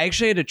say I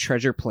actually had a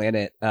Treasure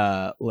Planet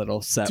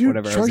little set Dude,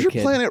 whenever I was Treasure a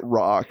kid. Planet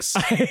rocks.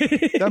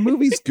 that That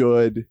movie's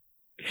good.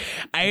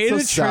 I It's had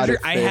so a sad treasure. it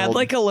I had failed.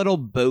 like a little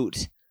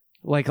boat,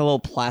 like a little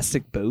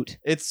plastic boat.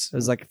 It's It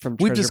was like from.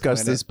 we've Treasure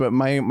discussed Planet. this, but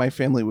my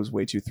family was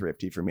way too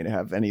thrifty for me to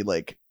have any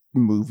like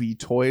movie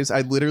toys.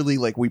 I literally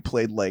like we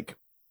played like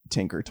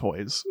Tinker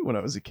toys when I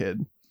was a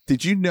kid.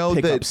 Did you know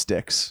Pick up that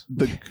sticks.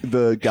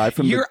 the guy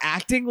from You're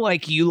acting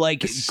like you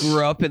like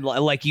grew up in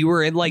like you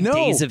were in like No,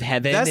 Days of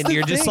Heaven, that's and the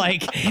you're just thing.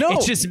 like No.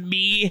 it's just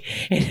me,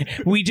 and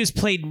we just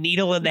played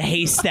needle in the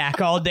haystack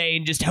all day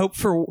and just hope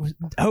for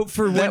winter.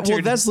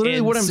 Well, that's literally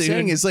end what I'm soon.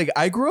 saying is like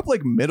I grew up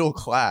like middle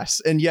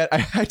class, and yet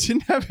I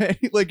didn't have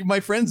any like my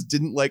friends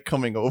didn't like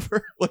coming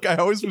over. Like I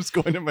always was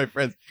going to my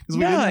friends because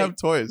we No, didn't have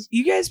toys.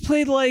 you guys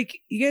played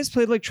like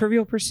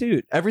Trivial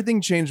Pursuit.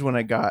 Everything changed when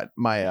I got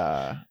my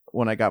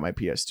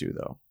PS2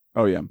 though.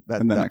 oh yeah,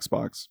 That- and then that-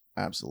 Xbox.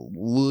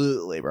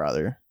 Absolutely,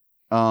 brother.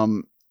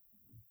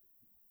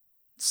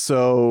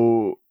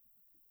 So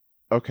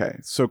okay,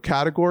 so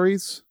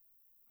categories.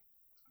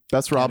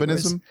 That's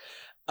Categories.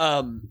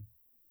 Robinism.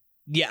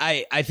 Yeah,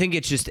 I think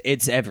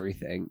it's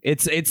everything.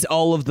 It's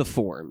all of the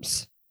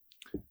forms.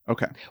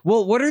 Okay.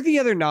 Well, what are the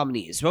other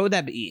nominees? What would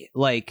that be?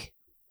 Like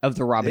of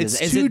the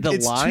Robinism? Is it the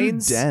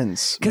lines? Too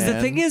dense. Because the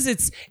man. thing is,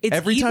 it's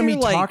every time he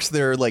either, like, talks,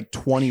 there are like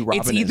 20 Robinisms.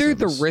 it's either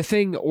the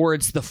riffing or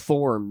it's the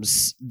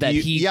forms that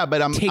he. yeah,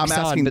 but I'm takes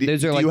asking. on, but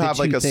those are do like you the have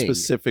like two a things.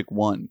 specific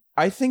one?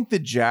 I think the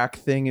Jack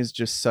thing is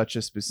just such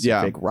a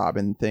specific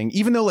Robin thing,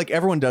 even though like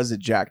everyone does it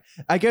Jack.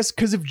 I guess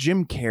because if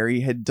Jim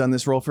Carrey had done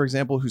this role, for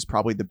example, who's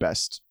probably the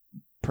best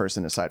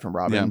person aside from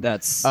Robin, Yeah.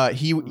 That's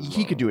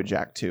he could do a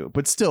Jack too.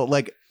 But still,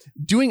 like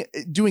doing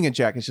a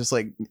Jack is just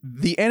like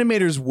the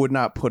animators would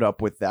not put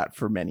up with that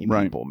for many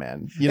Right. people,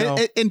 man. You know,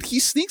 And he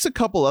sneaks a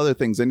couple other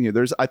things in here.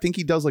 I think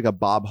he does like a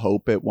Bob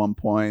Hope at one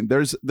point.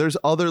 There's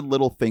other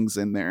little things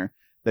in there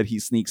that he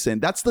sneaks in.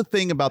 That's the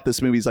thing about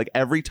this movie is like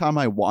every time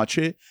I watch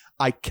it,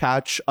 I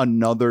catch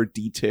another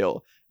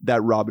detail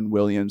that Robin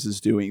Williams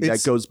is doing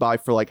that goes by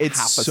for like it's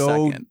half a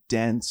so second.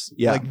 dense.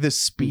 Yeah. Like the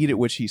speed at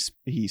which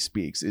he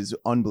speaks is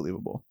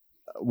unbelievable.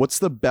 What's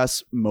the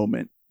best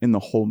moment in the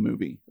whole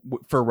movie?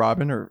 For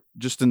Robin or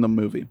Just in the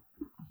movie.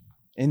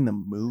 in the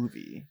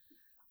movie?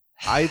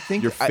 I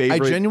think Your I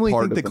favorite genuinely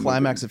part think of the the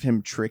climax movie. of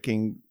him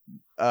tricking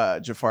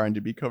Jafar into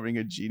becoming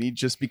a genie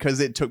just because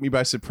it took me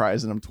by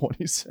surprise and I'm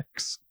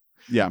 26.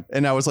 Yeah.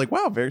 And I was like,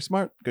 wow, very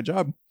smart. Good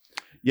job.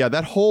 Yeah,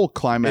 that whole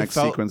climax It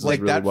felt sequence like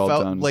was really that well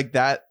felt done. like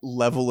that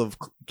level of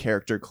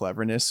character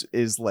cleverness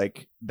is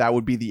like that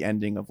would be the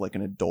ending of like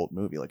an adult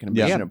movie, like an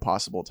Yeah. Mission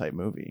Impossible type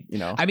movie, you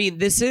know? I mean,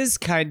 this is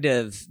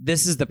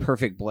the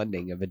perfect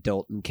blending of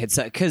adult and kids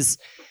because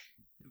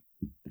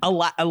a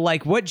lot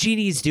like what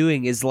Genie's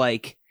doing is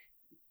like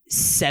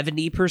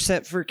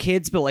 70% for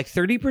kids, but like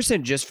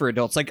 30% just for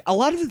adults. Like a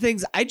lot of the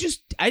things I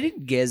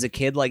didn't get as a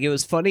kid. Like it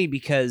was funny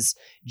because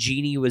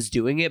Genie was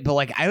doing it, but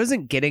like I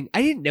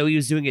didn't know he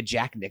was doing a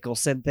Jack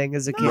Nicholson thing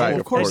as a kid. Right,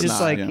 of course It's just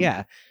not, like, yeah.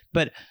 yeah.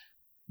 But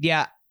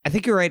yeah, I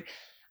think you're right.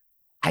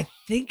 I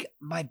think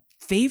my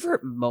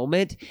favorite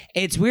moment,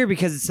 it's weird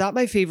because it's not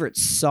my favorite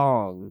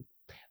song,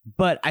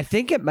 but I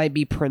think it might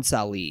be Prince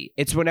Ali.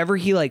 It's whenever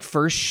he like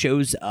first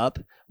shows up,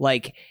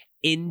 like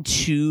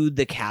into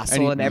the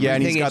castle and everything. Yeah,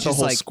 and he's got it's the just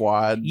whole like,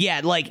 squad.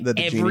 yeah, like that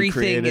the genie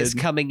everything is created.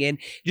 coming in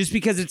just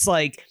because it's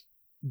like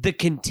the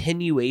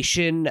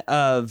continuation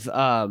of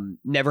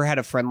Never Had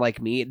a Friend Like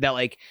Me. That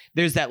like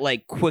there's that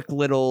like quick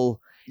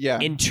little Yeah.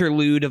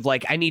 interlude of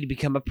like I need to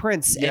become a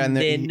prince, Yeah, and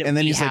then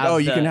we he's like, have "Oh,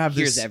 you the- can have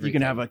here's this. You everything.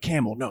 can have a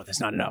camel. No,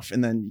 that's not enough."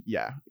 And then,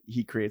 yeah,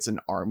 he creates an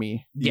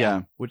army,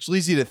 yeah. which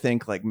leads you to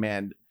think, like,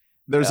 man,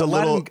 There's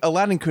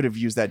Aladdin could have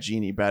used that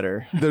genie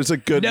better. there's a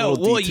good No,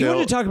 little well, you detail.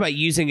 want to talk about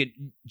using it.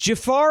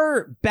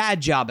 Jafar,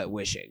 bad job at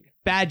wishing.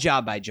 Bad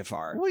job by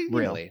Jafar. Well, you know,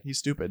 really. he's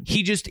stupid.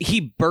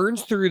 He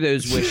burns through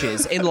those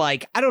wishes in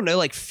like, I don't know,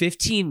 like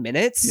 15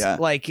 minutes. Yeah.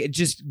 Like it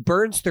just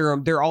burns through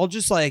them. They're all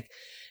just like,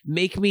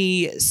 make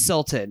me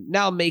Sultan.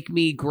 Now make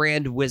me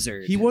Grand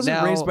Wizard. He wasn't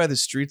Now- raised by the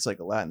streets like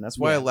Aladdin. That's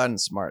why Yeah.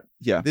 Aladdin's smart.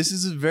 Yeah. This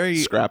is a very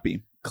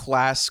Scrappy.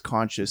 class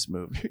conscious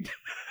movie.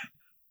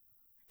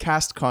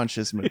 Cast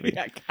conscious movie.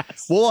 Yeah,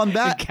 cast- Well, on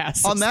that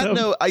cast on that system.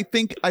 note, I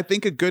think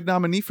a good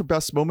nominee for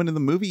best moment in the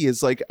movie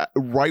is like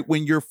right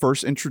when you're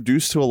first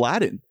introduced to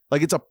Aladdin.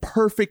 Like it's a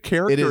perfect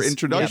character It is.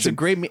 introduction. It's a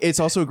great. It's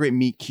also a great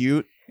meet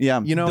cute.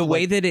 Yeah. You know, the like,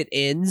 way that it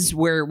ends,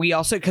 where we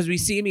also because we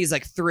see him, he's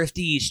like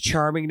thrifty, he's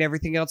charming and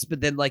everything else,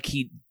 but then like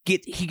he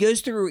goes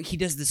through, he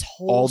does this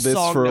whole all this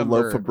song for a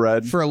number loaf of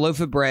bread. for a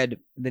loaf of bread,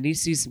 and then he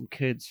sees some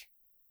kids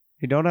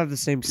who don't have the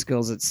same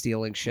skills at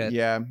stealing shit.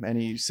 yeah, and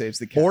he saves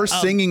the cat. or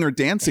singing or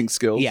dancing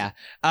skills. Yeah.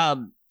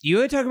 You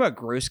want to talk about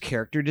gross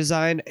character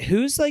design?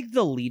 Who's like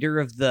the leader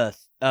of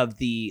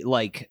the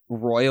like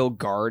royal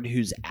guard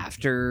who's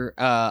after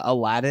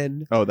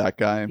Aladdin? Oh, that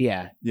guy.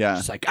 Yeah. Yeah.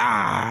 Just like,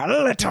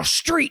 little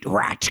street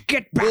rat,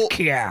 get back Well-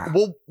 here.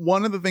 Well,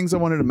 one of the things I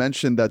wanted to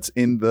mention that's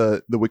in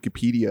the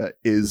Wikipedia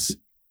is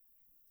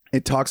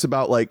it talks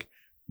about like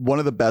one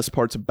of the best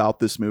parts about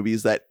this movie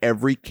is that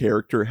every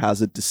character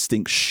has a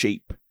distinct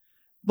shape.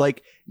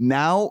 Like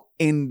now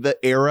in the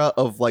era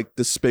of like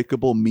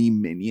Despicable Me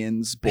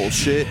Minions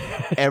bullshit,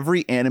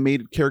 every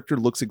animated character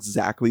looks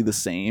exactly the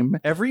same.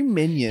 Every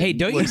minion. Hey,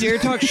 don't you dare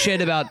talk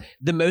shit about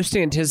the most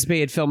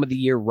anticipated film of the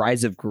year,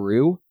 Rise of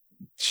Gru.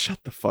 Shut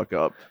the fuck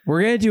up.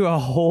 We're gonna do a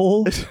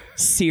whole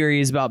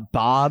series about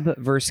Bob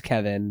versus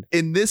Kevin.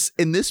 In this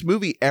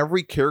movie,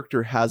 every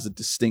character has a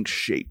distinct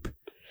shape.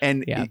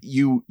 And Yeah.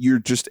 you're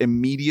just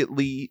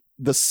immediately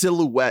the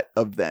silhouette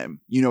of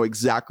them. You know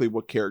exactly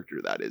what character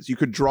that is. You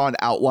could draw an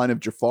outline of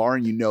Jafar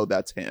and you know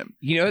that's him.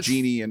 You know, it's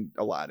Genie and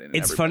Aladdin. And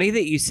It's everything. funny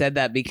that you said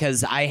that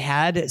because I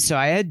had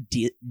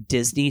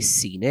Disney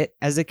seen it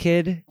as a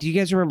kid. Do you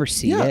guys remember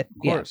seeing Yeah, it?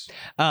 Of course.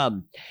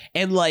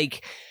 And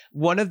like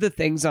one of the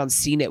things on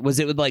Seen It was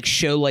it would like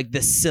show like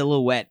the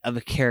silhouette of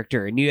a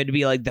character, and you had to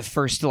be like the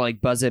first to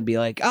like buzz in and be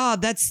like, oh,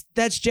 that's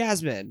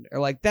Jasmine, or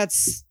like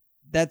that's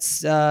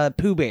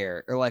Pooh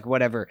Bear, or like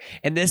whatever.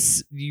 And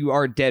this, you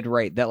are dead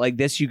right that like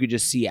this you could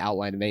just see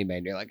outline of anybody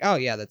and you're like, oh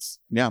yeah, that's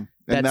Yeah.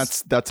 And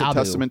that's a Abu.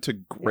 testament to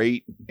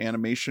great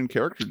animation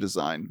character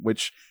design,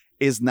 which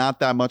is not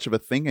that much of a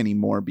thing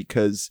anymore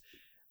because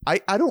I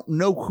don't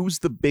know who's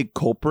the big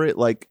culprit.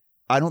 Like,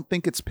 I don't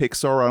think it's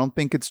Pixar. I don't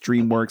think it's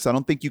DreamWorks. I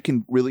don't think you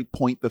can really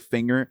point the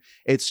finger.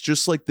 It's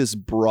just like this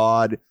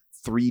broad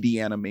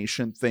 3D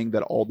animation thing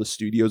that all the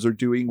studios are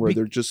doing where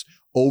they're just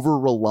over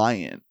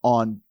reliant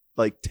on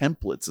like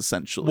templates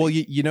essentially. Well,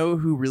 you know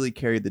who really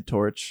carried the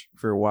torch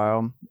for a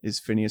while is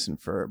Phineas and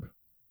Ferb.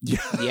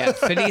 yeah,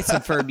 Phineas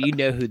and Ferb. You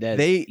know who that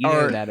They you know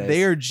are who that is.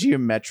 they are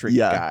geometric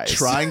yeah, guys.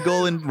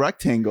 triangle and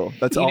rectangle.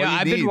 That's all you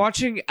I've need. been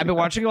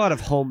watching a lot of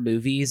home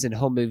movies, and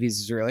home movies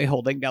is really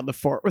holding down the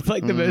fort with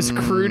like the most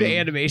crude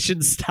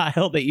animation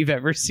style that you've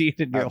ever seen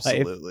in your life.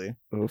 Absolutely.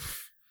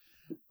 Oof.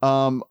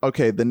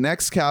 Okay, the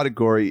next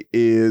category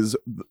is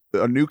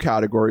a new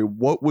category.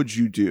 What would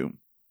you do?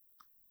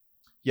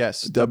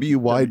 Yes.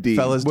 WYD.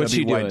 Fellas, What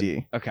you WYD.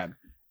 doing? Okay.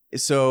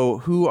 So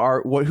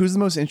who's the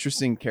most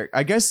interesting character?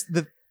 I guess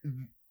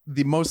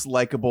the most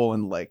likable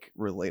and like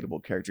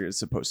relatable character is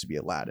supposed to be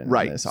Aladdin.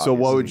 Right. This, so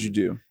what would you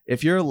do?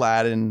 if you're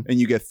Aladdin? And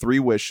you get 3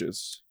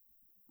 wishes.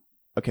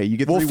 Okay, you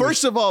get. Well, 3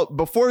 first of all,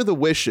 before the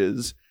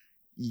wishes,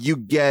 you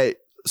get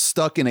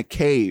stuck in a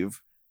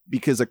cave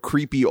because a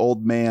creepy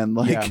old man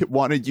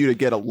wanted you to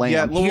get a lamp.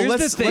 Yeah, well,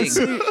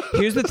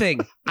 Here's the thing.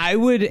 I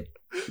would.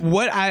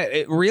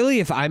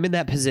 If I'm in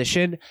that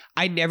position,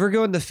 I never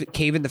go in the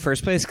cave in the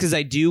first place because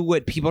I do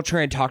what people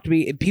try and talk to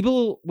me.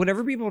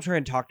 Whenever people try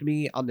and talk to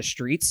me on the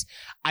streets,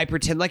 I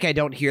pretend like I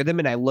don't hear them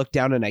and I look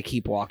down and I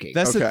keep walking.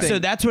 That's the thing. So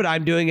that's what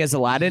I'm doing as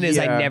Aladdin is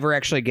I never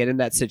actually get in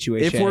that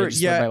situation.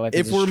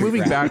 If we're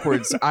moving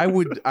backwards, I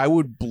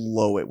would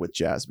blow it with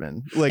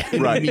Jasmine like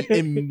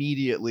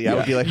immediately. I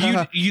would be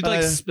like, you'd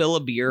like spill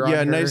a beer on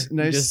her.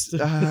 nice,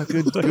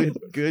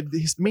 good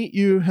to meet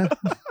you.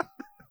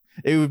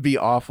 It would be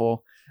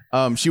awful.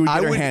 She would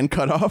get her hand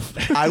cut off.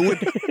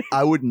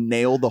 I would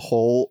nail the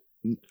whole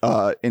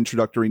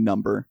introductory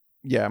number.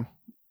 Yeah.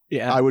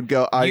 I would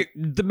go. You're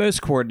the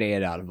most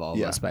coordinated out of all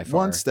of us by far.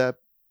 One step.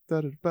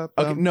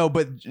 Okay, no,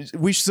 but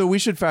we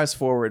should fast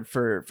forward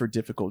for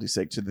difficulty's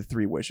sake to the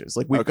 3 wishes.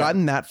 Like we've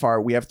gotten that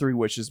far. We have 3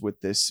 wishes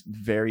with this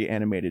very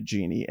animated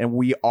genie, and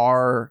we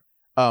are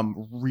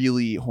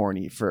really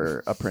horny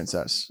for a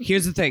princess.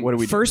 Here's the thing. What do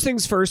we do? First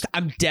things first,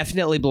 I'm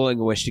definitely blowing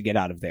a wish to get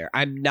out of there.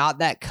 I'm not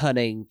that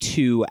cunning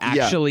to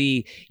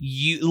actually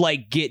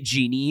get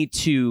Genie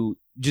to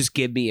just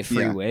give me a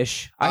free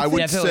wish. I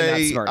would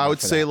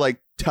say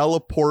like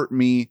teleport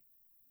me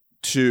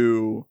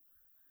to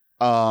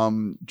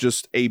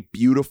just a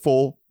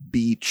beautiful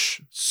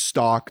beach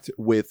stocked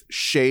with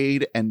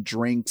shade and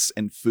drinks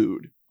and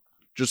food.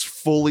 Just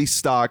fully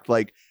stocked,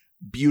 like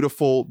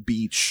beautiful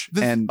beach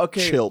and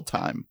chill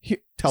time.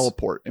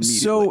 Teleport immediately.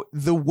 So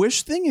the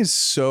wish thing is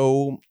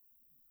so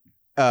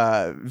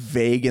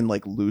vague and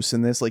like loose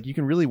in this. Like you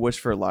can really wish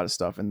for a lot of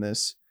stuff in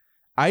this.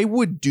 I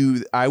would do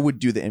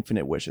the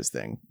infinite wishes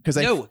thing because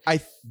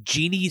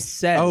Genie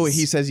says. Oh,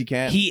 he says he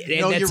can't.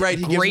 You're right.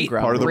 He gives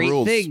part of the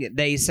rules. Thing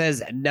that he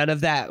says none of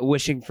that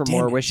wishing for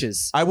more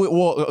wishes. I would.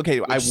 Well,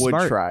 okay. I would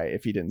smart. try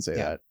if he didn't say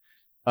that.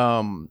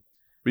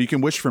 But you can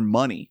wish for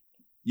money.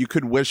 You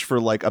could wish for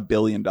like $1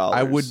 billion.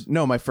 I would.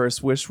 No, my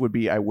first wish would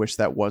be I wish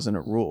that wasn't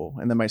a rule,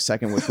 and then my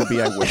second wish would be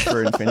I wish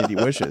for infinity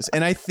wishes.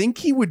 And I think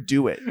he would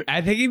do it.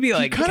 I think he'd be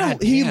like,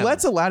 he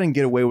lets Aladdin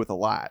get away with a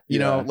lot. You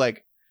know,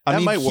 like. I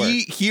mean, might work.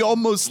 He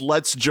almost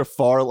lets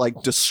Jafar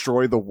like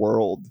destroy the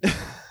world.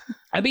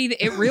 I mean,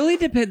 it really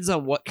depends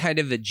on what kind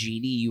of a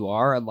genie you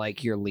are and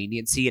like your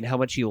leniency and how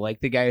much you like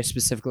the guy who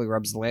specifically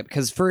rubs the lamp.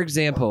 Because, for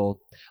example,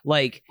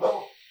 like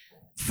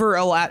for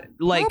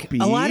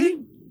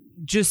Aladdin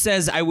just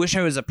says, "I wish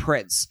I was a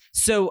prince."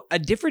 So a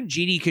different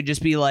genie could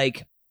just be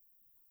like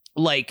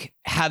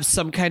have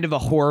some kind of a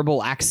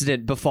horrible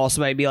accident befall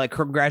somebody and be like,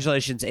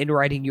 "Congratulations, in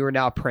writing, you are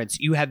now a prince.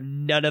 You have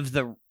none of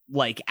the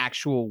like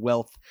actual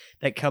wealth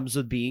that comes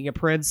with being a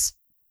prince."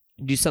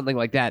 Do something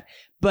like that.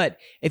 But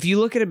if you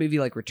look at a movie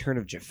like Return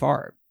of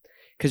Jafar,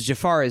 because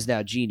Jafar is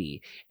now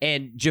Genie,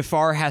 and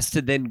Jafar has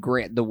to then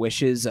grant the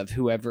wishes of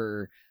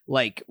whoever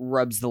like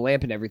rubs the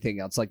lamp and everything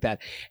else like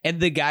that.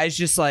 And the guy's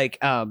just like,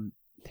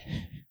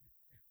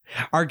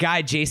 our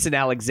guy Jason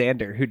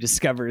Alexander, who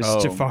discovers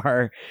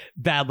Jafar,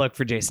 bad luck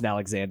for Jason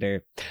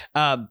Alexander.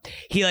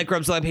 He like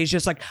rubs the lamp. He's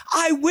just like,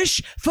 "I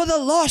wish for the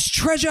lost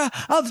treasure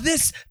of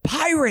this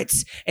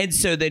pirates." And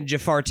so then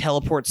Jafar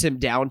teleports him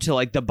down to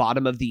like the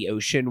bottom of the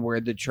ocean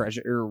where the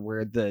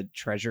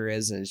treasure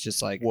is, and it's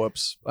just like,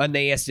 whoops. And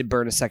they has to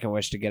burn a second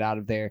wish to get out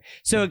of there.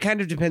 So it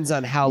kind of depends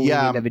on how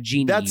lenient of a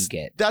genie you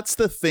get. That's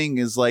the thing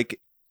is like,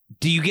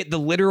 do you get the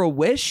literal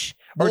wish,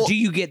 or do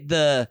you get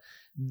the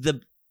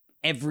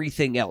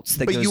everything else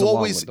that goes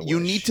along with the wish? You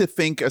need to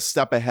think a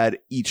step ahead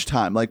each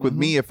time. Like with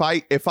me, if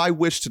I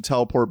wish to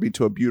teleport me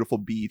to a beautiful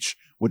beach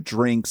with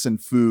drinks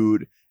and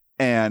food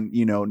and,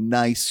 you know,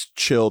 nice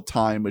chill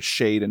time with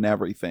shade and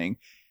everything,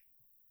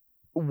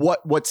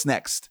 what's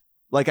next?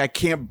 Like I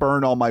can't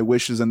burn all my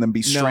wishes and then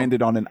be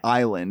stranded on an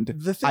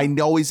island. I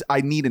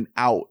need an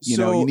out. You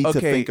know, you need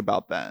to think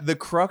about that. The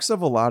crux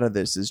of a lot of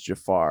this is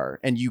Jafar,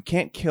 and you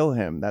can't kill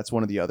him. That's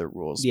one of the other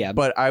rules. Yeah.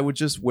 But I would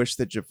just wish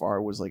that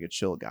Jafar was like a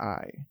chill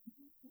guy.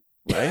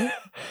 Right?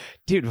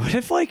 Dude, what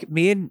if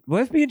me and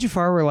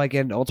Jafar were like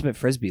in Ultimate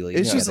Frisbee League?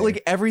 It's just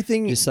like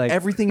everything is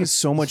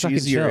so much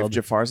easier chilled. if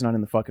Jafar's not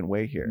in the fucking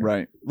way here.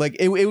 Right. Like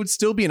it would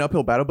still be an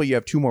uphill battle, but you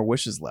have 2 more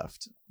wishes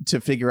left to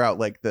figure out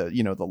like the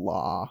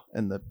law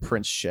and the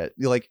prince shit.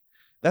 You're like,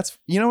 that's,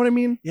 you know what I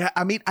mean? Yeah,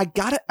 I mean, I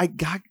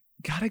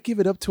gotta give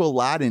it up to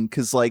Aladdin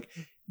because like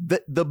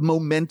the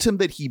momentum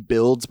that he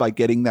builds by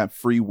getting that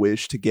free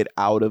wish to get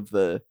out of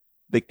the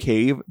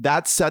cave,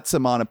 that sets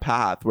him on a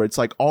path where it's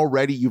like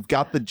already you've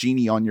got the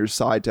genie on your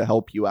side to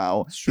help you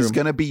out. He's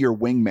gonna be your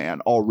wingman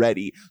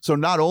already. So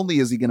not only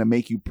is he gonna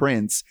make you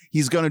prince,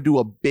 he's gonna do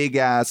a big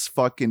ass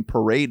fucking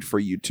parade for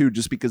you too,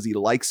 just because he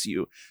likes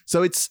you.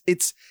 So it's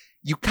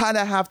you kind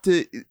of have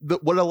to.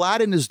 What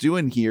Aladdin is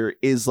doing here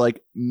is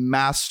like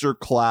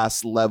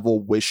masterclass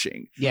level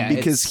wishing. Yeah,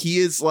 because he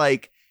is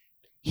like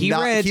He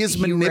not, read he is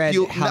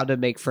How to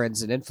Make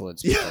Friends and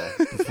Influence People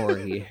before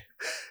he.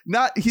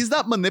 He's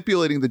not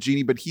manipulating the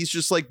genie, but he's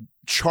just like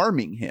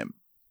charming him.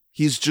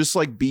 He's just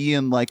like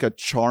being like a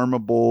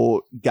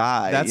charmable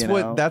guy.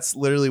 That's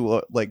literally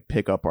what like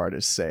pickup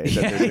artists say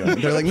that they're doing.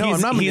 They're like, no,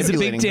 I'm not he's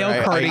manipulating. He's a big Dale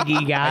her.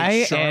 Carnegie guy,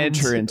 I charmed and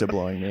her into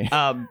blowing me.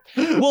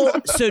 Well,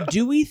 so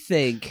do we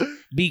think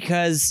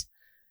because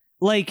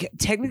like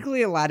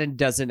technically Aladdin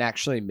doesn't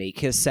actually make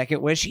his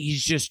second wish,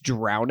 he's just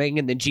drowning,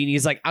 and the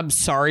genie's like, I'm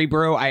sorry,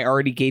 bro, I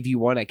already gave you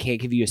one, I can't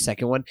give you a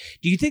second one.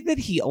 Do you think that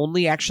he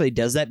only actually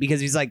does that because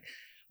he's like,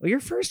 well, your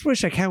first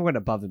wish, I kind of went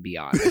above and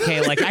beyond.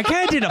 Okay, like I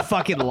kind of did a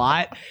fucking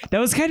lot. That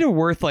was kind of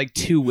worth like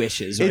 2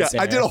 wishes. Right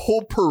there. I did a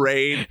whole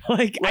parade.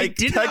 Like I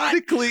did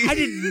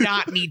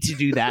not need to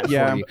do that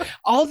for you.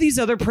 All these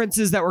other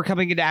princes that were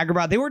coming into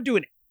Agrabah, they were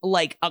doing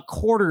like a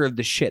quarter of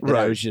the shit that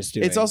I was just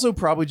doing. It's also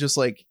probably just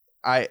like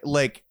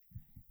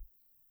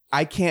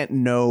I can't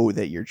know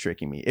that you're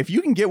tricking me. If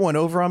you can get one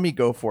over on me,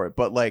 go for it.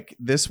 But like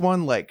this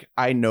one, like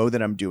I know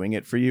that I'm doing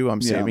it for you.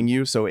 I'm saving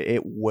you, so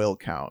it will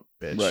count,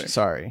 bitch. Right.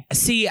 Sorry.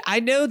 See, I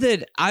know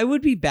that I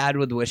would be bad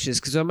with wishes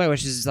because one of my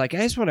wishes is like, I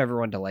just want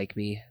everyone to like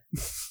me.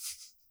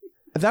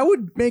 That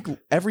would make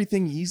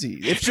everything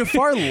easy. If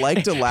Jafar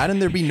liked Aladdin,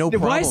 there'd be no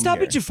problem. Why stop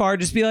here. at Jafar?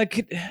 Just be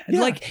like,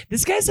 like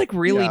this guy's like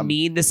really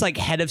mean. This like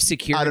head of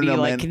security. I don't know,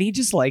 like, man. can he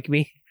just like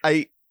me?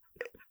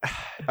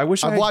 I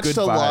wish I've I had watched good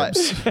a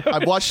vibes. lot.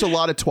 I've watched a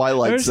lot of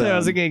Twilight I Zone.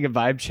 wasn't getting a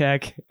vibe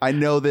check. I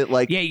know that,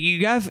 like, Yeah,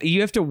 you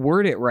have to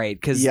word it right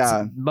because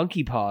Yeah. it's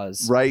monkey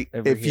paws. right.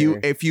 over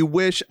If you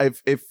wish,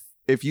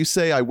 if you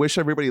say, I wish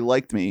everybody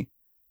liked me,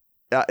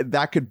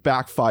 that could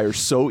backfire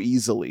so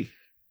easily.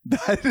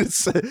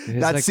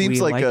 That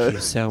seems like you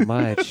so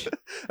much.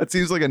 that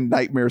seems like a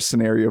nightmare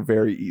scenario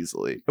very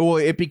easily. Well,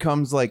 it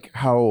becomes like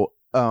how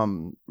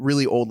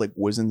really old like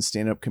wizened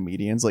stand-up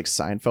comedians like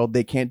Seinfeld,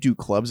 they can't do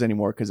clubs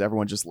anymore because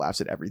everyone just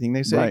laughs at everything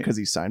they say Right. because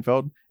he's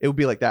Seinfeld. It would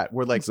be like that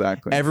where like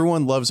Exactly.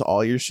 everyone loves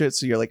all your shit,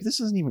 so you're like, this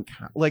doesn't even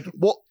count. Like,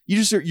 Well,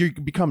 you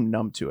become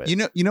numb to it.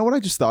 you know what I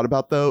just thought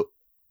about though?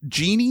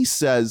 Genie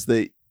says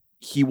that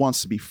he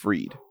wants to be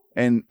freed,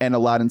 and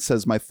Aladdin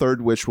says, my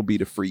third wish will be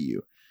to free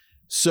you.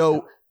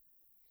 So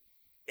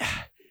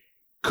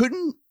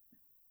couldn't,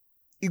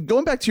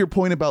 going back to your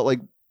point about like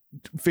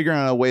figuring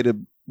out a way to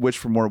wish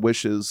for more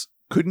wishes,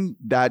 couldn't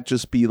that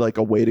just be like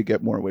a way to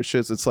get more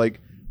wishes? It's like,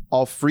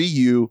 I'll free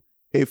you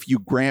if you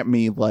grant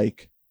me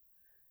like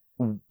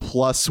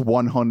plus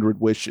 100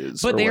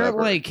 wishes. But or they're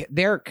whatever. like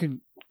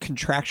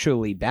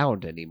contractually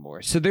bound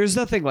anymore, so there's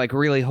nothing like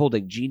really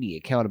holding Genie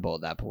accountable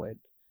at that point.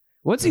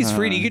 Once he's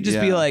freed, he could just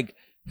be yeah. like,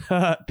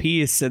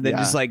 peace, and then Yeah.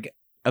 just like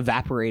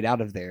evaporate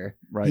out of there.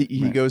 right.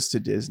 he right. goes to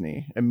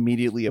Disney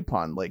immediately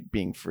upon like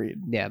being freed.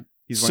 Yeah.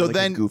 He's So wearing like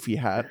then- a goofy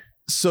hat.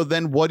 So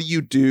then what do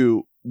you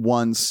do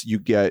once you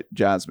get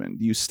Jasmine?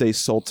 Do you stay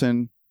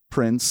Sultan,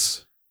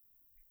 Prince?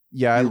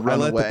 Yeah, I You run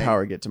let away. the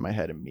power get to my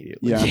head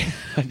immediately. Yeah.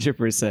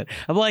 100%.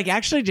 I'm like,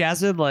 actually,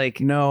 Jasmine,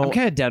 like, No, I'm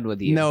kind of done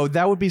with you. no,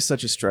 that would be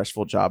such a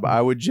stressful job.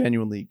 I would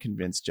genuinely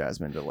convince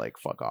Jasmine to like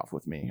fuck off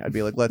with me. I'd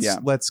be like, let's go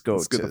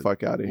Let's to get the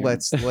fuck out of here.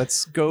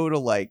 let's go to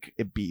like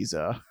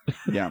Ibiza.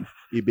 Yeah.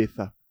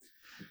 Ibiza.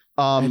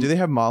 Do they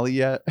have Molly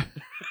yet?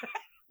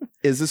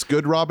 Is this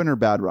good Robin or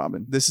bad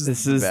Robin? This is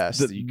This the is best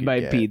that you could might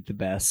get. be the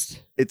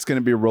best. It's going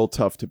to be real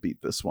tough to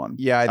beat this one.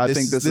 Yeah, I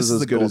think this is as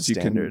the good gold as you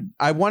can- standard.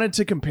 I wanted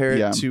to compare it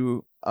Yeah.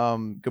 to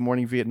Good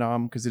Morning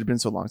Vietnam because it had been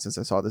so long since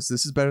I saw this.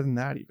 This is better than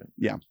that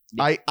even.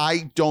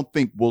 I don't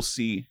think we'll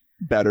see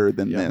better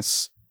than Yeah.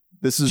 this.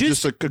 This is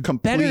Just just a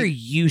complete Better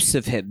use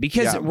of him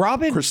because Yeah,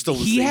 Robin,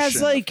 crystallization he has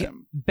of like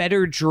him.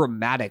 better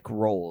dramatic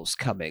roles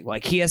coming.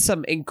 Like he has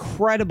some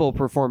incredible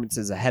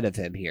performances ahead of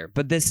him here,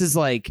 but this is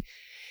like,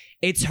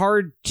 it's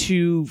hard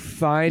to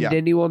find Yeah.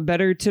 anyone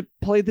better to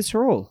play this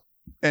role.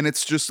 And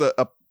it's just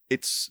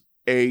it's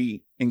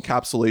a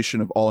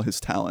encapsulation of all his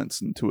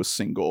talents into a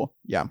single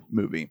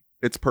movie.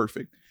 It's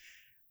perfect.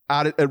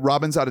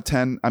 Robin's out of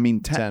 10. I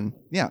mean 10. 10.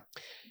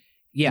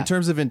 Yeah. In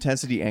terms of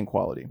intensity and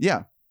quality.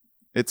 Yeah.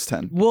 It's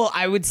 10. Well,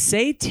 I would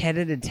say 10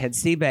 in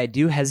intensity, but I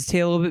do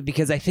hesitate a little bit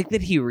because I think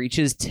that he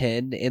reaches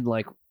 10 in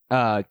like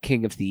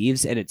King of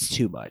Thieves, and it's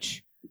too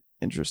much.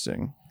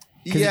 Interesting.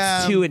 Because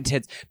it's too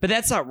intense. But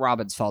that's not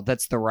Robin's fault.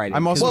 That's the writing.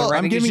 I'm also- 'Cause the Well, I'm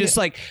writing is giving just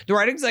like, the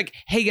writing's like,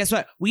 hey, guess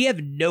what? We have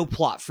no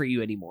plot for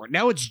you anymore.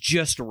 Now it's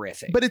just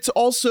riffing. But it's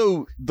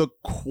also the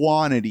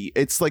quantity.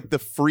 It's like the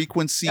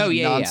frequency,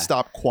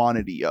 nonstop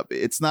quantity of it.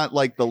 It's not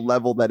like the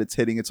level that it's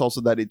hitting. It's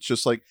also that it's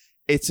just like,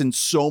 it's in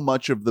so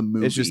much of the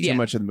movie. It's just Yeah. too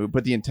much of the movie,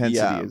 but the intensity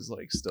Yeah. is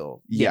like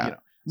still. Yeah. You know.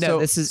 no, So-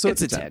 this is so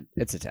it's a 10.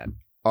 It's a 10.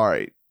 All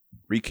right.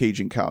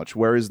 Recaging Couch.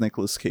 Where is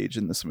Nicolas Cage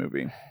in this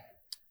movie?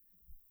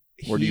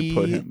 Where do you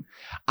put He- him?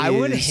 I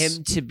want is-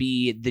 him to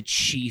be the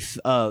chief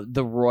of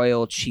the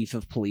royal chief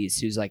of police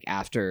who's like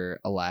after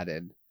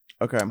Aladdin.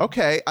 Okay.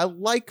 Okay. I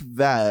like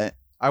that.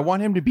 I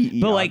want him to be Iago.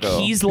 But like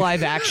he's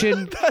live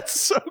action. That's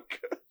so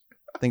good.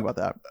 Think about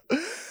that.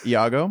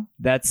 Iago.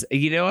 That's,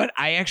 you know what?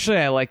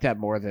 I like that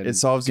more than It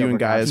solves you and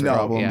Gilbert Guy's Godfrey. No,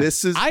 problem. Yeah.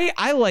 this is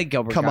I like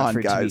Gilbert Come on,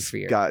 Godfrey guys, to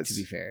be fair. guys. To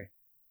be fair.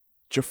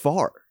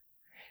 Jafar.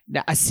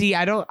 Now, see,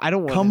 I don't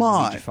want Come him to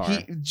on. be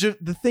Jafar.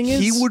 The thing is,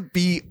 He would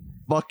be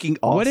fucking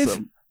awesome. What if-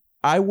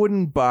 I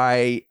wouldn't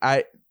buy.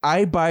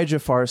 I buy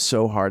Jafar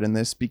so hard in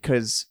this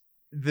because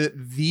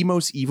the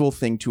most evil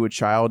thing to a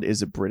child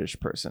is a British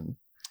person.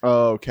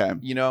 Oh, okay.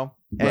 You know,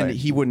 and Right.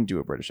 he wouldn't do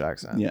a British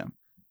accent. Yeah.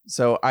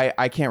 So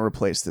I can't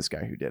replace this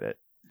guy who did it.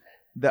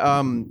 The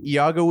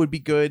Iago would be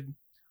good.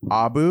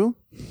 Abu,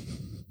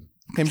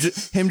 him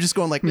just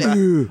going like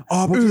Abu,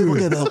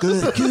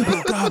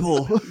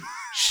 gobble.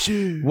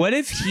 What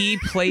if he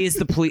plays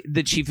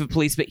the chief of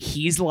police, but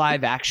he's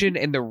live action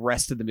and the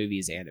rest of the movie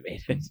is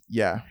animated?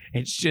 Yeah,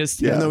 It's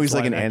just even Yeah, though he's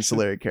like live an action.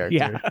 ancillary character.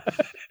 Yeah.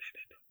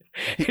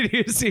 And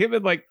you see him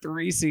in like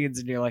 3 scenes,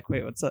 and you're like,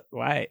 "Wait, what's up?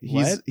 Why?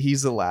 What?"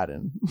 He's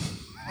Aladdin.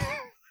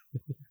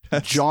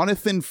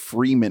 Jonathan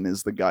Freeman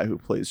is the guy who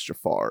plays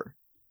Jafar.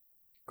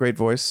 Great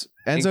voice.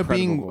 Ends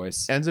Incredible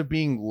voice. up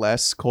being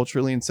less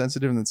culturally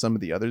insensitive than some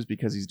of the others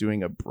because he's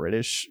doing a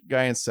British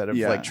guy instead of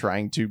Yeah. like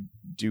trying to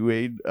do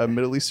a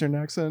Middle Eastern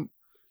accent.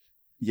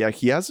 Yeah,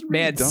 he hasn't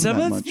really Man, done some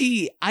that of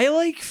much. I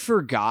like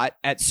forgot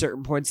at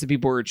certain points that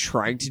people were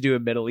trying to do a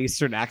Middle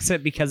Eastern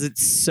accent because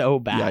it's so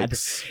bad.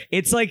 Yikes.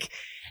 It's like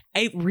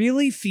it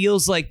really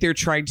feels like they're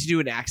trying to do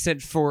an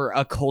accent for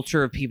a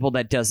culture of people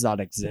that does not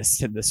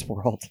exist in this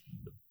world.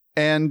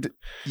 And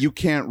you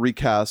can't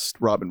recast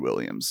Robin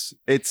Williams.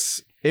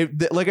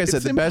 Like I said,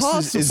 It's the best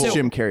is impossible.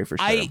 Jim Carrey for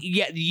sure.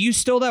 You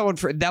stole that one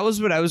that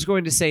was what I was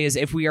going to say is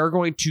if we are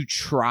going to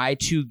try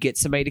to get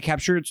somebody to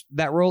capture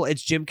that role,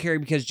 it's Jim Carrey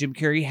because Jim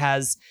Carrey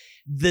has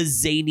the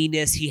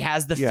zaniness, he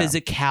has the Yeah.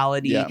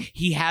 physicality, Yeah.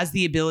 he has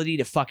the ability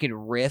to fucking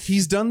riff.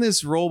 He's done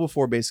this role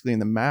before, basically in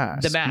The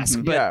Mask. the mask,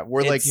 Mhm. but yeah,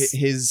 where like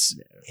it's-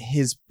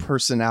 his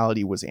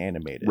personality was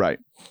animated. Right.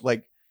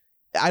 Like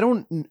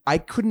I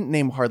couldn't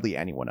name hardly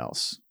anyone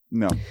else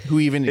No. who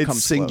even It's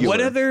comes singular. close.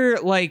 What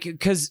other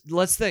because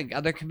let's think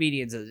other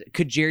comedians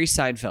could Jerry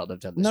Seinfeld have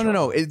done this? No.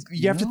 role?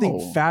 You have to No.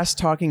 think fast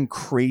talking,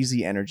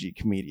 crazy energy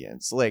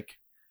comedians. Like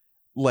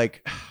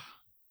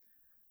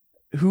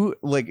who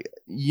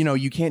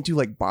you can't do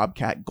like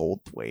Bobcat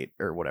Goldthwait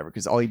or whatever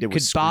because all he did Could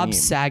was Bob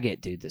scream.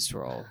 Saget do this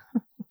role?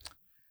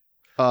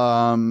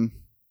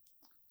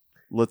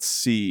 Let's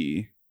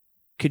see.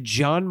 Could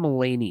John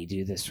Mulaney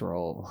do this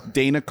role?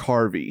 Dana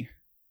Carvey.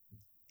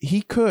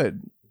 He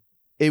could.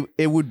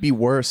 It would be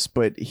worse,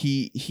 but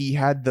he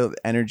had the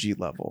energy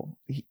level.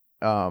 He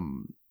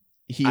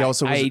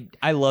also was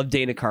I love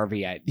Dana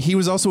Carvey. he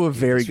was also a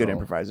very this good role.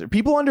 improviser.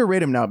 People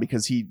underrate him now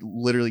because he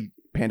literally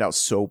panned out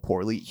so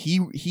poorly.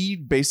 He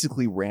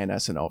basically ran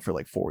SNL for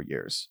like 4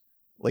 years.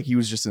 Like he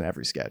was just in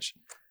every sketch.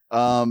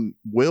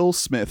 Will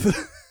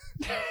Smith.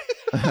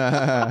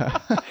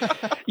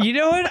 You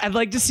know what? I'd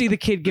like to see the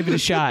kid give it a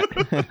shot.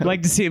 I'd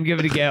like to see him give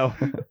it a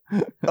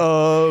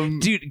go.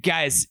 Dude,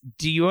 guys,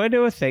 do you want to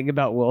know a thing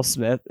about Will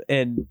Smith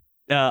and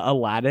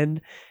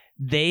Aladdin?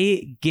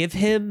 They give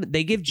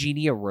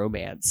Genie a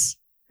romance.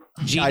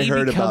 Genie I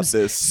heard about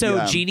this. So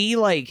yeah. Genie,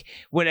 like,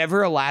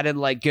 whenever Aladdin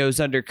like goes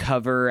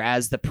undercover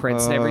as the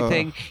prince and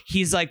everything,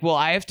 he's like, "Well,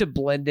 I have to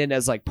blend in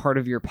as like part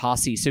of your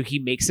posse." So he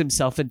makes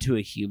himself into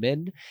a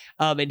human,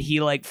 and he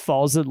like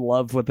falls in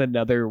love with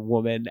another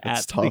woman.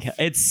 That's at the, tough.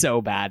 it's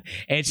so bad,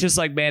 and it's just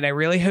like, man, I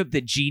really hope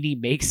that Genie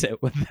makes it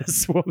with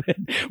this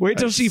woman. Wait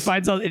till she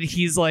finds out that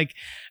he's like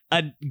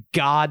a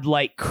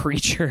godlike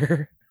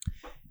creature.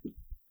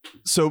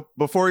 So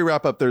before we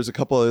wrap up, there's a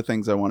couple other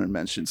things I wanted to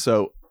mention.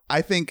 So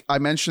I think I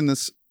mentioned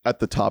this at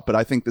the top, but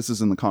I think this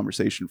is in the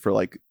conversation for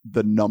like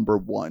the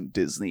 #1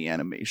 Disney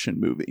animation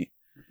movie.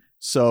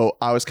 So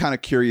I was kind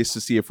of curious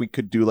to see if we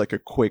could do like a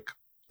quick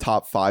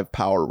top 5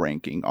 power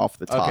ranking off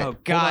the top. Okay. Oh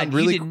God,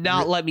 really you did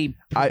not let me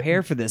I-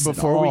 prepare for this.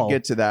 Before at all. we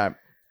get to that,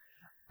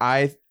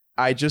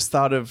 I just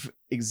thought of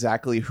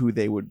exactly who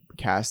they would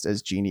cast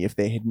as Genie if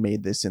they had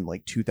made this in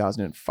like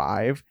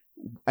 2005.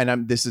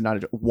 And this is not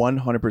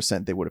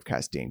 100%. They would have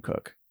cast Dane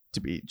Cook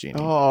to be Genie.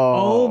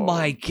 Oh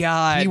my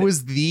God, He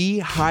was the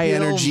high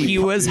energy, He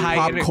was high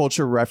pop ener-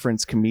 culture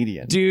reference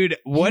comedian. dude.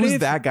 What he was if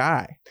that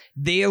guy?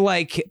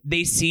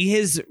 they see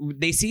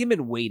him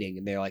in Waiting,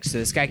 and they're like, so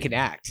this guy can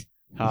act.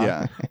 Huh?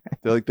 Yeah.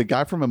 They're like the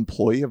guy from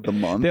Employee of the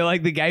Month. They're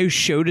like the guy who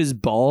showed his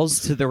balls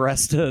to the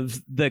rest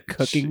of the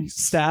cooking Jeez.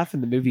 staff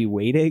in the movie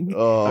Waiting.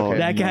 Oh, Okay.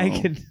 that guy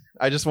no. can.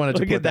 I just wanted to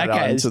Look put at that that out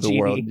guy into as the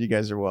world. Genie. You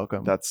guys are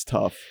welcome. That's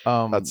tough.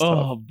 That's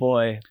Oh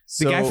boy,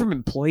 the guy from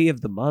Employee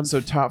of the Month. so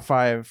top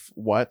 5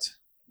 what?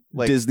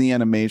 Like Disney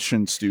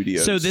Animation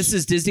Studios. So this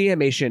is Disney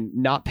Animation,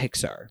 not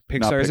Pixar.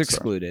 Pixar is Pixar.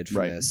 excluded from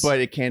Right. this. but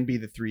it can be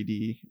the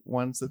 3D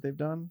ones that they've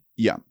done?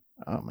 Yeah.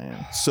 Oh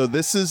man. So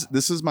this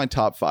is my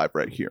top 5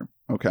 right here.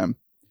 Okay.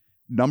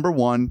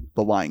 #1,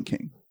 The Lion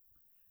King.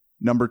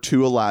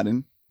 #2,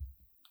 Aladdin.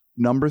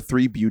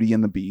 #3, Beauty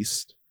and the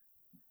Beast.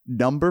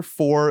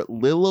 #4,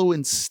 Lilo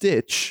and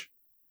Stitch.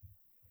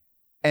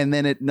 And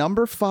then at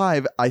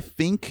 #5, I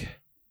think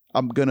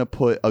I'm gonna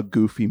put a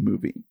Goofy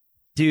movie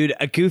dude,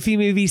 a Goofy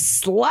movie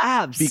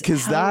slaps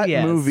because Hell that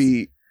yes.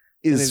 movie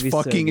is movie's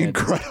so fucking good.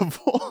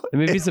 incredible. The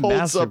movie's It a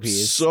holds up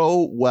masterpiece.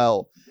 so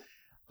well.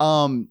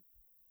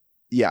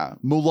 Yeah,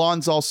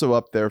 Mulan's also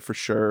up there for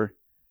sure.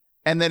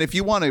 And then if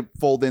you want to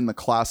fold in the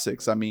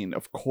classics, I mean,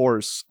 of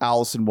course,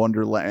 Alice in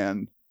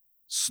Wonderland,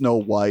 Snow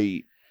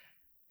White.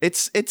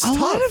 It's A tough.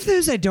 lot of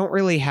those I don't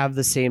really have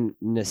the same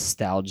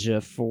nostalgia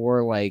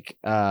for, like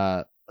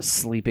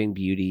Sleeping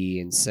Beauty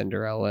and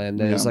Cinderella, and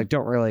those Yeah. like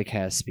don't really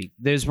kind of speak.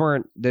 Those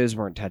weren't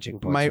touching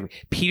points. My- for me.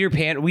 Peter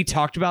Pan. We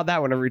talked about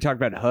that whenever we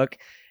talked about Hook.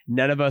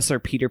 None of us are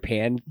Peter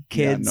Pan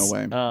kids. Yeah, no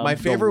way. My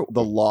The- favorite-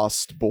 the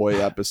Lost Boy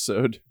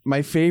episode.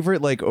 My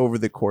favorite, like over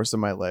the course of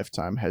my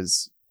lifetime,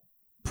 has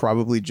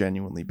probably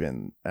genuinely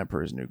been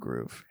Emperor's New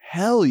Groove.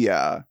 Hell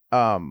yeah.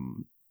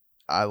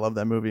 I love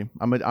that movie.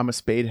 I'm a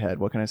Spade head.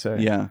 What can I say?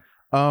 Yeah.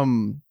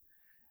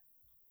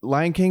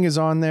 Lion King is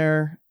on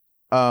there.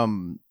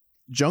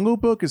 Jungle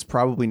Book is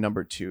probably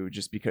number 2,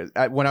 just because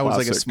when I was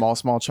like a Classic.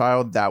 small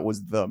child, that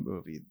was the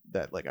movie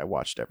that like I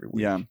watched every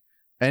week. Yeah.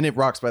 And it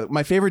rocks. By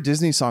my favorite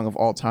Disney song of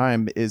all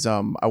time is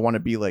 "I Want to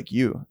Be Like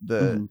You,"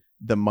 the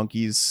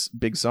Monkeys'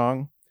 big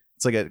song.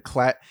 It's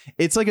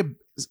like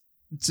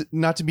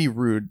not to be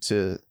rude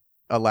to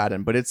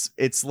Aladdin, but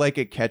it's like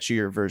a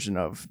catchier version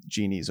of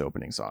Genie's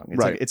opening song. It's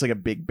Right. like it's like a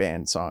big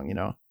band song, you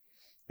know.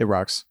 It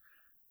rocks.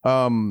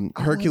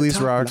 Hercules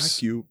rocks.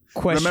 Like you.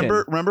 Question.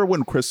 Remember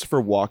when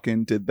Christopher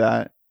Walken did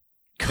that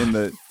in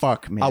the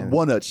Fuck, man. I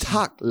wanna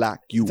talk like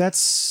you.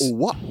 That's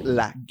What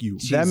like you?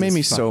 that made me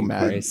Jesus so fucking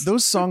mad. Christ.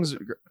 Those songs,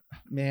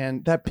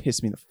 man, that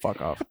pissed me the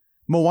fuck off.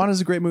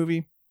 Moana's a great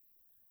movie.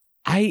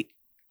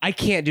 I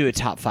can't do a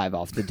top 5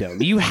 off the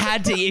dome. You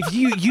had to, if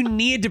you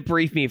need to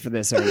brief me for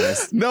this,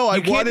 Ernest. No, I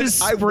You can't wanted.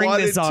 just I spring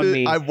wanted this on to.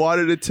 me. I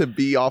wanted it to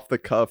be off the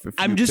cuff. If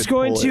I'm you just could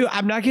going pull to. it.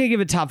 I'm not going to give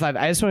a top 5.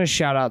 I just want to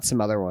shout out some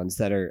other ones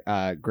that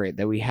are great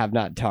that we have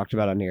not talked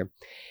about on here.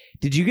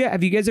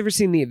 Have you guys ever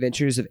seen The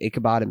Adventures of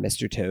Ichabod and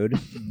Mr. Toad?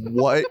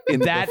 What in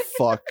That- the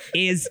fuck?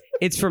 It's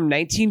from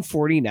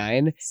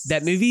 1949.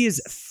 That movie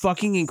is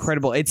fucking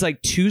incredible. It's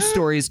like 2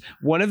 stories.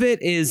 One of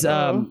it is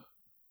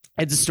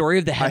it's a story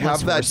of the I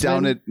Headless have that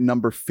down Horseman. at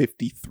number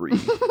 53.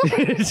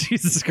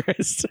 Jesus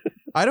Christ.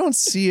 I don't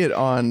see it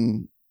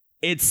on.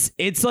 It's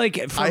like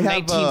from I have,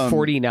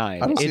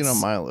 1949. I don't see it It's-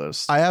 on my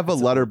list. I have a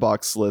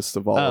letterbox list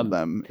of all of Um,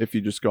 them. If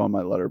you just go on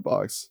my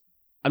letterbox.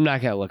 I'm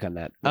not gonna look on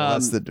that. Well,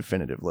 that's the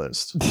definitive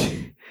list.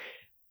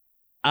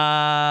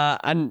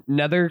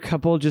 Another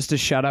couple just to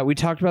shout out. We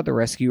talked about the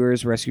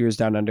Rescuers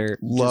Down Under.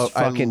 Just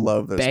I fucking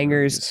love those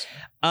bangers.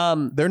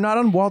 movies. They're not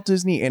on Walt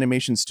Disney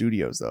Animation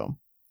Studios though.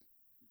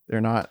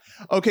 They're not.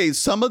 Okay,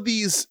 some of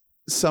these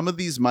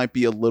might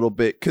be a little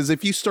bit because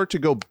if you start to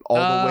go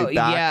all the way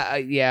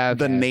back, yeah.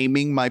 the okay.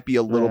 naming might be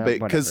a little bit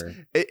because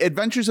whatever.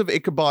 Adventures of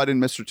Ichabod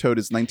and Mr. Toad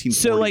is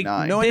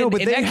 1949. No, I Then know,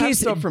 but in they that have case,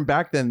 stuff from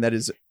back then that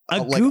is a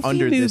like goofy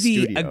under this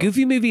movie. studio. A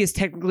goofy movie is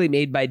technically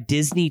made by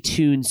Disney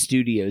Toon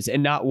Studios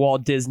and not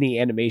Walt Disney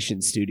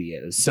Animation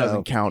Studios. So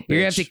doesn't count. you're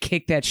gonna have to bitch.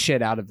 kick that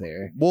shit out of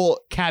there. Well,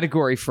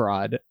 Category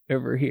fraud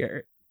over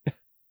here.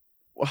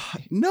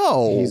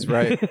 no, He's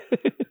right.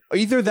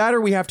 Either that,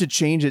 or we have to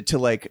change it to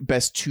like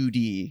best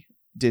 2D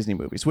Disney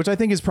movies, which I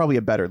think is probably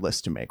a better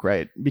list to make,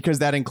 right? Because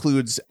that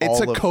includes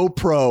It's all a of,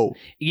 co-pro.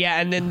 Yeah,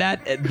 and then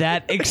that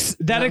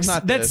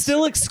not this.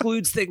 still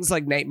excludes things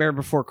like Nightmare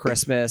Before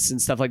Christmas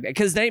and stuff like that.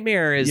 Because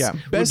Nightmare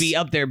would Best- be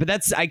up there, but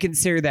I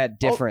consider that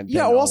different.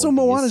 Yeah. than all Also, of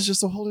Moana these. is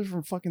just a whole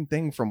different fucking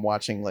thing from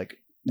watching like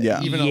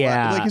Yeah. even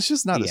Yeah. like it's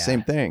just not the Yeah.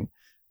 same thing.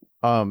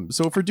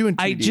 So if we're doing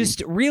 2D, I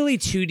just really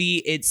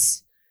 2D.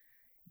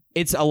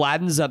 It's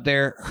Aladdin's up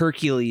there.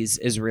 Hercules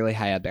is really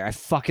high up there. I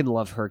fucking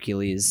love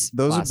Hercules.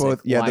 those Classic. are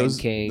both Lion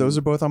King. those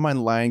are both on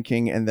mine. Lion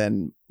King, and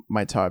then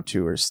my top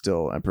 2 are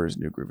still Emperor's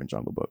New Groove and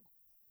Jungle Book.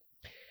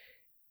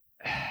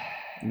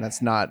 And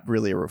that's not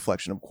really a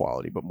reflection of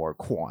quality, but more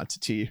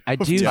quantity. I of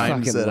do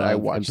times fucking that I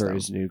love watched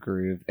Emperor's New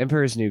Groove.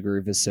 Emperor's New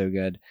Groove is so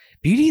good.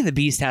 Beauty and the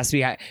Beast has to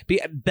be high.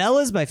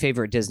 Bella's my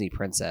favorite Disney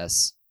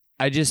princess.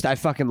 I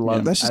fucking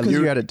love. That's just I- because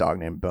you had a dog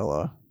named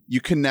Bella. You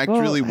connect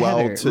really well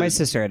Heather. to My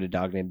sister had a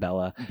dog named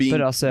Bella, being,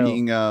 but also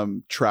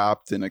being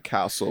trapped in a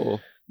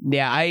castle.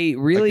 yeah, I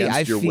really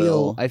Against your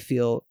will. I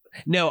feel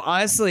no,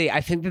 honestly,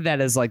 I think that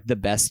is like the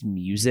best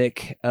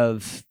music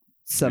of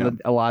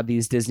a lot of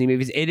these Disney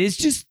movies. It is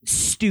just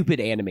stupid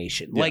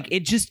animation. Yeah. Like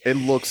it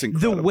looks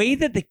incredible. the way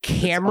that the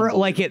camera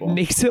like it unbelievable.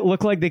 makes it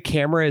look like the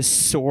camera is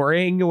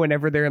soaring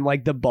whenever they're in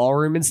like the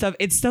ballroom and stuff.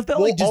 It's stuff that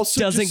Well, like just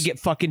also doesn't just get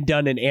fucking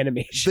done in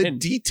animation. the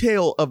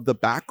detail of the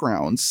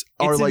backgrounds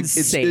are It's like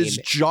insane. it's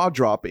jaw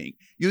dropping.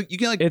 You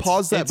can like It's-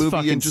 pause that it's movie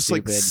fucking and just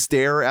like stupid.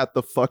 stare at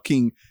the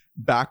fucking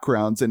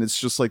backgrounds, and it's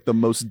just like the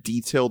most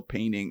detailed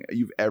painting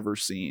you've ever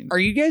seen. Are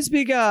you guys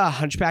big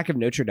Hunchback of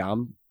Notre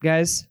Dame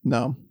guys?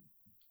 No,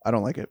 I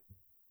don't like it.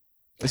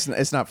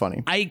 It's not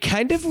funny. I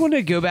kind of want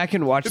to go back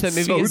and watch that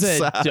It's movie so as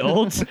an sad.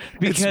 adult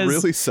because it's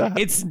really sad.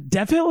 it's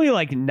definitely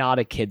like not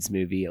a kids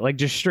movie, like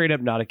just straight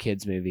up not a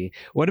kids movie.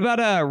 What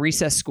about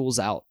Recess School's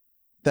Out?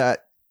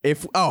 That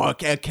if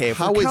okay. If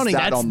How we're is counting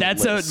that on the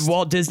That's list? a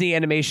Walt Disney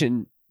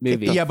animation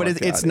movie. the yeah, but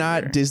fuck it's outta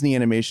not here. Disney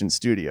Animation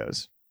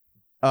Studios.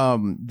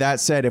 That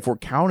said, if we're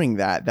counting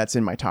that, that's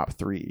in my top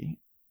 3.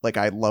 Like,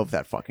 I love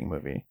that fucking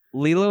movie.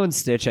 Lilo and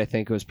Stitch, I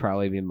think, was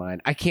probably be mine.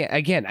 I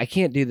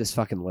can't do this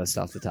fucking list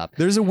off the top.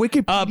 There's a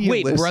Wikipedia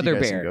Wait, list Brother you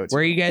guys can Bear. go to.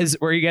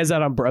 Where are you guys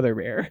at on Brother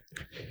Bear?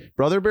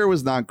 Brother Bear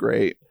was not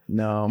great.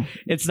 No.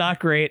 It's not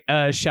great.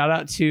 Shout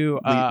out to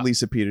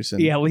Lisa Peterson.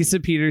 yeah, Lisa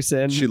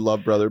Peterson. She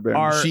loved Brother Bear.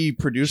 Our- She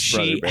produced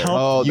Brother she Bear.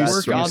 helped that's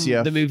work right. on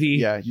UCF. the movie.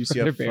 Yeah, UCF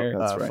Brother Bear.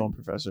 That's right. film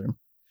professor.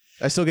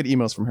 I still get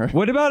emails from her.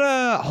 What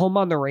about Home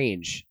on the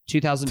Range,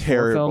 2004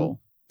 film? Terrible.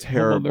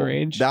 Terrible. on the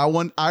Range. That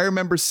one, I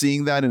remember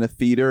seeing that in a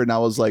theater, and I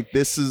was like,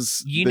 "This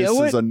is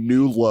what? a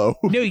new low."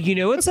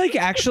 No, it's like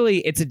actually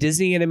it's a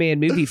Disney animated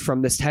movie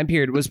from this time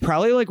period. It was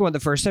probably like one of the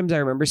first times I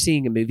remember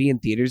seeing a movie in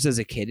theaters as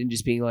a kid and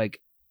just being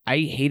like, I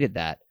hated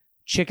that.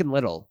 Chicken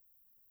Little.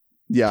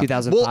 Yeah.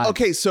 2005. Well,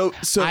 okay, so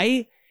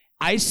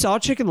I saw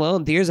Chicken Little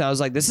in theaters and I was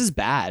like, this is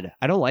bad.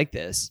 I don't like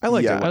this. I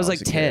liked Yeah. it. when I was a like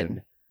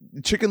kid.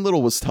 10. Chicken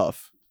Little was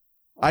tough.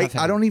 I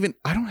Nothing.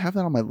 don't have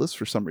that on my list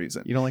for some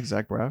reason. You don't like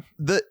Zach Braff?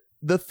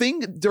 The thing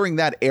during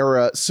that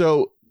era,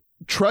 so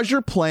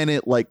Treasure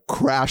Planet like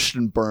crashed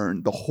and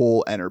burned the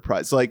whole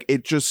enterprise. Like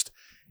it just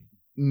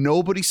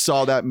nobody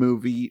saw that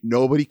movie,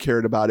 nobody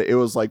cared about it. It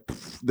was like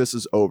this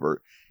is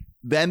over.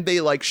 Then they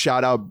like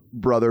shout out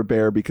Brother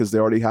Bear because they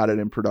already had it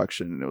in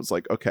production, and it was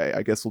like, okay,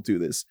 I guess we'll do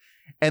this.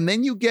 And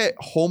then you get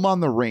Home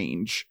on the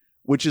Range,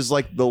 which is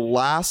like the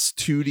last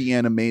 2D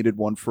animated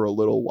one for a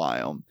little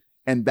while,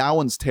 and that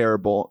one's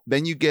terrible.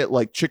 Then you get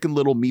like Chicken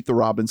Little, Meet the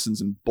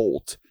Robinsons, and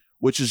Bolt,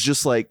 which is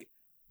just like,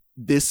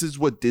 this is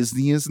what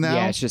Disney is now.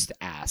 Yeah, it's just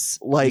ass.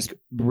 Like, Just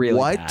really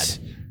what? bad.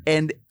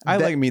 And I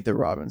that- like Meet the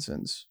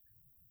Robinsons.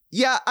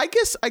 yeah, I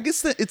guess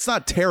that it's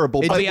not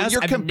terrible, I'll but be when honest,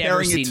 you're I've never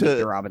comparing seen it Meet the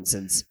to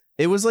Robinsons.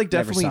 It was like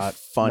Never definitely saw it.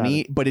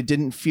 funny, but it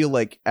didn't feel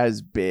like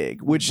as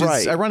big, which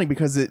Right. is ironic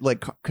because it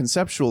like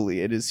conceptually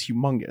it is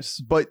humongous.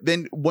 but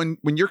then when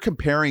you're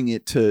comparing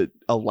it to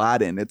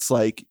Aladdin, it's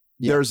like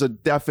Yeah. there's a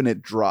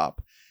definite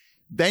drop.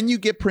 Then you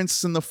get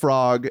Princess and the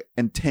Frog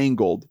and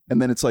Tangled,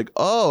 and then it's like,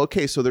 oh,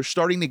 okay, so they're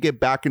starting to get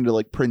back into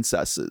like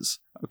princesses.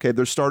 Okay,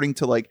 they're starting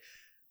to like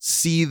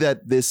see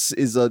that this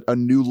is a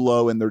new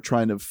low, and they're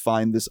trying to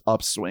find this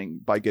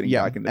upswing by getting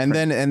Yeah, back into.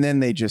 and then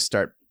they just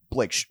start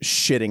like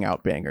shitting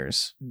out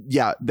bangers.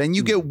 yeah, then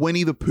you get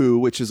Winnie the Pooh,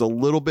 which is a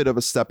little bit of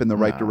a step in the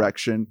right Wow.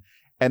 direction,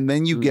 and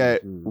then you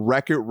get Mhm.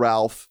 Wreck-It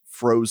Ralph,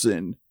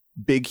 Frozen,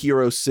 Big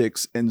Hero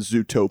 6, and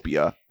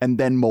Zootopia, and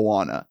then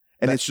Moana.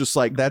 And it's just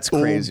like that's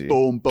boom, crazy.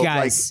 boom, boom.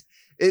 Guys,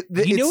 Like,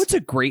 you know it's- what's a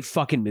great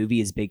fucking movie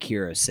is Big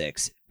Hero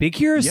 6. Big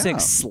Hero Yeah.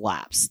 6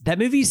 slaps. That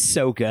movie's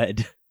so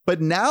good. But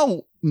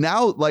now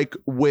like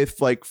with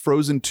like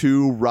Frozen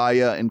 2,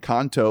 Raya, and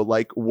Kanto,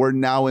 like we're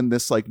now in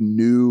this like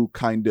new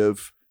kind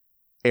of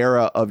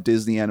era of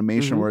Disney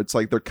animation Mhm. where it's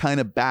like they're kind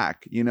of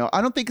back. You know,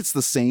 I don't think it's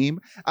the same.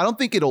 I don't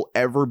think it'll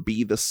ever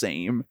be the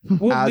same.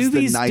 Well, As the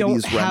movies 90s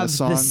don't have the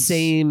Renaissance.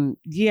 same.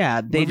 Yeah,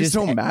 they Movies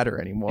just don't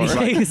matter anymore.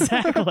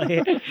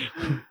 exactly.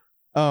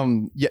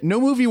 Yeah, no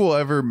movie will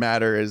ever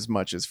matter as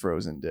much as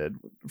Frozen did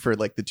for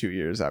like the 2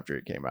 years after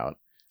it came out.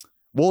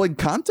 Well,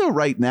 Encanto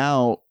right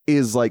now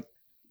is like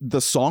the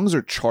songs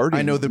are charting.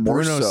 I know the more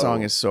Bruno so.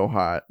 song is so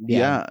hot,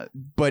 Yeah.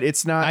 but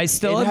it's not. I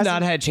still it have hasn't-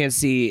 not had a chance to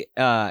see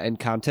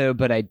Encanto,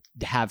 but I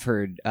have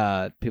heard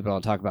people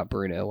don't talk about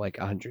Bruno like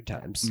 100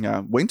 times.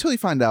 Yeah. Wait until you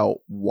find out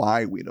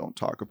why we don't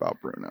talk about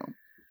Bruno.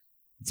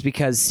 It's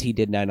because he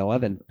did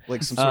 9/11.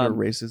 like some sort of Um,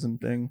 racism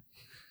thing.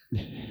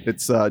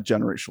 It's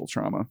generational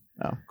trauma.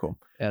 Oh, cool.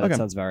 Yeah, that Okay.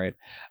 sounds about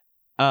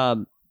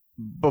right.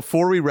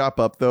 Before we wrap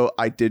up, though,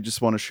 I did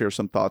just want to share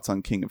some thoughts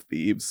on King of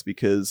Thieves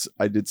because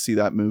I did see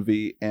that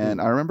movie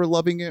and I remember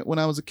loving it when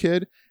I was a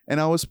kid,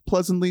 and I was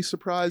pleasantly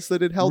surprised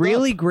that it held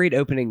Really up. great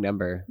opening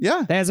number.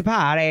 Yeah. There's a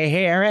party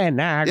here in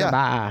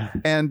Niagara.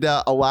 And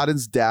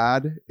Aladdin's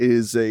dad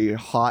is a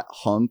hot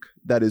hunk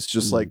that is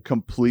just like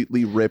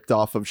completely ripped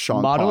off of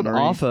Sean Modeled Connery.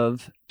 off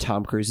of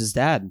Tom Cruise's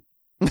dad.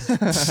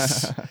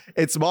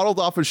 It's modeled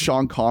off of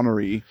Sean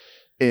Connery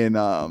in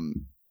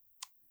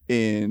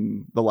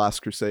The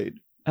Last Crusade.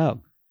 Oh,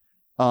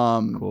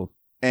 Um, cool.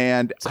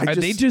 And So I are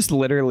they just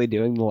literally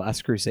doing The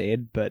Last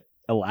Crusade, but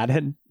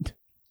Aladdin?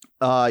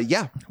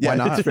 yeah, Why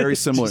not? It's very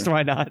similar. Just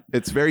why not?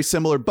 It's very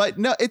similar, but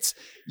no, it's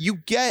you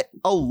get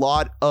a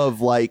lot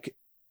of like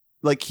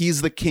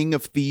he's the king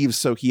of thieves,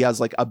 so he has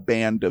like a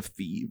band of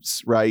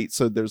thieves, right?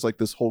 So there's like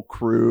this whole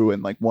crew,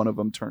 and like one of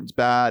them turns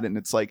bad, and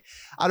it's like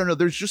I don't know.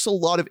 There's just a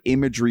lot of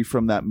imagery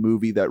from that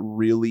movie that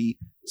really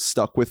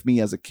stuck with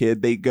me as a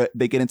kid. They get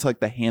into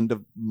like the hand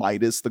of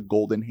Midas, the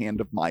golden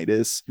hand of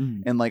Midas,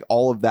 and like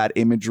all of that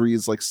imagery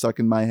is like stuck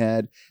in my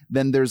head.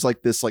 Then there's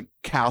like this like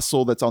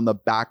castle that's on the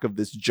back of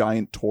this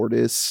giant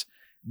tortoise.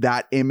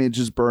 That image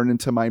is burned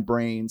into my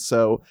brain.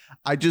 So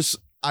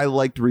I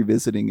liked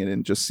revisiting it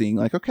and just seeing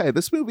like, okay,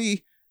 this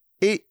movie,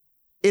 it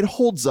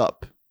holds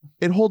up.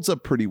 It holds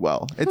up pretty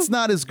well. It's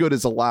not as good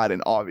as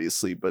Aladdin,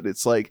 obviously, but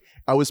it's like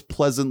I was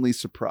pleasantly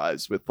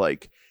surprised with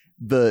like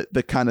the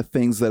kind of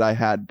things that I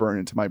had burned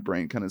into my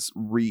brain, kind of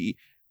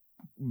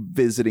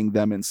revisiting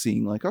them and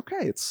seeing like,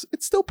 okay, it's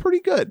still pretty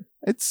good.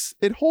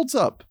 It holds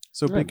up.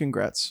 So Right. big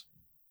congrats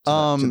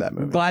to that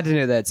movie. Glad to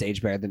know that it's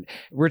aged better than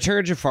Return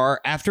of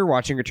Jafar. After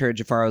watching Return of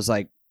Jafar, I was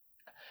like,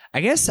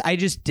 I guess I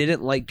just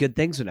didn't like good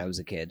things when I was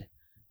a kid,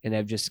 and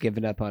I've just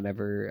given up on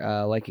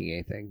ever liking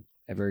anything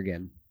ever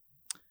again.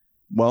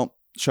 Well,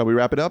 shall we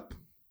wrap it up?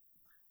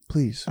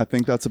 Please. I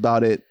think that's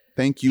about it.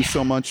 Thank you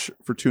so much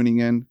for tuning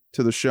in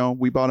to the show.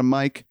 We Bought a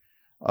Mic,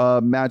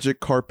 Magic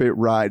Carpet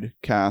Ride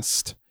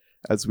cast.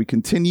 As we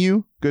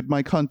continue Good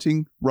Mic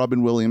Hunting,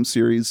 Robin Williams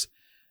series,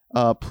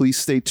 please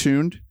stay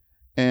tuned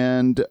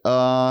and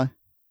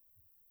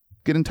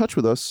get in touch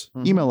with us.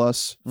 Email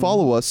us,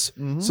 follow us,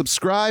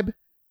 subscribe,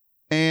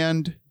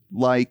 and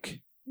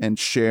like and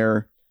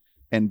share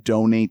and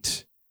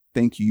donate.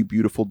 Thank you,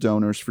 beautiful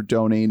donors, for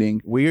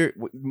donating.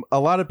 A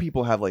lot of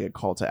people have like a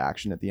call to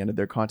action at the end of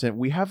their content.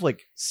 We have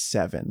like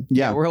 7.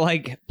 Yeah, We're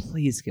like,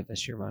 please give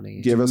us your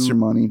money. give us your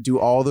money. Do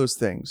all those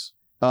things.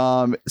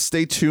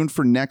 Stay tuned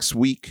for next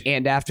week.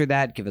 And after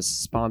that, give us a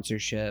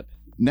sponsorship.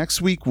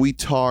 Next week we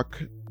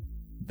talk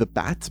The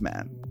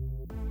Batman.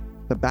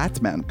 The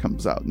Batman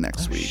comes out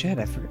next week. Shit,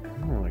 I forgot.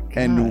 Oh my God.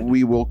 And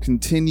we will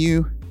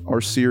continue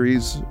our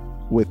series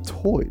with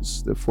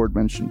toys, the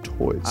aforementioned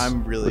toys.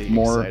 I'm really with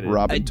more excited.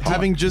 Robin talk.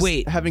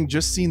 Having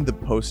just seen the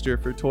poster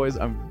for toys,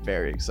 I'm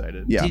very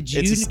excited. Yeah. Did you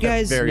It's just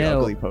guys a very know?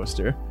 ugly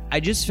poster.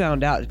 I just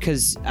found out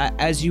because,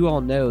 as you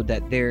all know,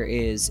 that there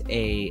is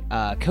a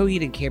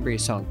Coheed and Cambria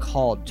song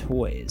called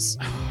 "Toys,"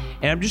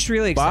 and I'm just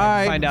really excited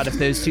Bye. to find out if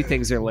those two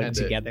things are linked End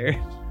it.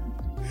 together.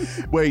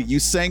 Wait, you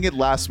sang it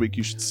last week.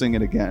 You should sing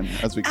it again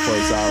as we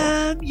close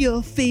out. I'm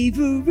your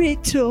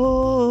favorite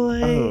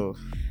toy. Oh,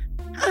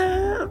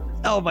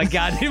 Oh my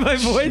God, my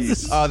voice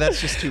is. oh,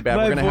 that's just too bad.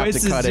 My We're gonna have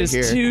voice to cut it is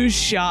here. just too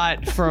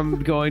shot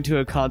from going to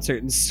a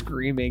concert and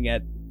screaming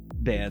at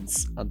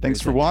bands. On Thanks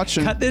for Thursday.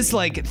 watching. Cut this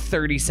like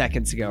 30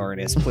 seconds ago,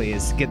 Ernest.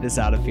 Please get this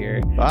out of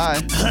here. Bye.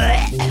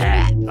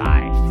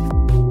 Bye.